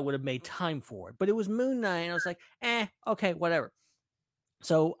know that I would have made time for it. But it was Moon Knight, and I was like, okay, whatever.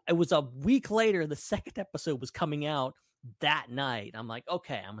 So it was a week later, the second episode was coming out that night. I'm like,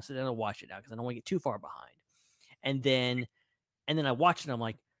 okay, I'm gonna sit down and watch it now because I don't want to get too far behind. And then I watched it. And I'm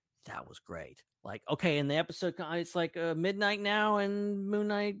like, that was great. Like, okay, and the episode, it's like midnight now, and Moon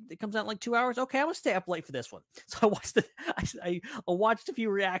Knight, it comes out in like 2 hours. Okay, I'm gonna stay up late for this one. So I watched I watched a few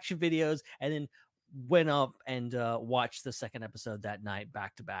reaction videos, and then went up and watched the second episode that night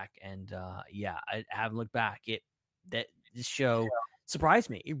back to back. And I haven't looked back. This show surprised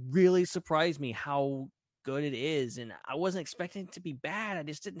me. It really surprised me how good it is, and I wasn't expecting it to be bad. I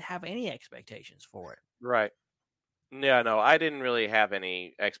just didn't have any expectations for it. Right. Yeah, no, I didn't really have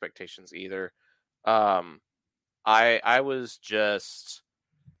any expectations either. I was just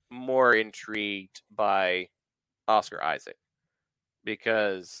more intrigued by Oscar Isaac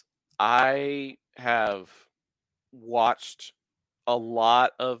because I have watched a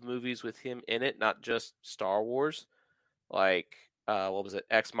lot of movies with him in it, not just Star Wars. Like, what was it?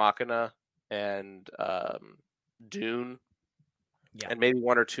 Ex Machina and Dune, and maybe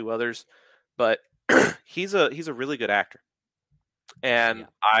one or two others. But he's a really good actor, and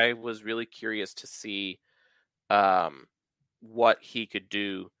I was really curious to see what he could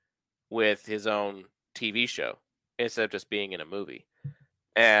do with his own TV show instead of just being in a movie.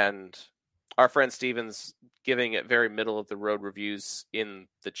 And our friend Steven's giving it very middle of the road reviews in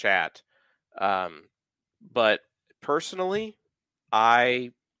the chat. But personally,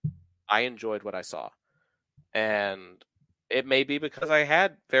 I enjoyed what I saw, and it may be because I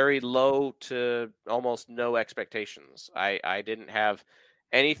had very low to almost no expectations. I didn't have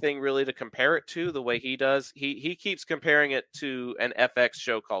anything really to compare it to the way he does. He keeps comparing it to an FX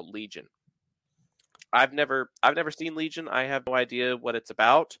show called Legion. I've never seen Legion. I have no idea what it's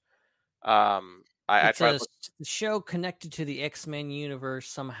about. I tried the show connected to the X-Men universe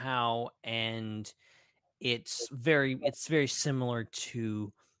somehow, and it's very similar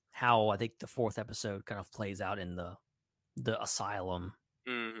to how I think the fourth episode kind of plays out in the asylum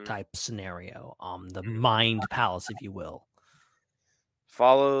type scenario, the Mind Palace, if you will.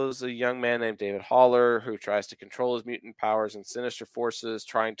 Follows a young man named David Haller who tries to control his mutant powers and sinister forces,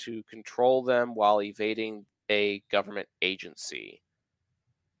 trying to control them while evading a government agency.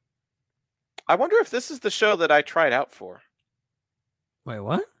 I wonder if this is the show that I tried out for. Wait,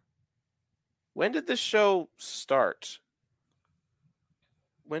 what? When did this show start?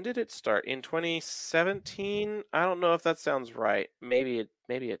 When did it start? In 2017? I don't know if that sounds right. Maybe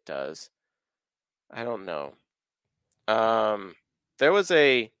it does. I don't know. There was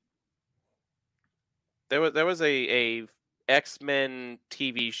a X-Men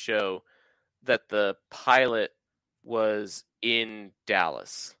TV show that the pilot was in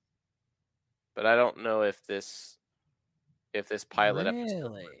Dallas. But I don't know if this pilot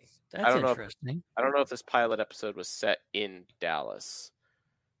episode was, that's interesting. I don't know if this pilot episode was set in Dallas.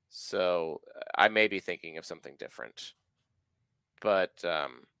 So I may be thinking of something different. But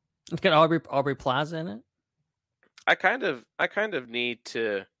it's got Aubrey Plaza in it. I kind of need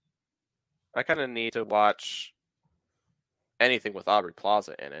to watch anything with Aubrey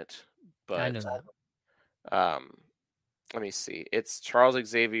Plaza in it. But I know that. Let me see. It's Charles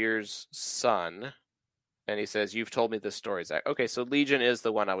Xavier's son, and he says, "You've told me this story, Zach." Okay, so Legion is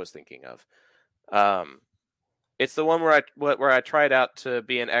the one I was thinking of. It's the one where I tried out to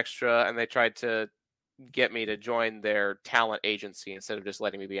be an extra, and they tried to get me to join their talent agency instead of just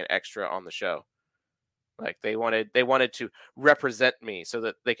letting me be an extra on the show. Like they wanted to represent me so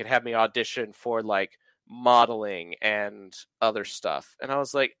that they could have me audition for like modeling and other stuff. And I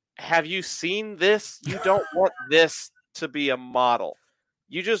was like, have you seen this? You don't want this to be a model.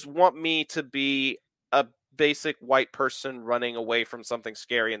 You just want me to be a basic white person running away from something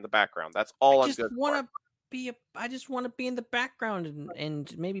scary in the background. That's all I'm good for. I just want to be in the background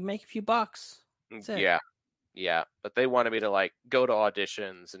and maybe make a few bucks. Yeah. But they wanted me to like go to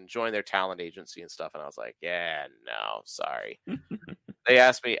auditions and join their talent agency and stuff. And I was like, yeah, no, sorry. They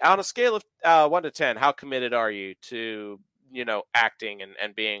asked me on a scale of 1 to 10, how committed are you to, acting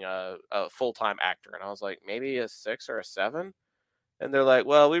and being a full-time actor? And I was like, maybe a 6 or a 7. And they're like,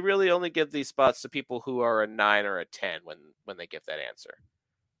 well, we really only give these spots to people who are a 9 or a 10 when they give that answer.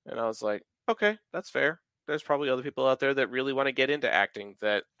 And I was like, okay, that's fair. There's probably other people out there that really want to get into acting,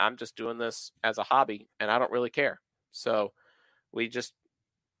 that I'm just doing this as a hobby and I don't really care. So we just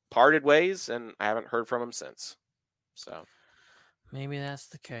parted ways, and I haven't heard from him since. So maybe that's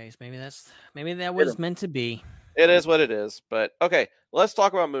the case. Maybe that was meant to be. It is what it is. But okay, let's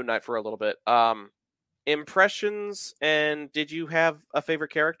talk about Moon Knight for a little bit. impressions, and did you have a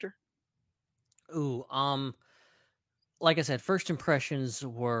favorite character? Ooh, like I said, first impressions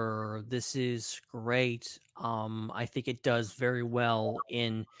were this is great. I think it does very well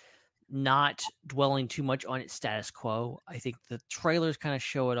in not dwelling too much on its status quo. I think the trailers kind of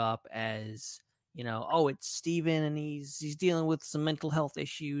show it up as, oh, it's Steven and he's dealing with some mental health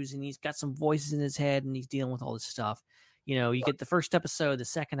issues and he's got some voices in his head and he's dealing with all this stuff. You get the first episode, the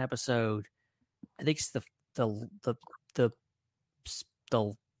second episode, I think it's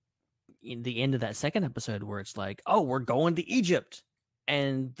in the end of that second episode where it's like, oh, we're going to Egypt,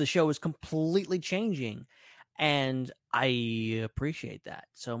 and the show is completely changing. And I appreciate that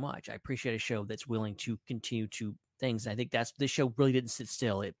so much. I appreciate a show that's willing to continue to things. And I think this show really didn't sit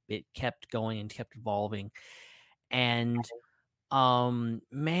still. It kept going and kept evolving. And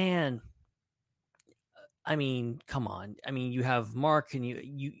man, I mean, come on. I mean, you have Mark and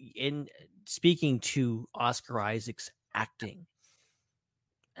you in speaking to Oscar Isaac's acting.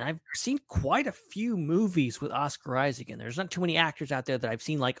 And I've seen quite a few movies with Oscar Isaac, and there's not too many actors out there that I've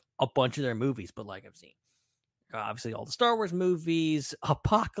seen like a bunch of their movies, but like I've seen obviously all the Star Wars movies,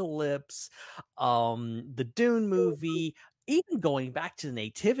 Apocalypse, the Dune movie, even going back to the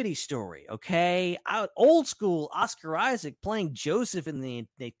Nativity Story. Okay, old school Oscar Isaac playing Joseph in the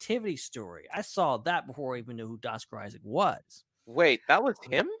Nativity Story. I saw that before I even knew who Oscar Isaac was. Wait, that was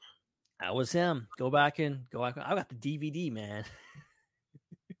him? That was him. Go back. I got the DVD, man.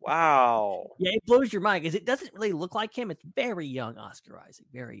 Wow. Yeah, it blows your mind because it doesn't really look like him. It's very young Oscar Isaac,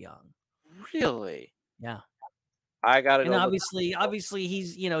 very young. Really? Yeah. I got it. And obviously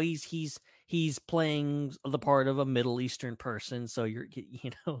he's playing the part of a Middle Eastern person. So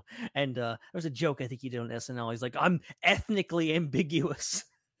and there was a joke I think he did on SNL. He's like, I'm ethnically ambiguous.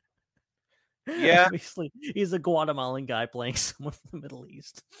 Yeah. Obviously, he's a Guatemalan guy playing someone from the Middle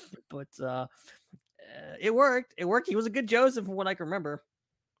East. But it worked. It worked. He was a good Joseph from what I can remember.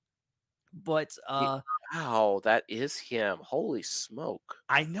 But wow, that is him. Holy smoke.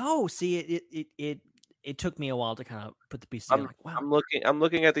 I know. See, it took me a while to kind of put the pieces together. Like, wow. I'm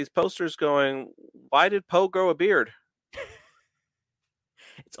looking at these posters going, why did Poe grow a beard?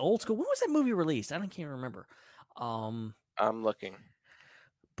 It's old school. When was that movie released? I can't remember. I'm looking.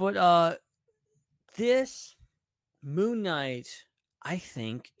 But this Moon Knight, I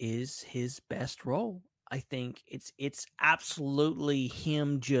think, is his best role. I think it's absolutely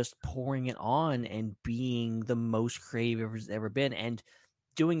him just pouring it on and being the most creative he's ever been and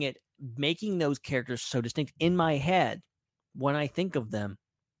doing it, making those characters so distinct. In my head, when I think of them,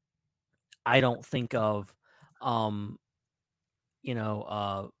 I don't think of, I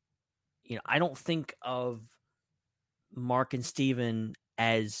don't think of Mark and Steven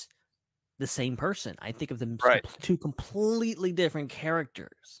as the same person. I think of them two completely different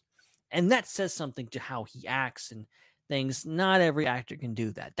characters. And that says something to how he acts and things. Not every actor can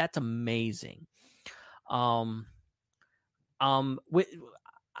do that. That's amazing. I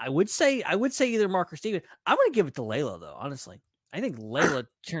would say either Mark or Steven. I'm going to give it to Layla though. Honestly, I think Layla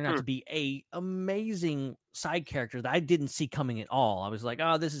turned out to be a amazing side character that I didn't see coming at all. I was like,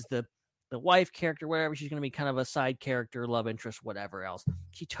 oh, this is the wife character, whatever. She's going to be kind of a side character, love interest, whatever else.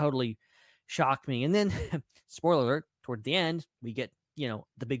 She totally shocked me. And then, spoiler alert, toward the end, we get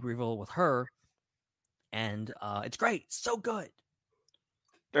the big reveal with her, and it's great. It's so good.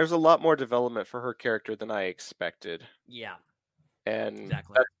 There's a lot more development for her character than I expected. Yeah, and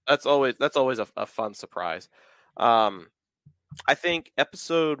exactly. That's always a fun surprise. I think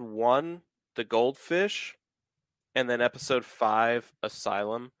episode 1, The Goldfish, and then episode 5,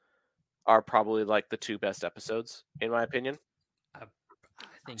 Asylum, are probably like the two best episodes in my opinion. I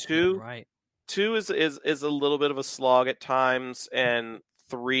think 2, you're right. 2 is a little bit of a slog at times, and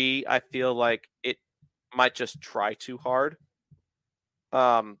 3, I feel like it might just try too hard.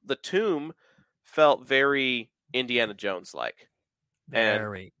 The Tomb felt very Indiana Jones like,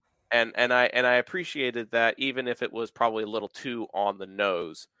 Very. And I appreciated that, even if it was probably a little too on the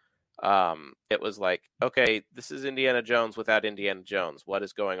nose. It was like, okay, this is Indiana Jones without Indiana Jones. What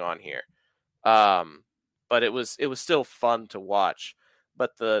is going on here? But it was still fun to watch.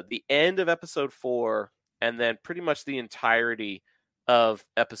 But the end of episode 4, and then pretty much the entirety of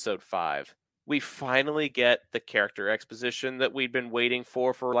episode 5, we finally get the character exposition that we'd been waiting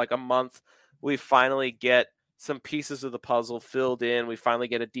for like a month. We finally get some pieces of the puzzle filled in. We finally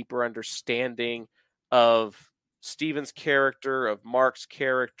get a deeper understanding of Steven's character, of Mark's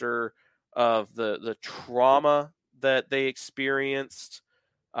character, of the trauma that they experienced.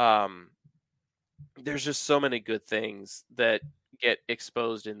 There's just so many good things that get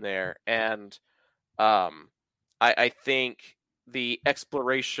exposed in there, and I think the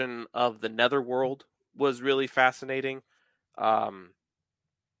exploration of the Netherworld was really fascinating.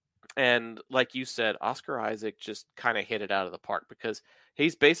 And like you said, Oscar Isaac just kind of hit it out of the park because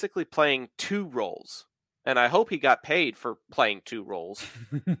he's basically playing two roles. And I hope he got paid for playing two roles.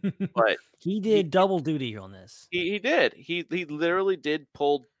 But he did double duty on this. He did. He literally did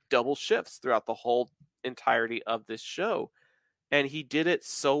pull double shifts throughout the whole entirety of this show. And he did it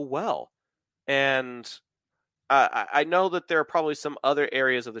so well. And I know that there are probably some other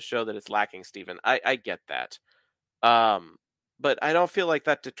areas of the show that it's lacking, Stephen. I get that. But I don't feel like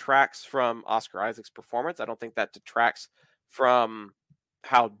that detracts from Oscar Isaac's performance. I don't think that detracts from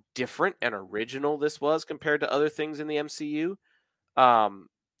how different and original this was compared to other things in the MCU.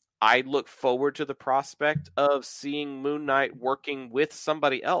 I look forward to the prospect of seeing Moon Knight working with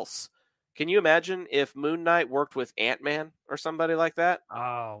somebody else. Can you imagine if Moon Knight worked with Ant-Man or somebody like that?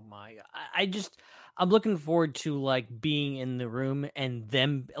 Oh my God. I'm looking forward to like being in the room and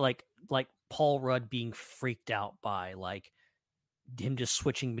them like Paul Rudd being freaked out by like him just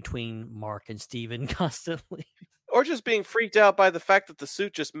switching between Mark and Steven constantly. Or just being freaked out by the fact that the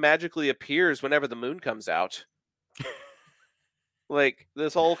suit just magically appears whenever the moon comes out. Like,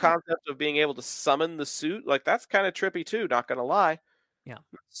 this whole concept of being able to summon the suit, like, that's kind of trippy too, not gonna lie. Yeah.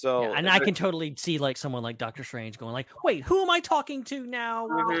 So, yeah, and I can totally see like someone like Doctor Strange going like, "Wait, who am I talking to now?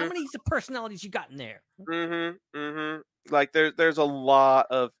 Mhm. How many personalities you got in there?" Like, there's a lot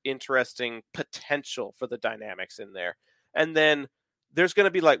of interesting potential for the dynamics in there. And then there's going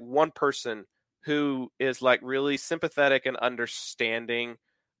to be like one person who is like really sympathetic and understanding,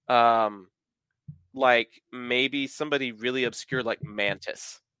 like maybe somebody really obscure like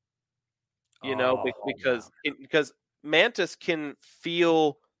Mantis, because Mantis can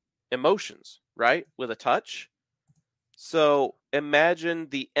feel emotions, right, with a touch. So imagine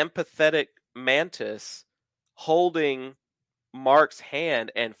the empathetic Mantis holding Mark's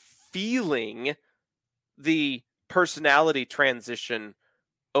hand and feeling the personality transition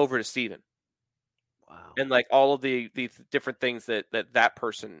over to Steven. Wow. And like all of the different things that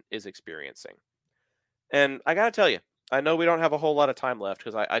person is experiencing. And I gotta tell you, I know we don't have a whole lot of time left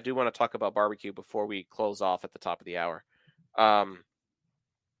because I do want to talk about barbecue before we close off at the top of the hour.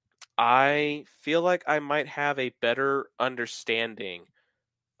 I feel like I might have a better understanding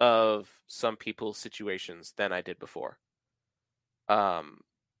of some people's situations than I did before.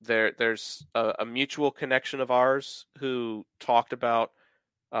 There's a mutual connection of ours who talked about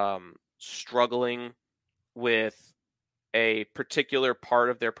struggling with a particular part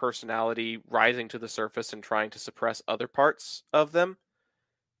of their personality rising to the surface and trying to suppress other parts of them.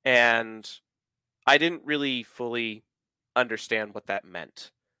 And I didn't really fully understand what that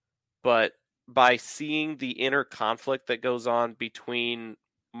meant. But by seeing the inner conflict that goes on between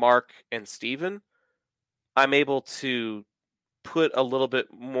Mark and Steven, I'm able to put a little bit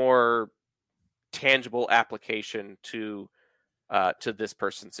more tangible application to this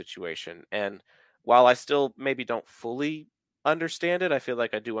person's situation. And while I still maybe don't fully understand it, I feel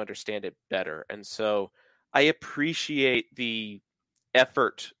like I do understand it better. And so I appreciate the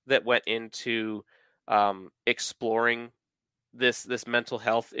effort that went into exploring this mental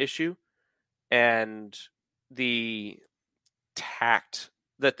health issue and the tact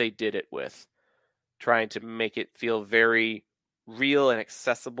that they did it with, trying to make it feel very real and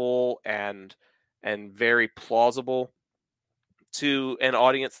accessible and very plausible to an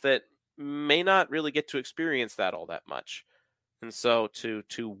audience that may not really get to experience that all that much. And so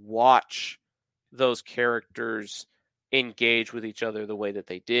to watch those characters engage with each other the way that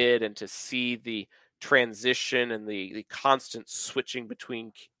they did, and to see the transition and the constant switching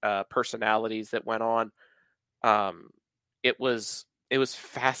between personalities that went on, it was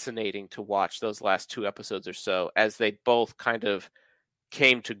fascinating to watch those last 2 episodes or so as they both kind of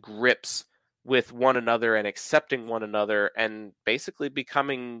came to grips with one another and accepting one another and basically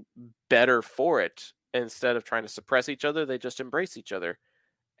becoming better for it. Instead of trying to suppress each other, they just embrace each other,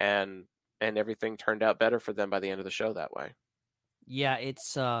 and everything turned out better for them by the end of the show that way. Yeah, it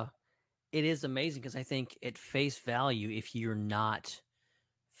is amazing because I think at face value, if you're not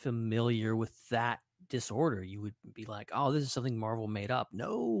familiar with that disorder, you would be like, "Oh, this is something Marvel made up."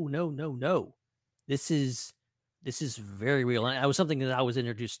 No. This is very real, and it was something that I was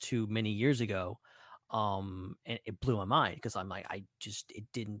introduced to many years ago, and it blew my mind because I'm like,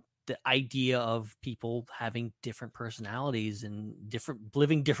 the idea of people having different personalities and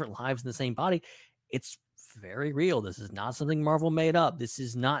living different lives in the same body, it's very real. This is not something Marvel made up. This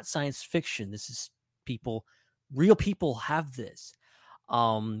is not science fiction. This is real people have this.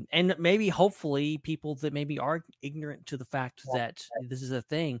 And maybe hopefully people that maybe are ignorant to the fact that this is a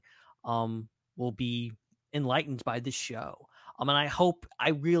thing, will be enlightened by this show. And I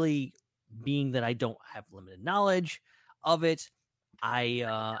really being that I don't have limited knowledge of it,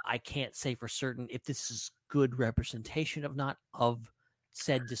 I can't say for certain if this is good representation of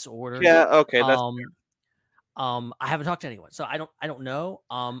said disorder. Yeah, okay, that's I haven't talked to anyone, so I don't know.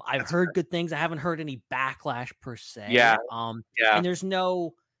 I've heard good things. I haven't heard any backlash per se. Yeah. And there's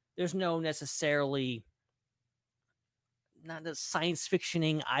no necessarily not the science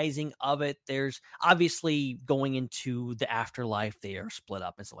fictioning of it. There's obviously going into the afterlife, they are split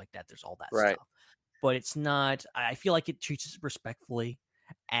up and stuff like that. There's all that Right. stuff, but it's not. I feel like it treats it respectfully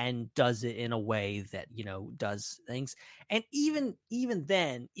and does it in a way that does things. And even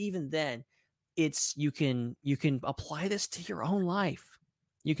then, it's you can apply this to your own life.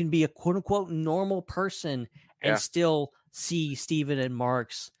 You can be a quote unquote normal person and still see Stephen and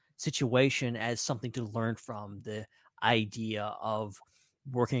Mark's situation as something to learn from. The idea of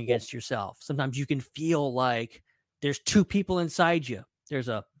working against yourself. Sometimes you can feel like there's two people inside you. There's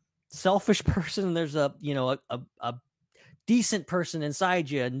a selfish person and there's a decent person inside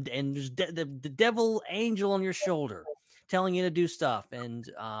you, and there's the devil angel on your shoulder telling you to do stuff. And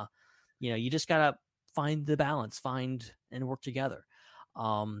you just gotta find the balance, find and work together.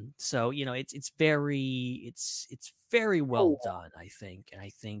 So it's very well done, I think. And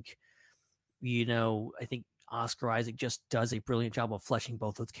I think Oscar Isaac just does a brilliant job of fleshing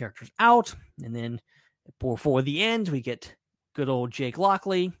both those characters out. And then before the end, we get good old Jake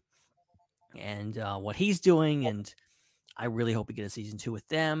Lockley and what he's doing. And I really hope we get a season 2 with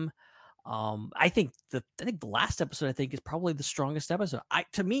them. I think the last episode is probably the strongest episode.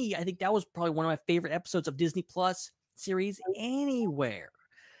 To me, I think that was probably one of my favorite episodes of Disney Plus series anywhere.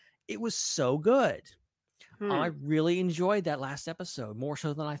 It was so good. I really enjoyed that last episode more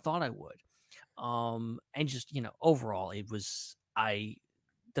so than I thought I would. And just, overall, it was,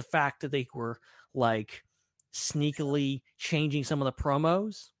 the fact that they were like sneakily changing some of the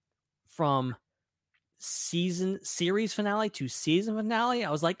promos from series finale to season finale.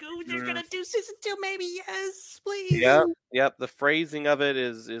 I was like, oh, they're going to do season 2. Maybe. Yes, please. Yep. The phrasing of it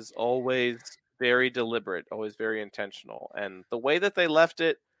is always very deliberate, always very intentional. And the way that they left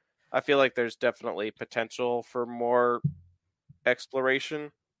it, I feel like there's definitely potential for more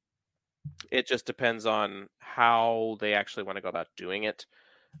exploration. It just depends on how they actually want to go about doing it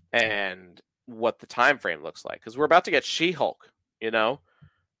and what the time frame looks like. Because we're about to get She-Hulk,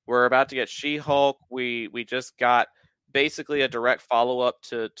 We're about to get She-Hulk. We just got basically a direct follow-up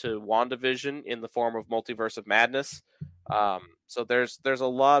to WandaVision in the form of Multiverse of Madness. So there's a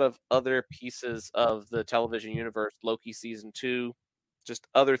lot of other pieces of the television universe, Loki Season 2, just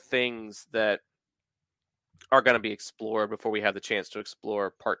other things that are going to be explored before we have the chance to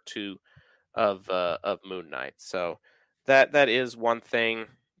explore Part 2 of Moon Knight. So that is one thing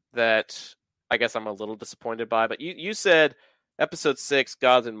that I guess I'm a little disappointed by. But you said episode 6,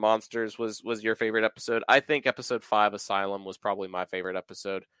 Gods and Monsters, was your favorite episode. I think episode 5, Asylum, was probably my favorite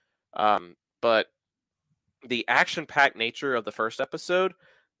episode. But the action-packed nature of the first episode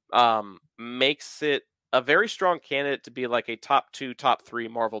makes it a very strong candidate to be like a top 2, top 3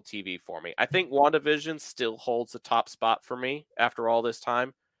 Marvel TV for me. I think WandaVision still holds the top spot for me after all this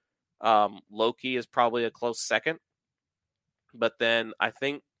time. Loki is probably a close second. But then I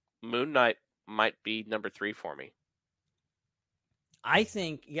think Moon Knight might be number 3 for me. I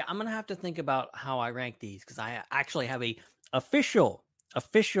think, I'm going to have to think about how I rank these, because I actually have a official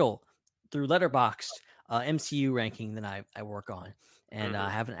through Letterboxd MCU ranking that I work on. And I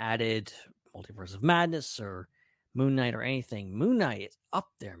haven't added Multiverse of Madness or Moon Knight or anything. Moon Knight is up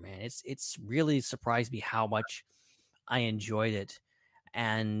there, man. It's really surprised me how much I enjoyed it.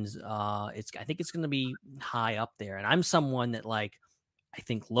 And I think it's going to be high up there. And I'm someone that, like, I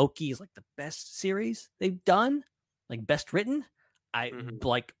think Loki is like the best series they've done, like best written. I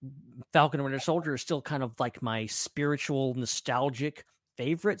like Falcon and Winter Soldier is still kind of like my spiritual, nostalgic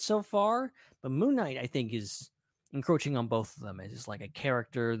favorite so far. But Moon Knight, I think, is encroaching on both of them. It's just like a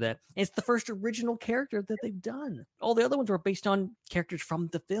character it's the first original character that they've done. All the other ones were based on characters from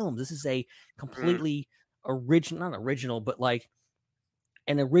the film. This is a completely not original, but like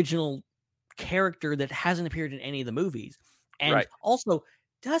an original character that hasn't appeared in any of the movies, and also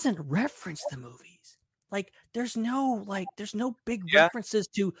doesn't reference the movies. Like there's no big references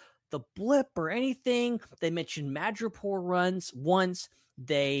to the blip or anything. They mentioned Madripoor runs once.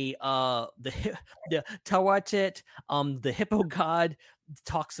 They the Tawatet, the hippo god,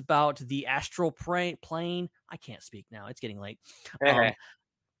 talks about the astral plane. I can't speak now. It's getting late.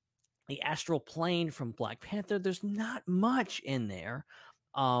 The astral plane from Black Panther. There's not much in there.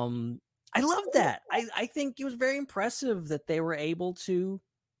 I love that. I think it was very impressive that they were able to,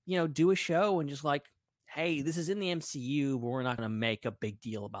 do a show and just like hey, this is in the MCU, but we're not going to make a big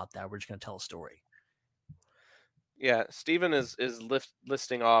deal about that. We're just going to tell a story. Yeah, Steven is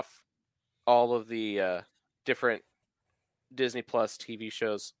listing off all of the different Disney Plus TV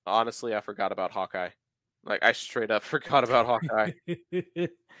shows. Honestly, I forgot about Hawkeye. Like, I straight up forgot about Hawkeye.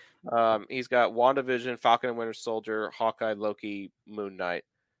 He's got WandaVision, Falcon and Winter Soldier, Hawkeye, Loki, Moon Knight.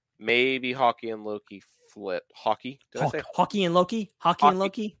 Maybe Hawkeye and Loki flip. Hawkeye? Did I say Hawkeye and Loki? Hawkeye and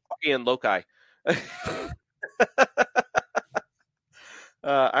Loki? Hawkeye and Loki.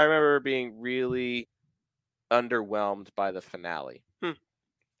 I remember being really underwhelmed by the finale.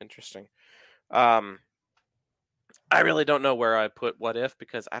 Interesting. I really don't know where I put What If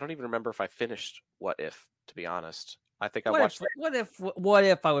because I don't even remember if I finished What If, to be honest. I think I watched What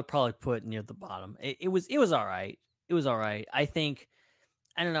if I would probably put near the bottom. It was all right. It was all right. I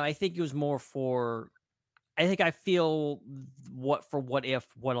don't know. I think it was more for I feel what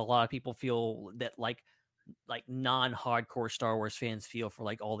a lot of people feel that like non-hardcore Star Wars fans feel for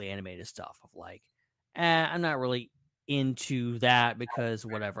like all the animated stuff of like, I'm not really into that because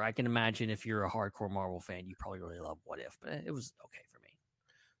whatever. I can imagine if you're a hardcore Marvel fan, you probably really love What If, but it was okay for me.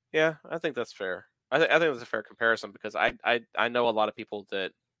 Yeah, I think that's fair. I think that's a fair comparison because I know a lot of people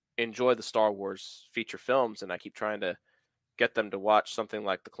that enjoy the Star Wars feature films, and I keep trying to get them to watch something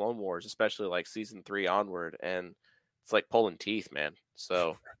like the Clone Wars, especially like season 3 onward, and it's like pulling teeth, man.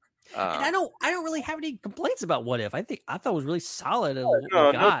 So, and I don't really have any complaints about What If. I thought it was really solid.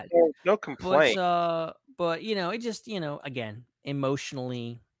 No complaint. But it just again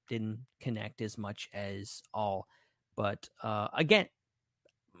emotionally didn't connect as much as all. But again,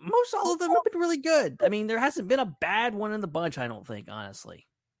 most all of them have been really good. I mean, there hasn't been a bad one in the bunch. I don't think, honestly.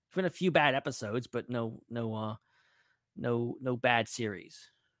 There's been a few bad episodes, but no bad series.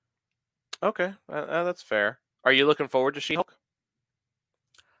 Okay, that's fair. Are you looking forward to She-Hulk?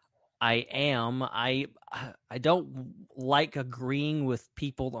 I am. I don't like agreeing with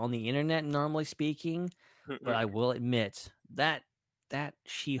people on the internet, normally speaking, but I will admit that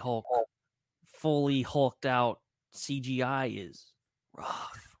She-Hulk fully hulked out CGI is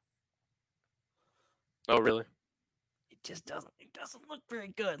rough. Oh, really? It doesn't look very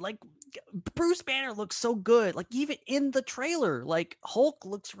good. Like Bruce Banner looks so good. Like even in the trailer, like Hulk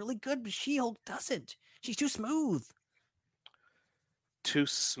looks really good, but She-Hulk doesn't. She's too smooth. Too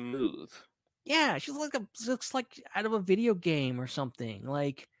smooth. Yeah, she looks like out of a video game or something.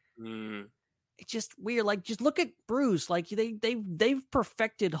 Like it's just weird. Like just look at Bruce. Like they've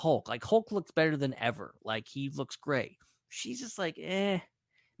perfected Hulk. Like Hulk looks better than ever. Like he looks great. She's just like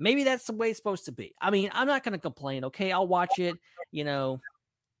maybe that's the way it's supposed to be. I mean, I'm not going to complain. Okay, I'll watch it,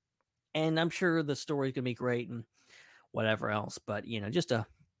 and I'm sure the story's going to be great and whatever else. But, just a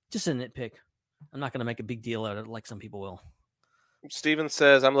nitpick. I'm not going to make a big deal out of it like some people will. Steven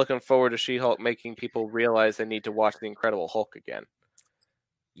says, I'm looking forward to She-Hulk making people realize they need to watch The Incredible Hulk again.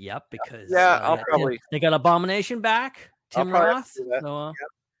 Yep, because they got Abomination back, Tim Roth. So,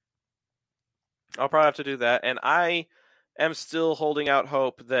 I'll probably have to do that. And I am still holding out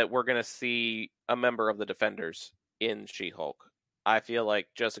hope that we're going to see a member of the Defenders in She-Hulk. I feel like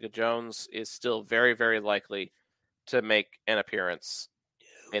Jessica Jones is still very, very likely to make an appearance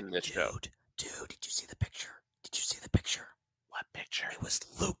in this show. Dude, did you see the picture? What picture? It was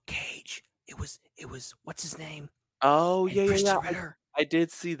Luke Cage. It was what's his name? Oh, and yeah. Ritter. I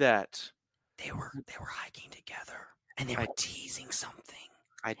did see that. They were hiking together and they were teasing something.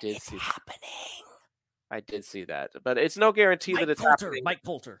 I did see happening. I did see that, but it's no guarantee that it's happening. Mike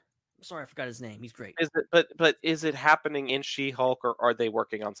Poulter. I'm sorry, I forgot his name. He's great. But is it happening in She-Hulk, or are they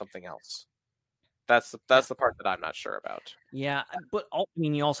working on something else? That's the part that I'm not sure about. Yeah, but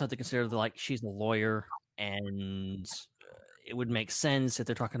you also have to consider that she's a lawyer, and it would make sense if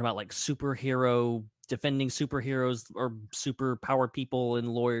they're talking about defending superheroes or super powered people and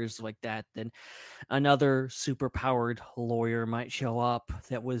lawyers like that. Then another super powered lawyer might show up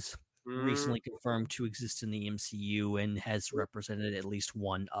that was recently confirmed to exist in the MCU and has represented at least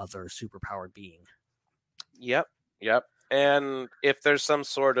one other superpowered being. Yep. And if there's some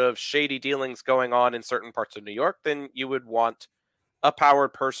sort of shady dealings going on in certain parts of New York, then you would want a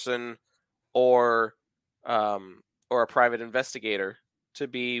powered person or a private investigator to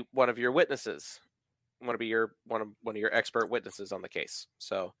be one of your witnesses. Want to be one of your expert witnesses on the case.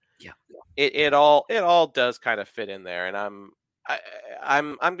 So yeah, it all does kind of fit in there, and I'm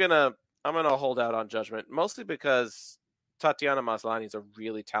gonna hold out on judgment, mostly because Tatiana Maslany is a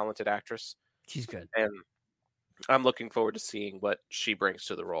really talented actress. She's good, and I'm looking forward to seeing what she brings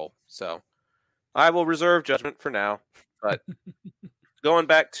to the role. So I will reserve judgment for now. But going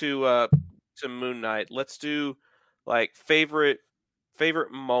back to Moon Knight, let's do favorite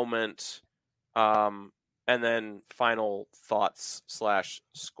moment and then final thoughts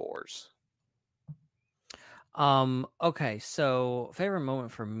 / scores. Okay, so favorite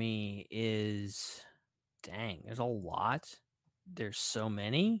moment for me is, dang, there's a lot. There's so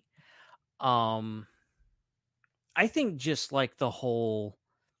many. I think just like the whole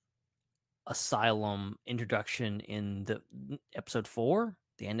Asylum introduction in the episode 4,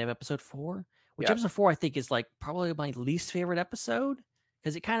 the end of episode 4, which Yeah. episode 4 I think is like probably my least favorite episode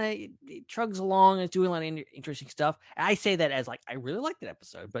because it kind of it chugs along and it's doing a lot of interesting stuff. I say that as like I really like that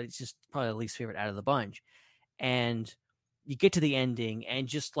episode, but it's just probably the least favorite out of the bunch. And you get to the ending and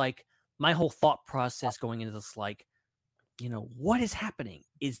just like my whole thought process going into this, like, what is happening?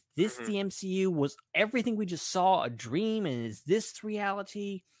 Is this the MCU? Was everything we just saw a dream? And is this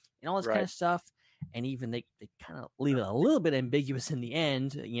reality? And all this kind of stuff. And even they kind of leave it a little bit ambiguous in the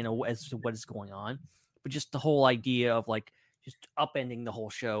end, as to what is going on. But just the whole idea of like just upending the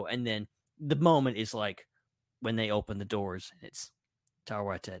whole show. And then the moment is like when they open the doors and it's Taika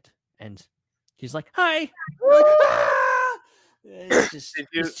Waititi. And he's like, "Hi." Like, "Ah!"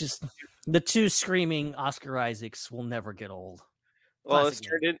 It's just the two screaming Oscar Isaacs will never get old. Well,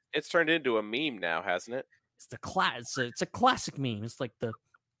 Classic it's turned into a meme now, hasn't it? It's it's a classic meme. It's like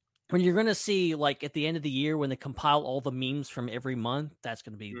when you're gonna see like at the end of the year when they compile all the memes from every month, that's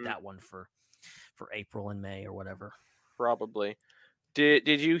gonna be that one for April and May or whatever. Probably. Did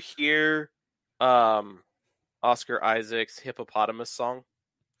you hear Oscar Isaac's Hippopotamus song?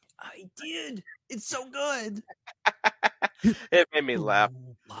 I did. It's so good. It made me laugh.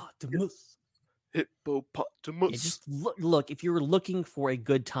 Hippopotamus. Just look, if you were looking for a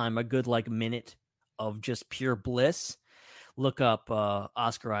good time, a good like minute of just pure bliss, look up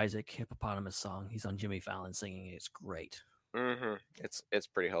Oscar Isaac Hippopotamus song. He's on Jimmy Fallon singing it. It's great. Mm-hmm. It's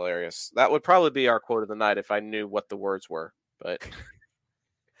pretty hilarious. That would probably be our quote of the night if I knew what the words were. But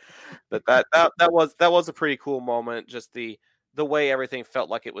that was a pretty cool moment. Just the way everything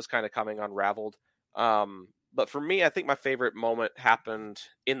felt like it was kind of coming unraveled. But for me, I think my favorite moment happened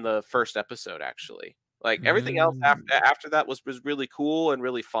in the first episode. Actually, like everything else after that was really cool and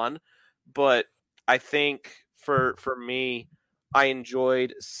really fun. But I think for me, I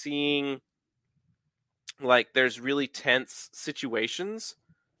enjoyed seeing like there's really tense situations.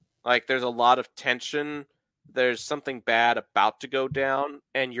 Like there's a lot of tension. There's something bad about to go down,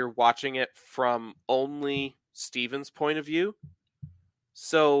 and you're watching it from only Steven's point of view.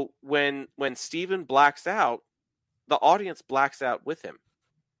 So when Steven blacks out, the audience blacks out with him.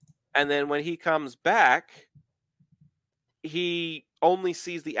 And then when he comes back, he only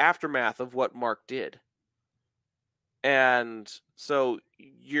sees the aftermath of what Mark did. And so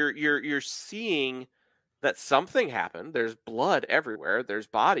you're seeing that something happened. There's blood everywhere. There's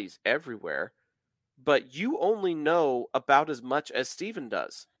bodies everywhere. But you only know about as much as Steven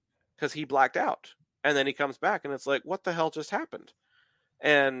does because he blacked out. And then he comes back and it's like, what the hell just happened?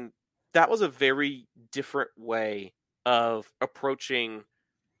 And that was a very different way of approaching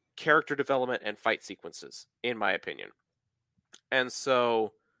character development and fight sequences, in my opinion. And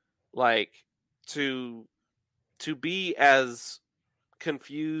so, like, to be as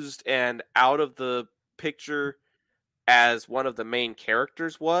confused and out of the picture as one of the main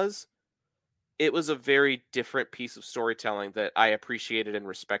characters was, it was a very different piece of storytelling that I appreciated and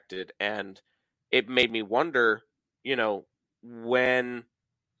respected. And it made me wonder, when,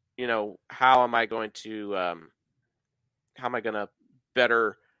 how am I going to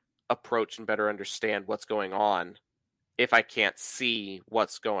better approach and better understand what's going on if I can't see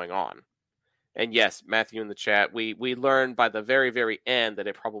what's going on? And yes, Matthew in the chat, we learned by the very, very end that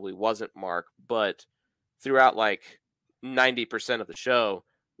it probably wasn't Mark, but throughout like 90% of the show,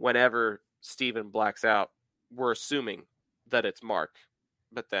 whenever Steven blacks out, we're assuming that it's Mark.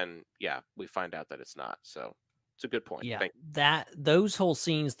 But then, yeah, we find out that it's not. So it's a good point. Yeah, those whole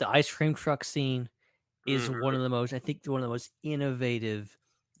scenes, the ice cream truck scene is one of the most innovative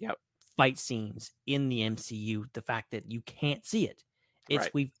fight scenes in the MCU. The fact that you can't see it. It's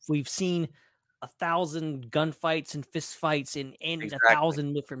we've seen 1,000 gunfights and fist fights in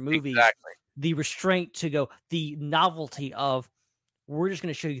 1,000 different movies. Exactly. The restraint to go, the novelty of, we're just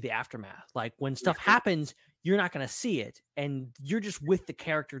going to show you the aftermath. Like when stuff happens, you're not going to see it. And you're just with the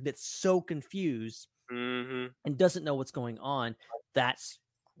character that's so confused and doesn't know what's going on. That's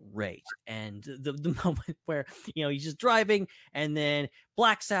great. And the moment where, he's just driving and then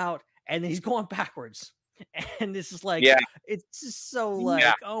blacks out and then he's going backwards. And this is like, it's just so like,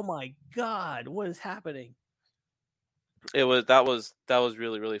 oh my God, what is happening? That was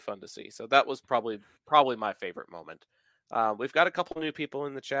really, really fun to see. So that was probably my favorite moment. We've got a couple new people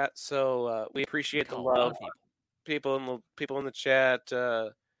in the chat, so we appreciate the love. People in the chat.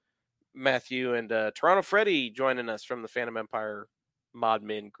 Matthew and Toronto Freddy joining us from the Phantom Empire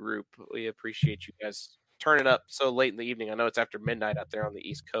Modmin group. We appreciate you guys turning up so late in the evening. I know it's after midnight out there on the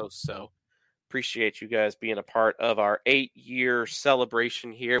East Coast, so appreciate you guys being a part of our 8-year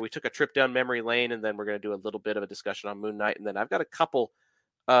celebration here. We took a trip down memory lane, and then we're going to do a little bit of a discussion on Moon Knight, and then I've got a couple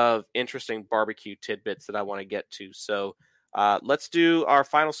of interesting barbecue tidbits that I want to get to. So let's do our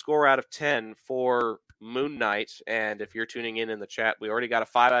final score out of 10 for Moon Knight. And if you're tuning in the chat, we already got a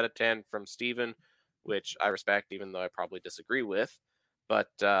 5 out of 10 from Steven, which I respect, even though I probably disagree with. But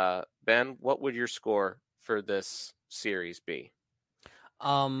Ben, what would your score for this series be?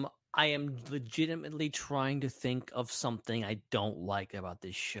 I am legitimately trying to think of something I don't like about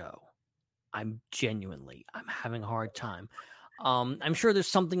this show. I'm having a hard time. I'm sure there's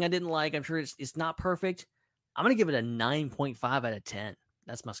something I didn't like. I'm sure it's not perfect. I'm going to give it a 9.5 out of 10.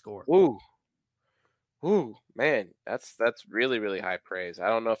 That's my score. Ooh, man, that's really, really high praise. I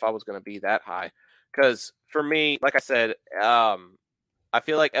don't know if I was going to be that high, because for me, like I said, I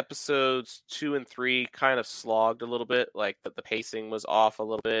feel like episodes 2 and 3 kind of slogged a little bit. Like the pacing was off a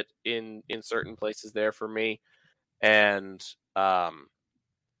little bit in certain places there for me, and I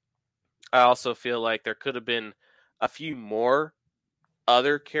also feel like there could have been a few more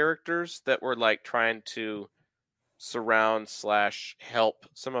other characters that were like trying to surround / help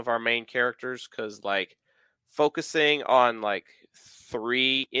some of our main characters, because like focusing on like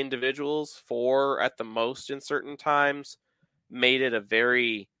 3 individuals, 4 at the most in certain times, made it a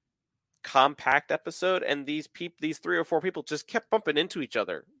very compact episode, and these 3 or 4 people just kept bumping into each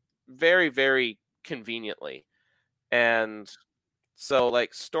other very, very conveniently. And so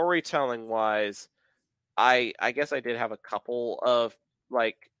like storytelling wise, I guess I did have a couple of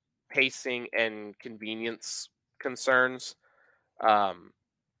like pacing and convenience concerns. And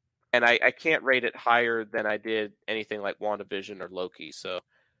I can't rate it higher than I did anything like WandaVision or Loki. So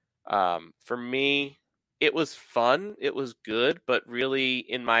for me, it was fun. It was good, but really,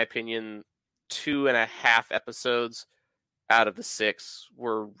 in my opinion, 2.5 episodes out of the 6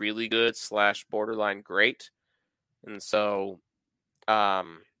 were really good / borderline great. And so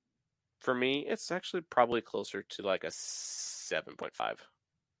for me, it's actually probably closer to like a 7.5.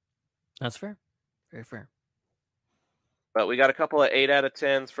 That's fair. Very fair. But we got a couple of 8 out of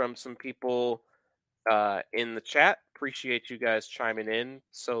 10s from some people in the chat. Appreciate you guys chiming in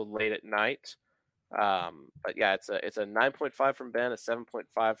so late at night. But yeah, it's a 9.5 from Ben, a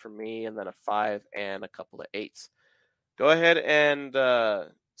 7.5 from me, and then a 5 and a couple of 8s. Go ahead and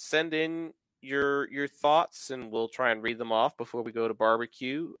send in your thoughts, and we'll try and read them off before we go to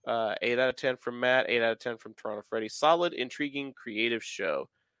barbecue. 8 out of 10 from Matt, 8 out of 10 from Toronto Freddy. Solid, intriguing, creative show.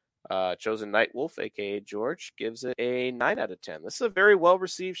 Chosen Nightwolf, aka George, gives it a 9 out of 10. This is a very well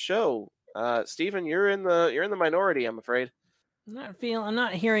received show. Steven, you're in the minority, I'm afraid. I'm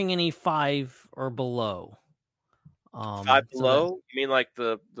not hearing any 5 or below. 5 below? You mean like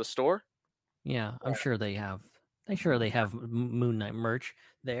the store? Yeah, I'm sure they have. I'm sure they have Moon Knight merch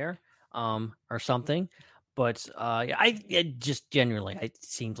there, or something. But it just generally, it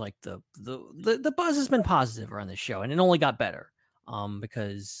seems like the buzz has been positive around this show, and it only got better.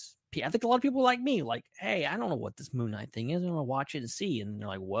 Because I think a lot of people like me, like, hey, I don't know what this Moon Knight thing is. I'm gonna watch it and see, and they're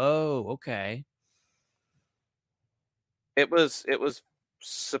like, whoa, okay. It was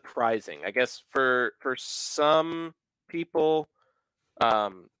surprising, I guess, for some people.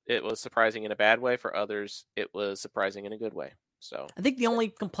 It was surprising in a bad way. For others, it was surprising in a good way. So I think the only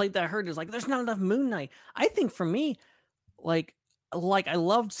complaint that I heard is like, there's not enough Moon Knight. I think for me, like I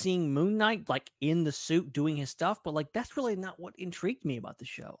loved seeing Moon Knight like in the suit doing his stuff, but like that's really not what intrigued me about the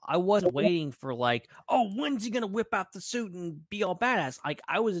show. I wasn't waiting for like, oh, when's he gonna whip out the suit and be all badass? Like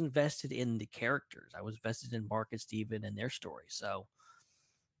I was invested in the characters. I was invested in Mark and Steven and their story. So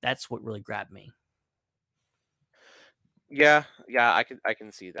that's what really grabbed me. Yeah, I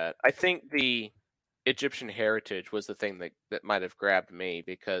can see that. I think the Egyptian heritage was the thing that might have grabbed me,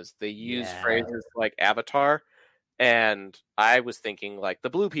 because they use phrases like Avatar, and I was thinking like the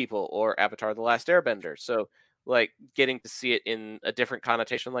Blue People or Avatar: The Last Airbender. So like getting to see it in a different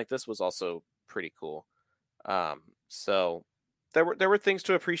connotation like this was also pretty cool. So there were things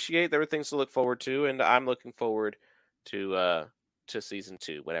to appreciate, there were things to look forward to, and I'm looking forward to season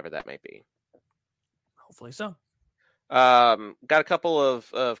 2, whatever that may be. Hopefully so. Got a couple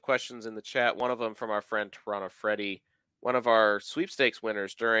of questions in the chat. One of them from our friend Toronto Freddy, one of our sweepstakes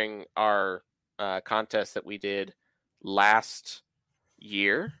winners during our contest that we did last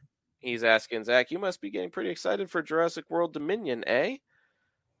year. He's asking, Zach, you must be getting pretty excited for Jurassic World Dominion, eh?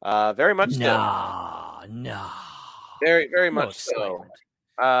 Very much so. No. Very, very much so.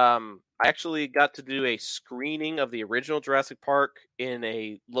 I actually got to do a screening of the original Jurassic Park in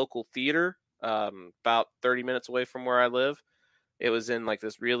a local theater, about 30 minutes away from where I live. It was in like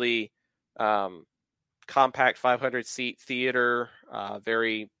this really compact 500-seat theater,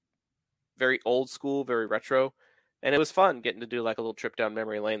 very, very old school, very retro. And it was fun getting to do like a little trip down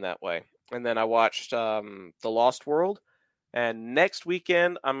memory lane that way. And then I watched The Lost World. And next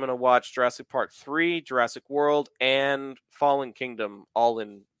weekend, I'm going to watch Jurassic Park 3, Jurassic World, and Fallen Kingdom all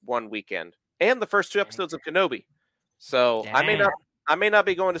in one weekend. And the first 2 episodes of Kenobi. So I may not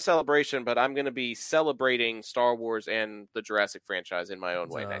be going to Celebration, but I'm going to be celebrating Star Wars and the Jurassic franchise in my own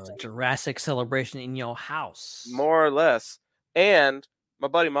way next week. Jurassic Celebration in your house. More or less. And my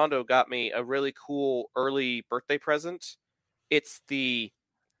buddy Mondo got me a really cool early birthday present. It's the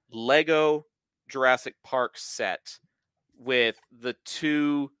Lego Jurassic Park set with the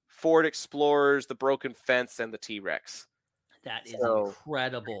 2 Ford Explorers, the broken fence, and the T-Rex. That is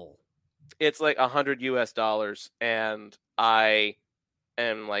incredible. It's like $100 and I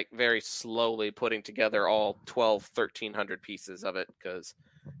am like very slowly putting together all 1,300 pieces of it because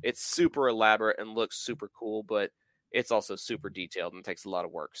it's super elaborate and looks super cool, but it's also super detailed and takes a lot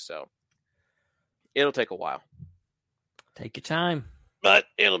of work. So it'll take a while. Take your time. But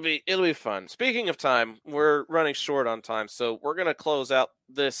it'll be fun. Speaking of time, we're running short on time, so we're going to close out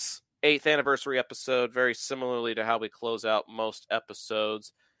this 8th anniversary episode very similarly to how we close out most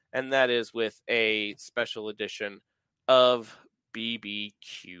episodes, and that is with a special edition of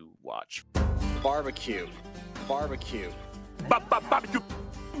BBQ Watch. Barbecue. Barbecue. Barbecue!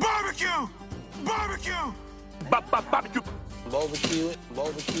 Barbecue! Barbecue! Barbecue! Barbecue it.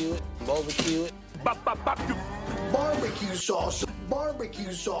 Barbecue it. Barbecue it. Barbecue! Barbecue sauce.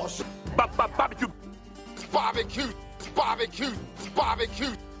 Barbecue sauce. Barbecue! Barbecue! Barbecue!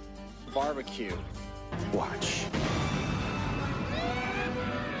 Barbecue! Barbecue. Watch.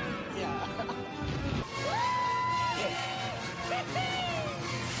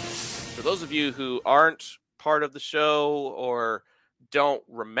 For those of you who aren't part of the show or don't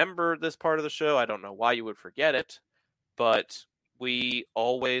remember this part of the show, I don't know why you would forget it, but we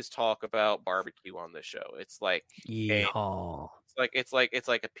always talk about barbecue on this show. It's like it's like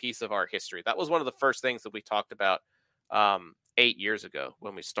a piece of our history. That was one of the first things that we talked about 8 years ago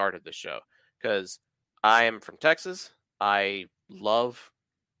when we started the show, because I am from Texas. I love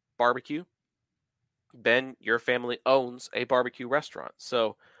barbecue. Ben, your family owns a barbecue restaurant,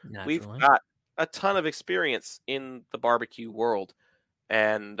 so we've got a ton of experience in the barbecue world.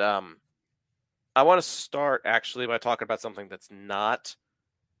 And I want to start actually by talking about something that's not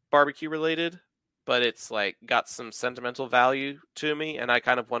barbecue related, but it's like got some sentimental value to me, and I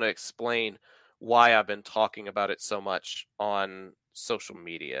kind of want to explain why I've been talking about it so much on social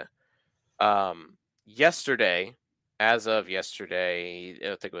media. Yesterday, as of yesterday,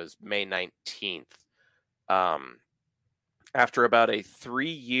 I think it was May 19th, after about a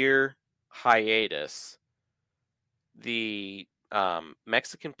 3-year hiatus, the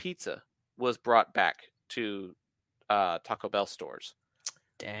Mexican pizza was brought back to Taco Bell stores.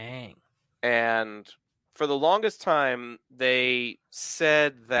 Dang. And for the longest time, they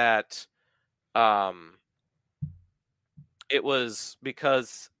said that it was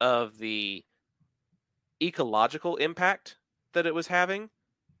because of the ecological impact that it was having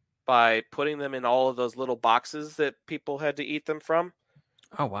by putting them in all of those little boxes that people had to eat them from.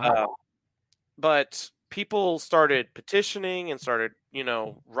 Oh, wow. But people started petitioning and started,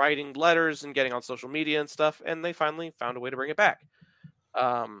 writing letters and getting on social media and stuff, and they finally found a way to bring it back.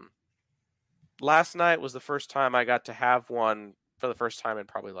 Last night was the first time I got to have one for the first time in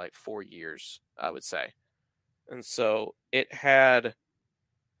probably like 4 years, I would say. And so it had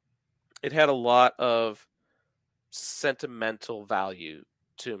a lot of sentimental value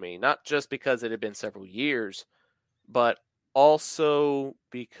to me, not just because it had been several years, but also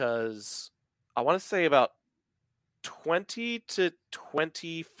because I want to say about 20 to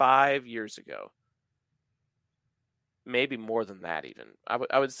 25 years ago, maybe more than that even.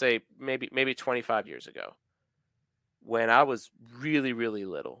 I would say maybe 25 years ago, when I was really, really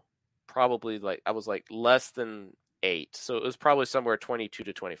little, probably like I was like less than 8. So it was probably somewhere 22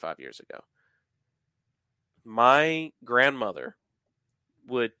 to 25 years ago. My grandmother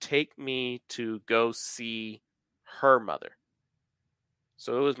would take me to go see her mother.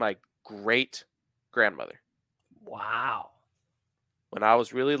 So it was my great grandmother. Wow. When I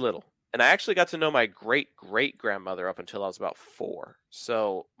was really little. And I actually got to know my great-great-grandmother up until I was about 4.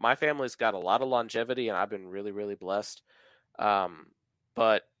 So my family's got a lot of longevity, and I've been really, really blessed.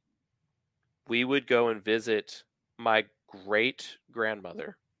 But we would go and visit my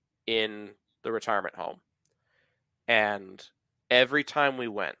great-grandmother in the retirement home. And every time we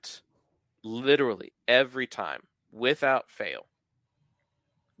went, literally every time, without fail,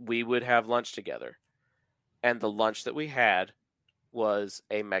 we would have lunch together. And the lunch that we had was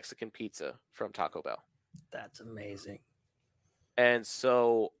a Mexican pizza from Taco Bell. That's amazing. And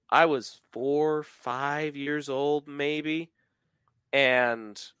so I was 4, 5 years old, maybe.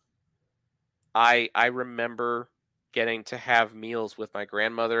 And I remember getting to have meals with my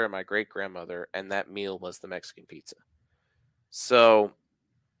grandmother and my great-grandmother, and that meal was the Mexican pizza. So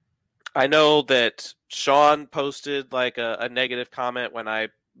I know that Sean posted like a negative comment when I,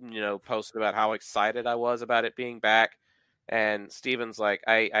 posted about how excited I was about it being back. And Steven's like,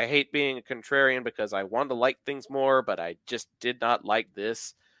 I hate being a contrarian because I wanted to like things more, but I just did not like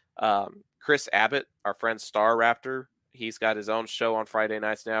this. Chris Abbott, our friend Star Raptor, he's got his own show on Friday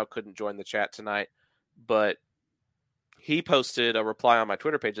nights now. Couldn't join the chat tonight, but he posted a reply on my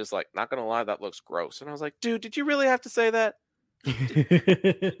Twitter page. It's like, not going to lie, that looks gross. And I was like, dude, did you really have to say that?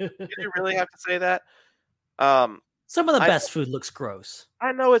 Did you really have to say that? Some of the best food looks gross.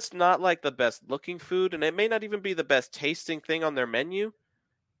 I know it's not like the best looking food, and it may not even be the best tasting thing on their menu,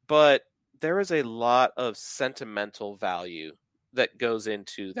 but there is a lot of sentimental value that goes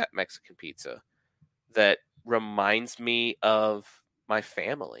into that Mexican pizza that reminds me of my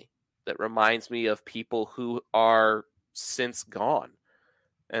family, that reminds me of people who are since gone.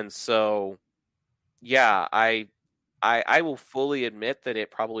 And so, yeah, I will fully admit that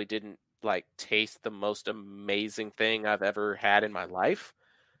it probably didn't like taste the most amazing thing I've ever had in my life.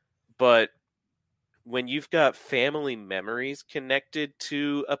 But when you've got family memories connected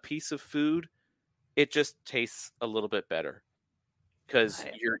to a piece of food, it just tastes a little bit better. Because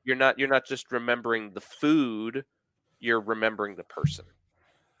you're not just remembering the food, you're remembering the person.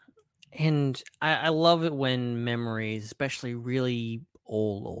 And I love it when memories, especially really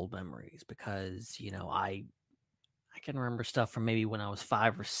old memories, because I can remember stuff from maybe when I was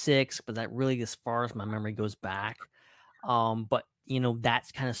 5 or 6, but that really, as far as my memory goes back. But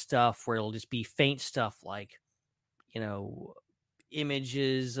that's kind of stuff where it'll just be faint stuff like,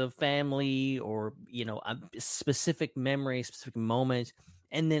 images of family or, a specific memory, specific moment.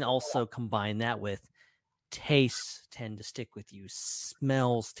 And then also combine that with tastes tend to stick with you.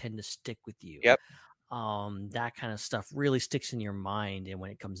 Smells tend to stick with you. Yep. That kind of stuff really sticks in your mind, and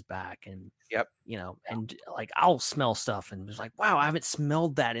when it comes back, and yep, and like I'll smell stuff and it's like, wow, I haven't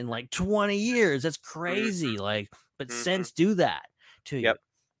smelled that in like 20 years. That's crazy. Like, but scents do that to you.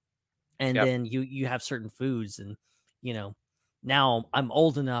 And then you have certain foods, and now I'm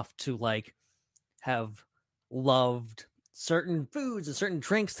old enough to like have loved certain foods and certain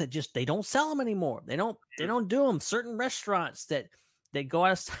drinks that just they don't sell them anymore. They don't do them. Certain restaurants that they go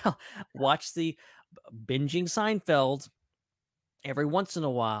out of style. Watch the binging Seinfeld every once in a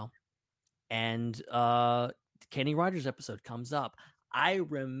while, and Kenny Rogers episode comes up. I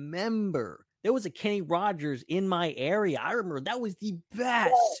remember there was a Kenny Rogers in my area. I remember that was the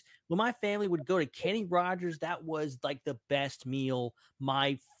best. When my family would go to Kenny Rogers, that was like the best meal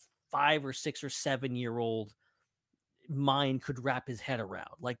my 5 or 6 or 7 year old mind could wrap his head around.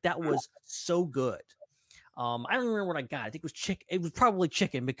 Like, that was so good. I don't remember what I got. I think it was chicken. It was probably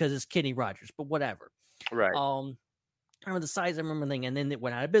chicken because it's Kenny Rogers, but whatever. Right. I remember the size. I remember thing, and then it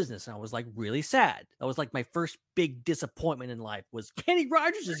went out of business, and I was like really sad. That was like my first big disappointment in life. Was Kenny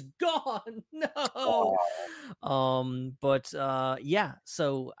Rogers is gone? No. But yeah.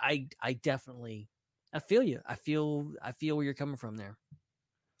 So I definitely, I feel you. I feel where you're coming from there.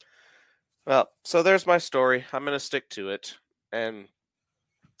 Well, so there's my story. I'm going to stick to it, and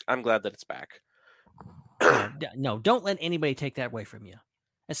I'm glad that it's back. No, don't let anybody take that away from you,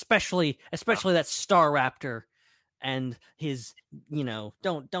 especially that Star Raptor and his. Don't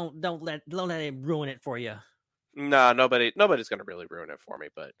let him ruin it for you. No, nobody's going to really ruin it for me.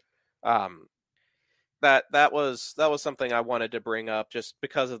 But that was something I wanted to bring up just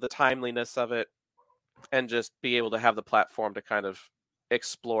because of the timeliness of it, and just be able to have the platform to kind of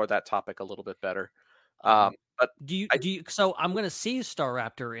explore that topic a little bit better. But do you? So I'm going to see Star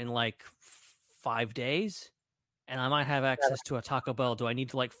Raptor in like 5 days, and I might have access to a Taco Bell. Do I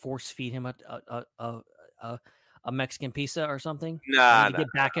need to like force feed him a Mexican pizza or something? Nah, get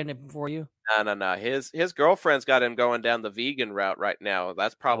back in it for you. No. His girlfriend's got him going down the vegan route right now.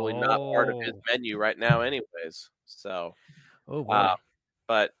 That's probably not part of his menu right now, anyways. So,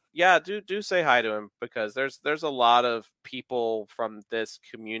 but yeah, do say hi to him, because there's a lot of people from this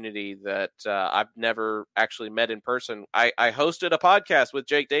community that I've never actually met in person. I hosted a podcast with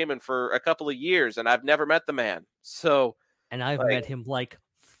Jake Damon for a couple of years, and I've never met the man. So, and I've met him like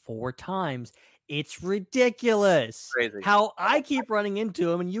 4 times. It's ridiculous. Crazy. How I keep running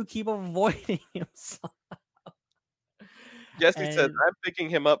into him and you keep avoiding him. Jesse says, And- I'm picking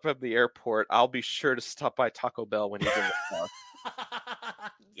him up from the airport. I'll be sure to stop by Taco Bell when he's in the car.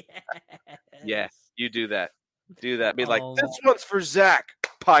 Yeah, you do that. Do that. Be like, this one's for Zach.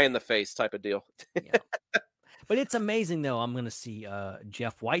 Pie in the face type of deal. Yeah. But it's amazing, though. I'm going to see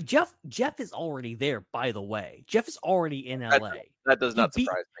Jeff White. Jeff is already there, by the way. Jeff is already in LA. That does not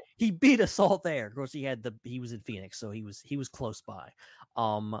surprise me. He beat us all there. Of course, he was in Phoenix, so he was close by.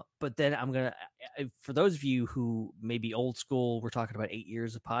 But then I'm gonna, for those of you who may be old school, we're talking about 8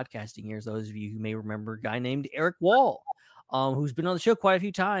 years of podcasting years. Those of you who may remember a guy named Eric Wall, who's been on the show quite a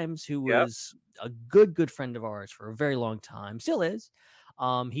few times, who was a good friend of ours for a very long time, still is.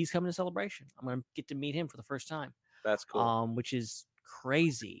 He's coming to Celebration. I'm gonna get to meet him for the first time. That's cool. Which is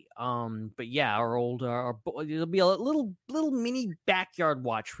crazy. But yeah, it'll be a little mini backyard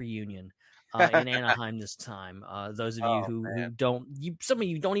watch reunion in Anaheim this time. Those of you who don't, some of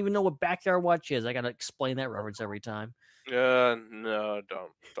you don't even know what backyard watch is. I gotta explain that reference every time. No,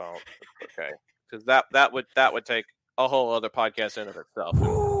 don't. Okay, because that would take a whole other podcast in of itself.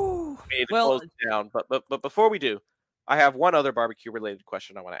 We need to close it down. But before we do, I have one other barbecue related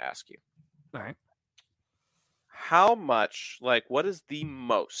question I want to ask you. All right. How much, what is the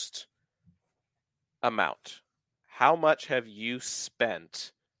most amount? How much have you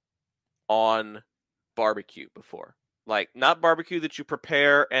spent on barbecue before? Not barbecue that you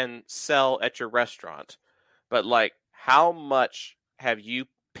prepare and sell at your restaurant, but how much have you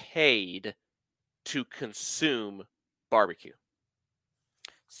paid to consume barbecue?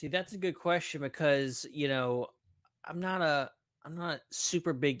 See, that's a good question because, I'm not a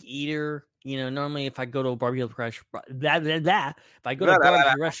super big eater. Normally if I go to a barbecue restaurant, if I go to a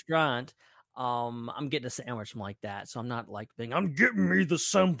barbecue restaurant, I'm getting a sandwich, something like that. So I'm not I'm getting me the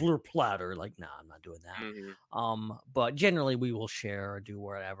sampler platter. Nah, I'm not doing that. Mm-hmm. But generally we will share or do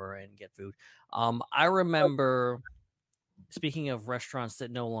whatever and get food. I remember, speaking of restaurants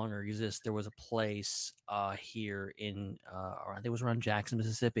that no longer exist, there was a place here in I think it was around Jackson,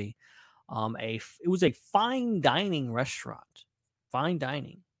 Mississippi. It was a fine dining restaurant,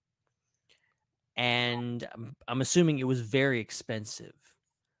 and I'm assuming it was very expensive.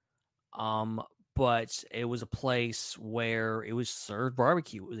 But it was a place where it was served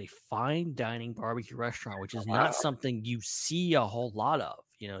barbecue. It was a fine dining barbecue restaurant, which is not something you see a whole lot of.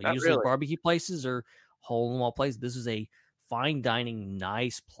 Usually barbecue places are hole in the wall places. This is a fine dining,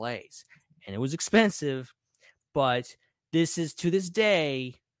 nice place, and it was expensive. But this is, to this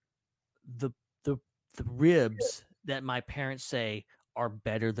day, the ribs that my parents say are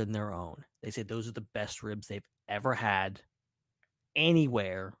better than their own. They say those are the best ribs they've ever had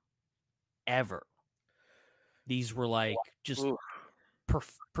anywhere, ever. These were just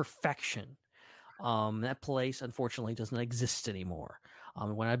perfection. That place unfortunately doesn't exist anymore.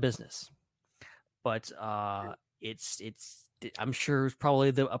 It went out of business. But it's I'm sure it's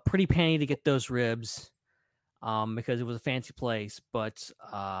probably a pretty penny to get those ribs, because it was a fancy place. But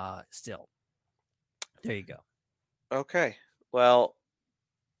still, there you go. Okay. Well,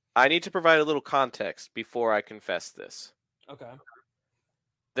 I need to provide a little context before I confess this. Okay.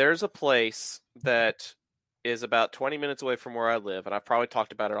 There's a place that is about 20 minutes away from where I live, and I've probably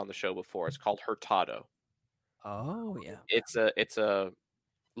talked about it on the show before. It's called Hurtado. Oh, yeah. It's a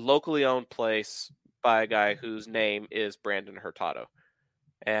locally owned place by a guy whose name is Brandon Hurtado.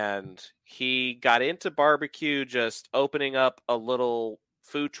 And he got into barbecue just opening up a little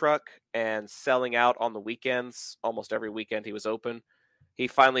food truck and selling out on the weekends. Almost every weekend he was open. He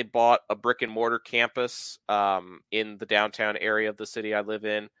finally bought a brick and mortar campus in the downtown area of the city I live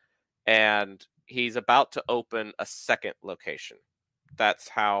in, and he's about to open a second location. That's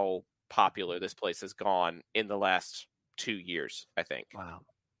how popular this place has gone in the last 2 years, I think. Wow.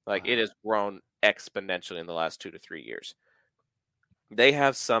 It has grown exponentially in the last 2 to 3 years. They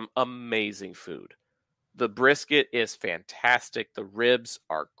have some amazing food. The brisket is fantastic. The ribs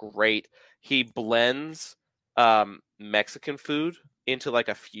are great. He blends Mexican food into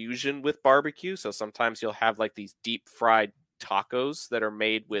a fusion with barbecue. So sometimes you'll have these deep fried tacos that are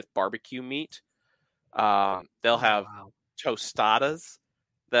made with barbecue meat. They'll have tostadas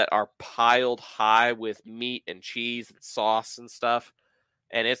that are piled high with meat and cheese and sauce and stuff.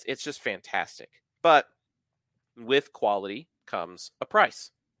 And it's just fantastic. But with quality comes a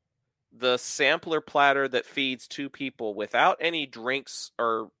price. The sampler platter that feeds 2 people without any drinks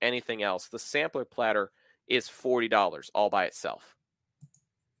or anything else, the sampler platter is $40 all by itself.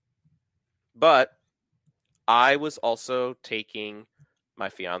 But I was also taking my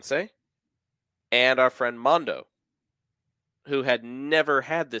fiance and our friend Mondo, who had never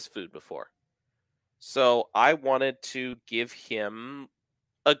had this food before. So I wanted to give him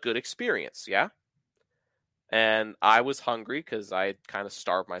a good experience, yeah? and I was hungry because I kind of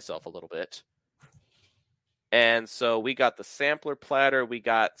starved myself a little bit. And so we got the sampler platter, we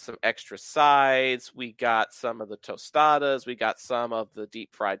got some extra sides, we got some of the tostadas, we got some of the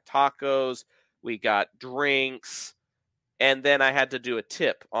deep fried tacos, we got drinks, and then I had to do a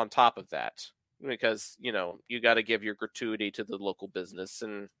tip on top of that because, you know, you got to give your gratuity to the local business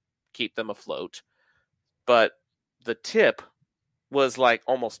and keep them afloat. But the tip was like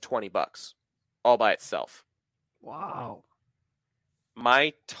almost $20 all by itself. Wow.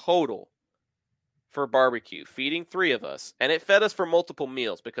 My total for barbecue, feeding 3 of us, and it fed us for multiple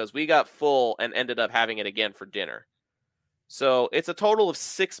meals because we got full and ended up having it again for dinner. So it's a total of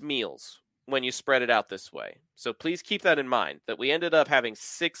 6 meals when you spread it out this way. So please keep that in mind, that we ended up having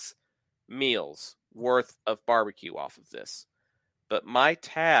 6 meals worth of barbecue off of this. But my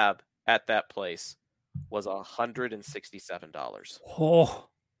tab at that place was $167. Oh,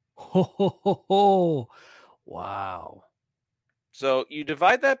 ho, ho, ho, ho. Wow. So you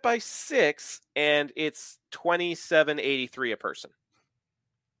divide that by 6, and it's $27.83 a person,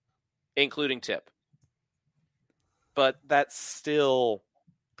 including tip. But that's still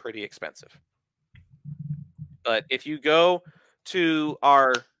pretty expensive. But if you go to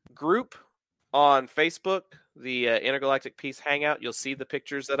our group on Facebook, the Intergalactic Peace Hangout, you'll see the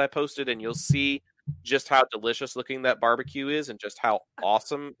pictures that I posted, and you'll see just how delicious looking that barbecue is and just how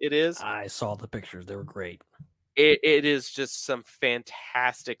awesome it is. I saw the pictures. They were great. It is just some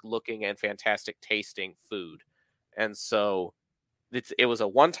fantastic looking and fantastic tasting food. And so it was a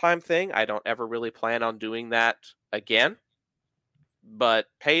one-time thing. I don't ever really plan on doing that again. But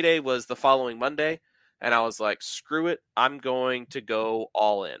payday was the following Monday, and I was like, screw it, I'm going to go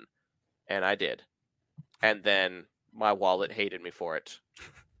all in. And I did. And then my wallet hated me for it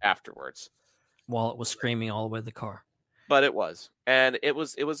afterwards. Wallet was screaming all the way to the car. But it was. And it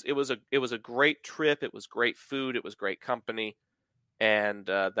was a great trip. It was great food. It was great company. And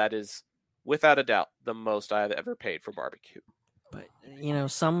that is, without a doubt, the most I've ever paid for barbecue. But, you know,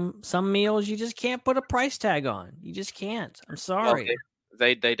 some meals you just can't put a price tag on. You just can't. I'm sorry.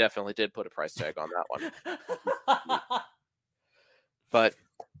 Well, they definitely did put a price tag on that one. But,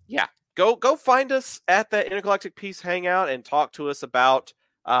 yeah. Go find us at that Intergalactic Peace Hangout and talk to us about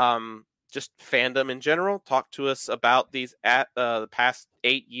just fandom in general. Talk to us about these at the past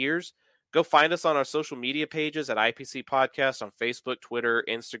 8 years. Go find us on our social media pages at IPC Podcast on Facebook, Twitter,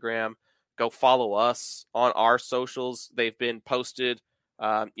 Instagram. Go follow us on our socials. They've been posted,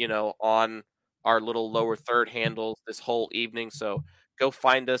 on our little lower third handles this whole evening. So go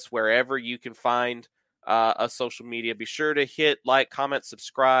find us wherever you can find a social media. Be sure to hit like, comment,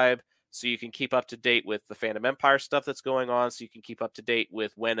 subscribe, so you can keep up to date with the Phantom Empire stuff that's going on, so you can keep up to date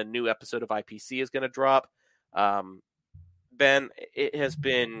with when a new episode of IPC is going to drop. Ben, it has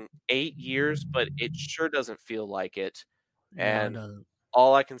been 8 years, but it sure doesn't feel like it. And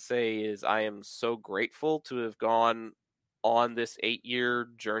all I can say is I am so grateful to have gone on this 8-year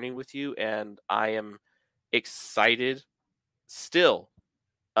journey with you, and I am excited still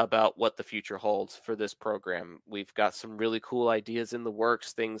about what the future holds for this program. We've got some really cool ideas in the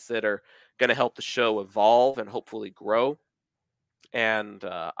works, things that are going to help the show evolve and hopefully grow. And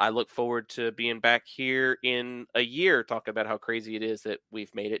I look forward to being back here in a year talking about how crazy it is that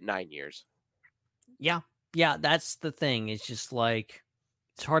we've made it 9 years. Yeah, that's the thing. It's just like,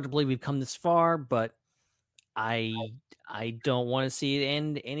 it's hard to believe we've come this far, but I don't want to see it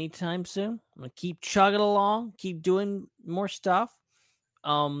end anytime soon. I'm going to keep chugging along, keep doing more stuff.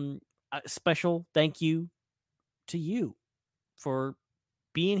 A special thank you to you for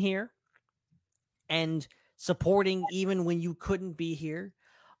being here and supporting even when you couldn't be here.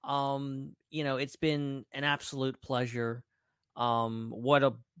 It's been an absolute pleasure. What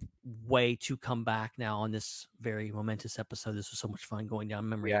a way to come back now on this very momentous episode. This was so much fun going down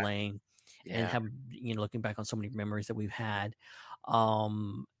memory lane and have, looking back on so many memories that we've had.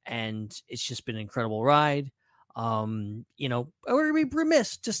 And it's just been an incredible ride. I would be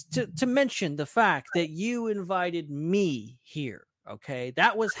remiss just to mention the fact that you invited me here. Okay.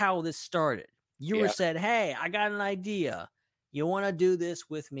 That was how this started. You were said, hey, I got an idea. You want to do this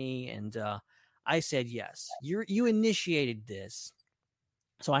with me? And I said, yes. You initiated this.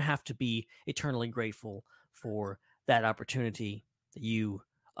 So I have to be eternally grateful for that opportunity that you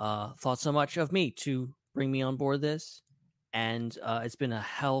thought so much of me to bring me on board this. And it's been a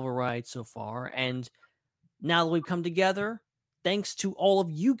hell of a ride so far. And now that we've come together, thanks to all of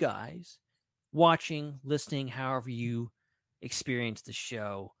you guys watching, listening, however you experience the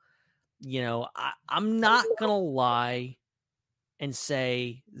show, I'm not going to lie and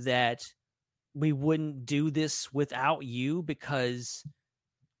say that we wouldn't do this without you, because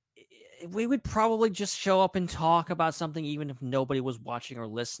we would probably just show up and talk about something even if nobody was watching or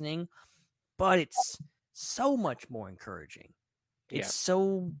listening. But it's so much more encouraging. It's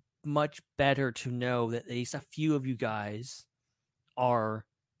so much better to know that at least a few of you guys are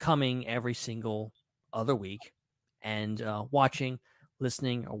coming every single other week and watching,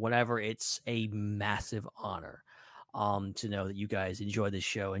 listening, or whatever. It's a massive honor to know that you guys enjoy this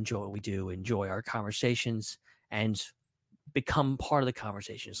show, enjoy what we do, enjoy our conversations, and become part of the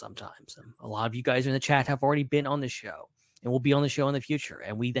conversation sometimes. A lot of you guys in the chat have already been on the show and will be on the show in the future,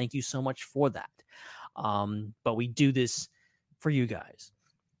 and we thank you so much for that. But we do this for you guys.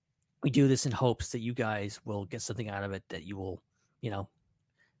 We do this in hopes that you guys will get something out of it, that you will,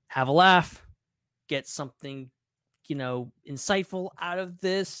 have a laugh, get something, insightful out of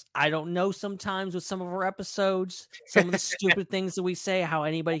this. I don't know sometimes with some of our episodes, some of the stupid things that we say, how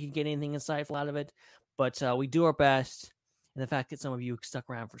anybody can get anything insightful out of it. But we do our best. And the fact that some of you stuck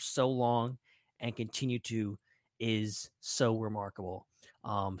around for so long and continue to is so remarkable.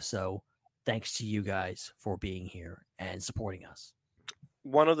 So thanks to you guys for being here and supporting us.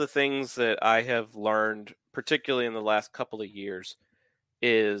 One of the things that I have learned, particularly in the last couple of years,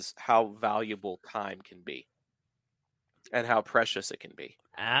 is how valuable time can be and how precious it can be.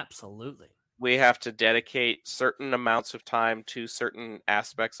 Absolutely. We have to dedicate certain amounts of time to certain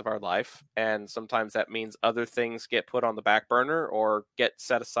aspects of our life, and sometimes that means other things get put on the back burner or get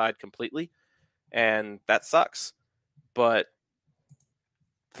set aside completely, and that sucks. But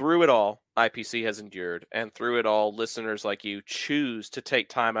through it all, IPC has endured, and through it all, listeners like you choose to take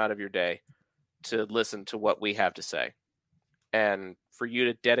time out of your day to listen to what we have to say. And for you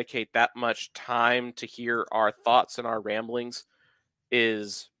to dedicate that much time to hear our thoughts and our ramblings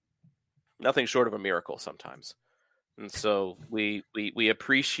is nothing short of a miracle sometimes. And so we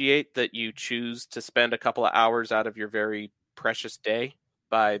appreciate that you choose to spend a couple of hours out of your very precious day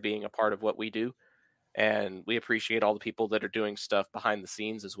by being a part of what we do. And we appreciate all the people that are doing stuff behind the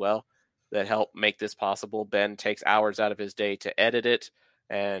scenes as well that help make this possible. Ben takes hours out of his day to edit it,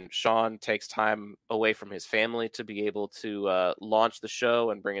 and Sean takes time away from his family to be able to launch the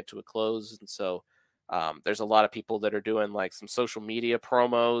show and bring it to a close. And so there's a lot of people that are doing like some social media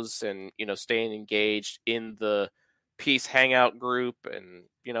promos and, staying engaged in the Peace Hangout group. And,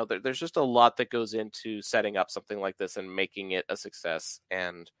 there's just a lot that goes into setting up something like this and making it a success.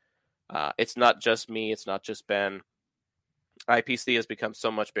 And it's not just me. It's not just Ben. IPC has become so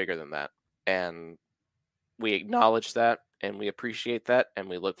much bigger than that. And we acknowledge that, and we appreciate that, and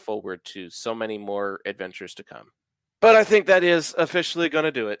we look forward to so many more adventures to come. But I think that is officially going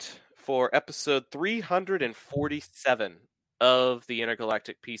to do it for episode 347 of the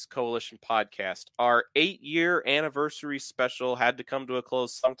Intergalactic Peace Coalition podcast. Our 8-year anniversary special had to come to a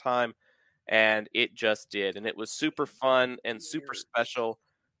close sometime, and it just did. And it was super fun and super special.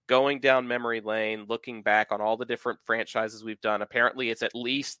 Going down memory lane, looking back on all the different franchises we've done. Apparently, it's at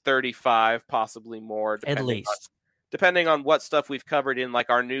least 35, possibly more. Depending on what stuff we've covered in like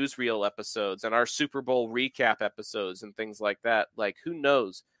our newsreel episodes and our Super Bowl recap episodes and things like that. Like, who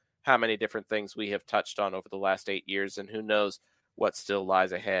knows how many different things we have touched on over the last 8 years, and who knows what still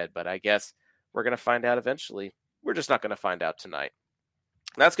lies ahead. But I guess we're going to find out eventually. We're just not going to find out tonight.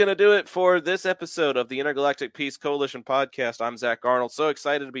 That's going to do it for this episode of the Intergalactic Peace Coalition podcast. I'm Zach Arnold. So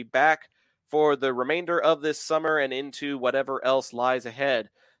excited to be back for the remainder of this summer and into whatever else lies ahead.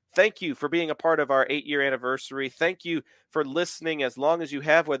 Thank you for being a part of our 8-year anniversary. Thank you for listening as long as you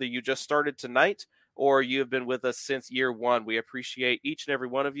have, whether you just started tonight or you have been with us since year one. We appreciate each and every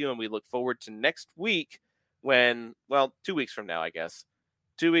one of you, and we look forward to next week when, 2 weeks from now, I guess.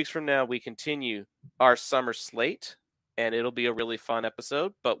 2 weeks from now, we continue our summer slate. And it'll be a really fun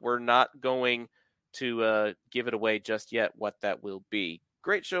episode, but we're not going to give it away just yet what that will be.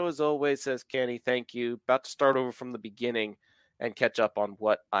 Great show as always, says Kenny. Thank you. About to start over from the beginning and catch up on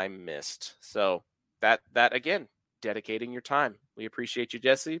what I missed. So that again, dedicating your time. We appreciate you,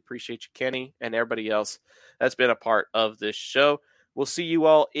 Jesse. Appreciate you, Kenny, and everybody else that's been a part of this show. We'll see you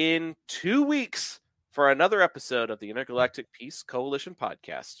all in 2 weeks for another episode of the Intergalactic Peace Coalition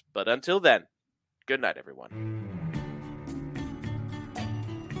podcast. But until then, good night, everyone.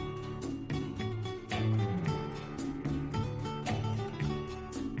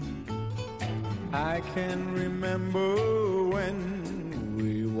 I can remember when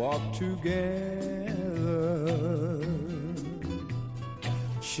we walked together,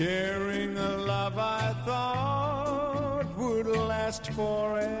 sharing a love I thought would last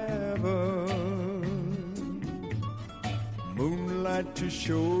forever. Moonlight to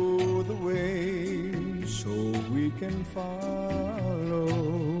show the way so we can follow.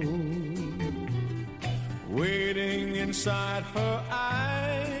 Waiting inside her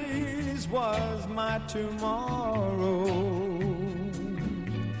eyes was my tomorrow.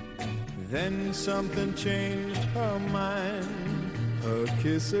 Then something changed her mind. Her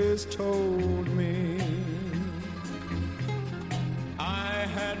kisses told me I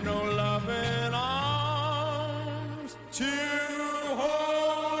had no loving arms to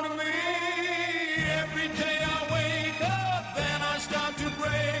hold me. Every day I wake up, then I start to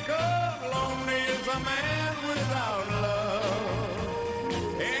break up. Lonely as a man without love.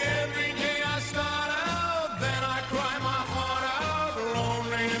 Every day I start out, then I cry my heart out.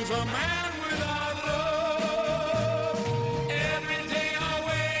 Lonely as a man without love. Every day I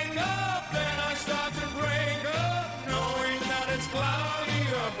wake up, then I start to break up, knowing that it's cloudy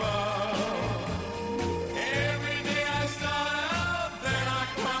above. Every day I start out, then I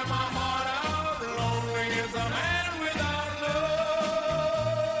cry my heart out. Lonely as a man without love.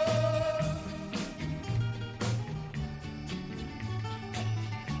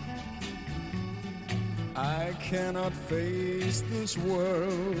 I cannot face this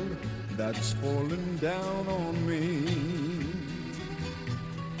world that's falling down on me.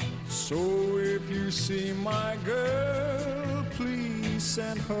 So if you see my girl, please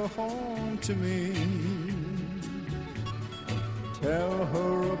send her home to me. Tell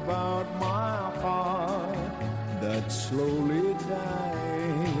her about my heart that's slowly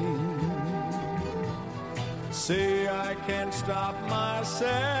dying. Say I can't stop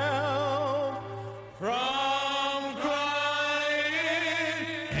myself from crying.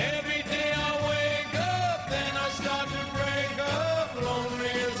 Every day I wake up, then I start to break up. Lonely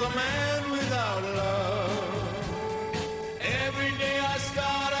as a man without love. Every day I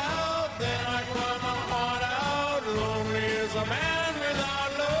start out, then I cry my heart out. Lonely as a man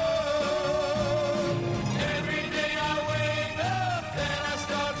without love. Every day I wake up, then I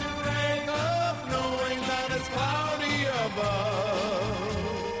start to break up, knowing that it's cloudy above.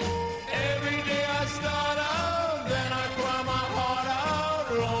 Every day I start out, then I cry my heart out.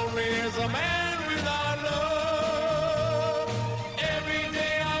 Lonely as a man without love. Every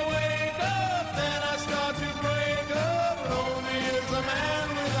day I wake up, then I start to break up. Lonely as a man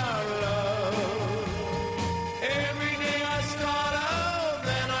without love. Every day I start out,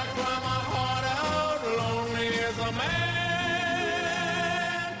 then I cry my heart out. Lonely as a man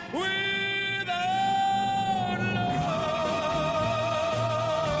without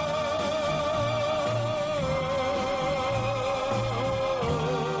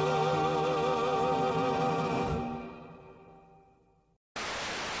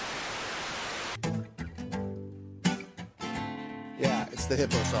Yeah, it's the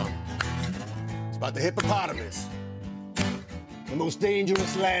hippo song. It's about the hippopotamus, the most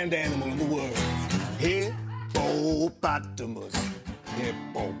dangerous land animal in the world. Hippopotamus,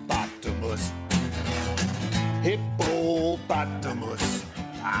 hippopotamus, hippopotamus.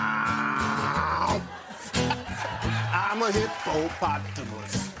 Ow! I'm a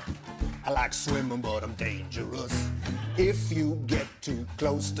hippopotamus. I like swimming, but I'm dangerous. If you get too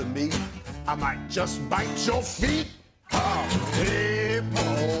close to me, I might just bite your feet. Oh,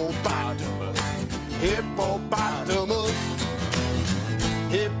 hippopotamus, hippopotamus,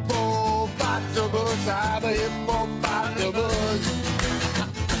 hippopotamus. I'm a hippopotamus.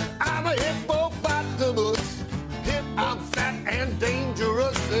 I'm a hippopotamus. I'm fat and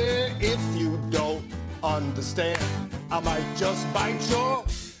dangerous. If you don't understand, I might just bite your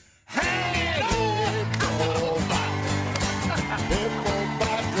hand.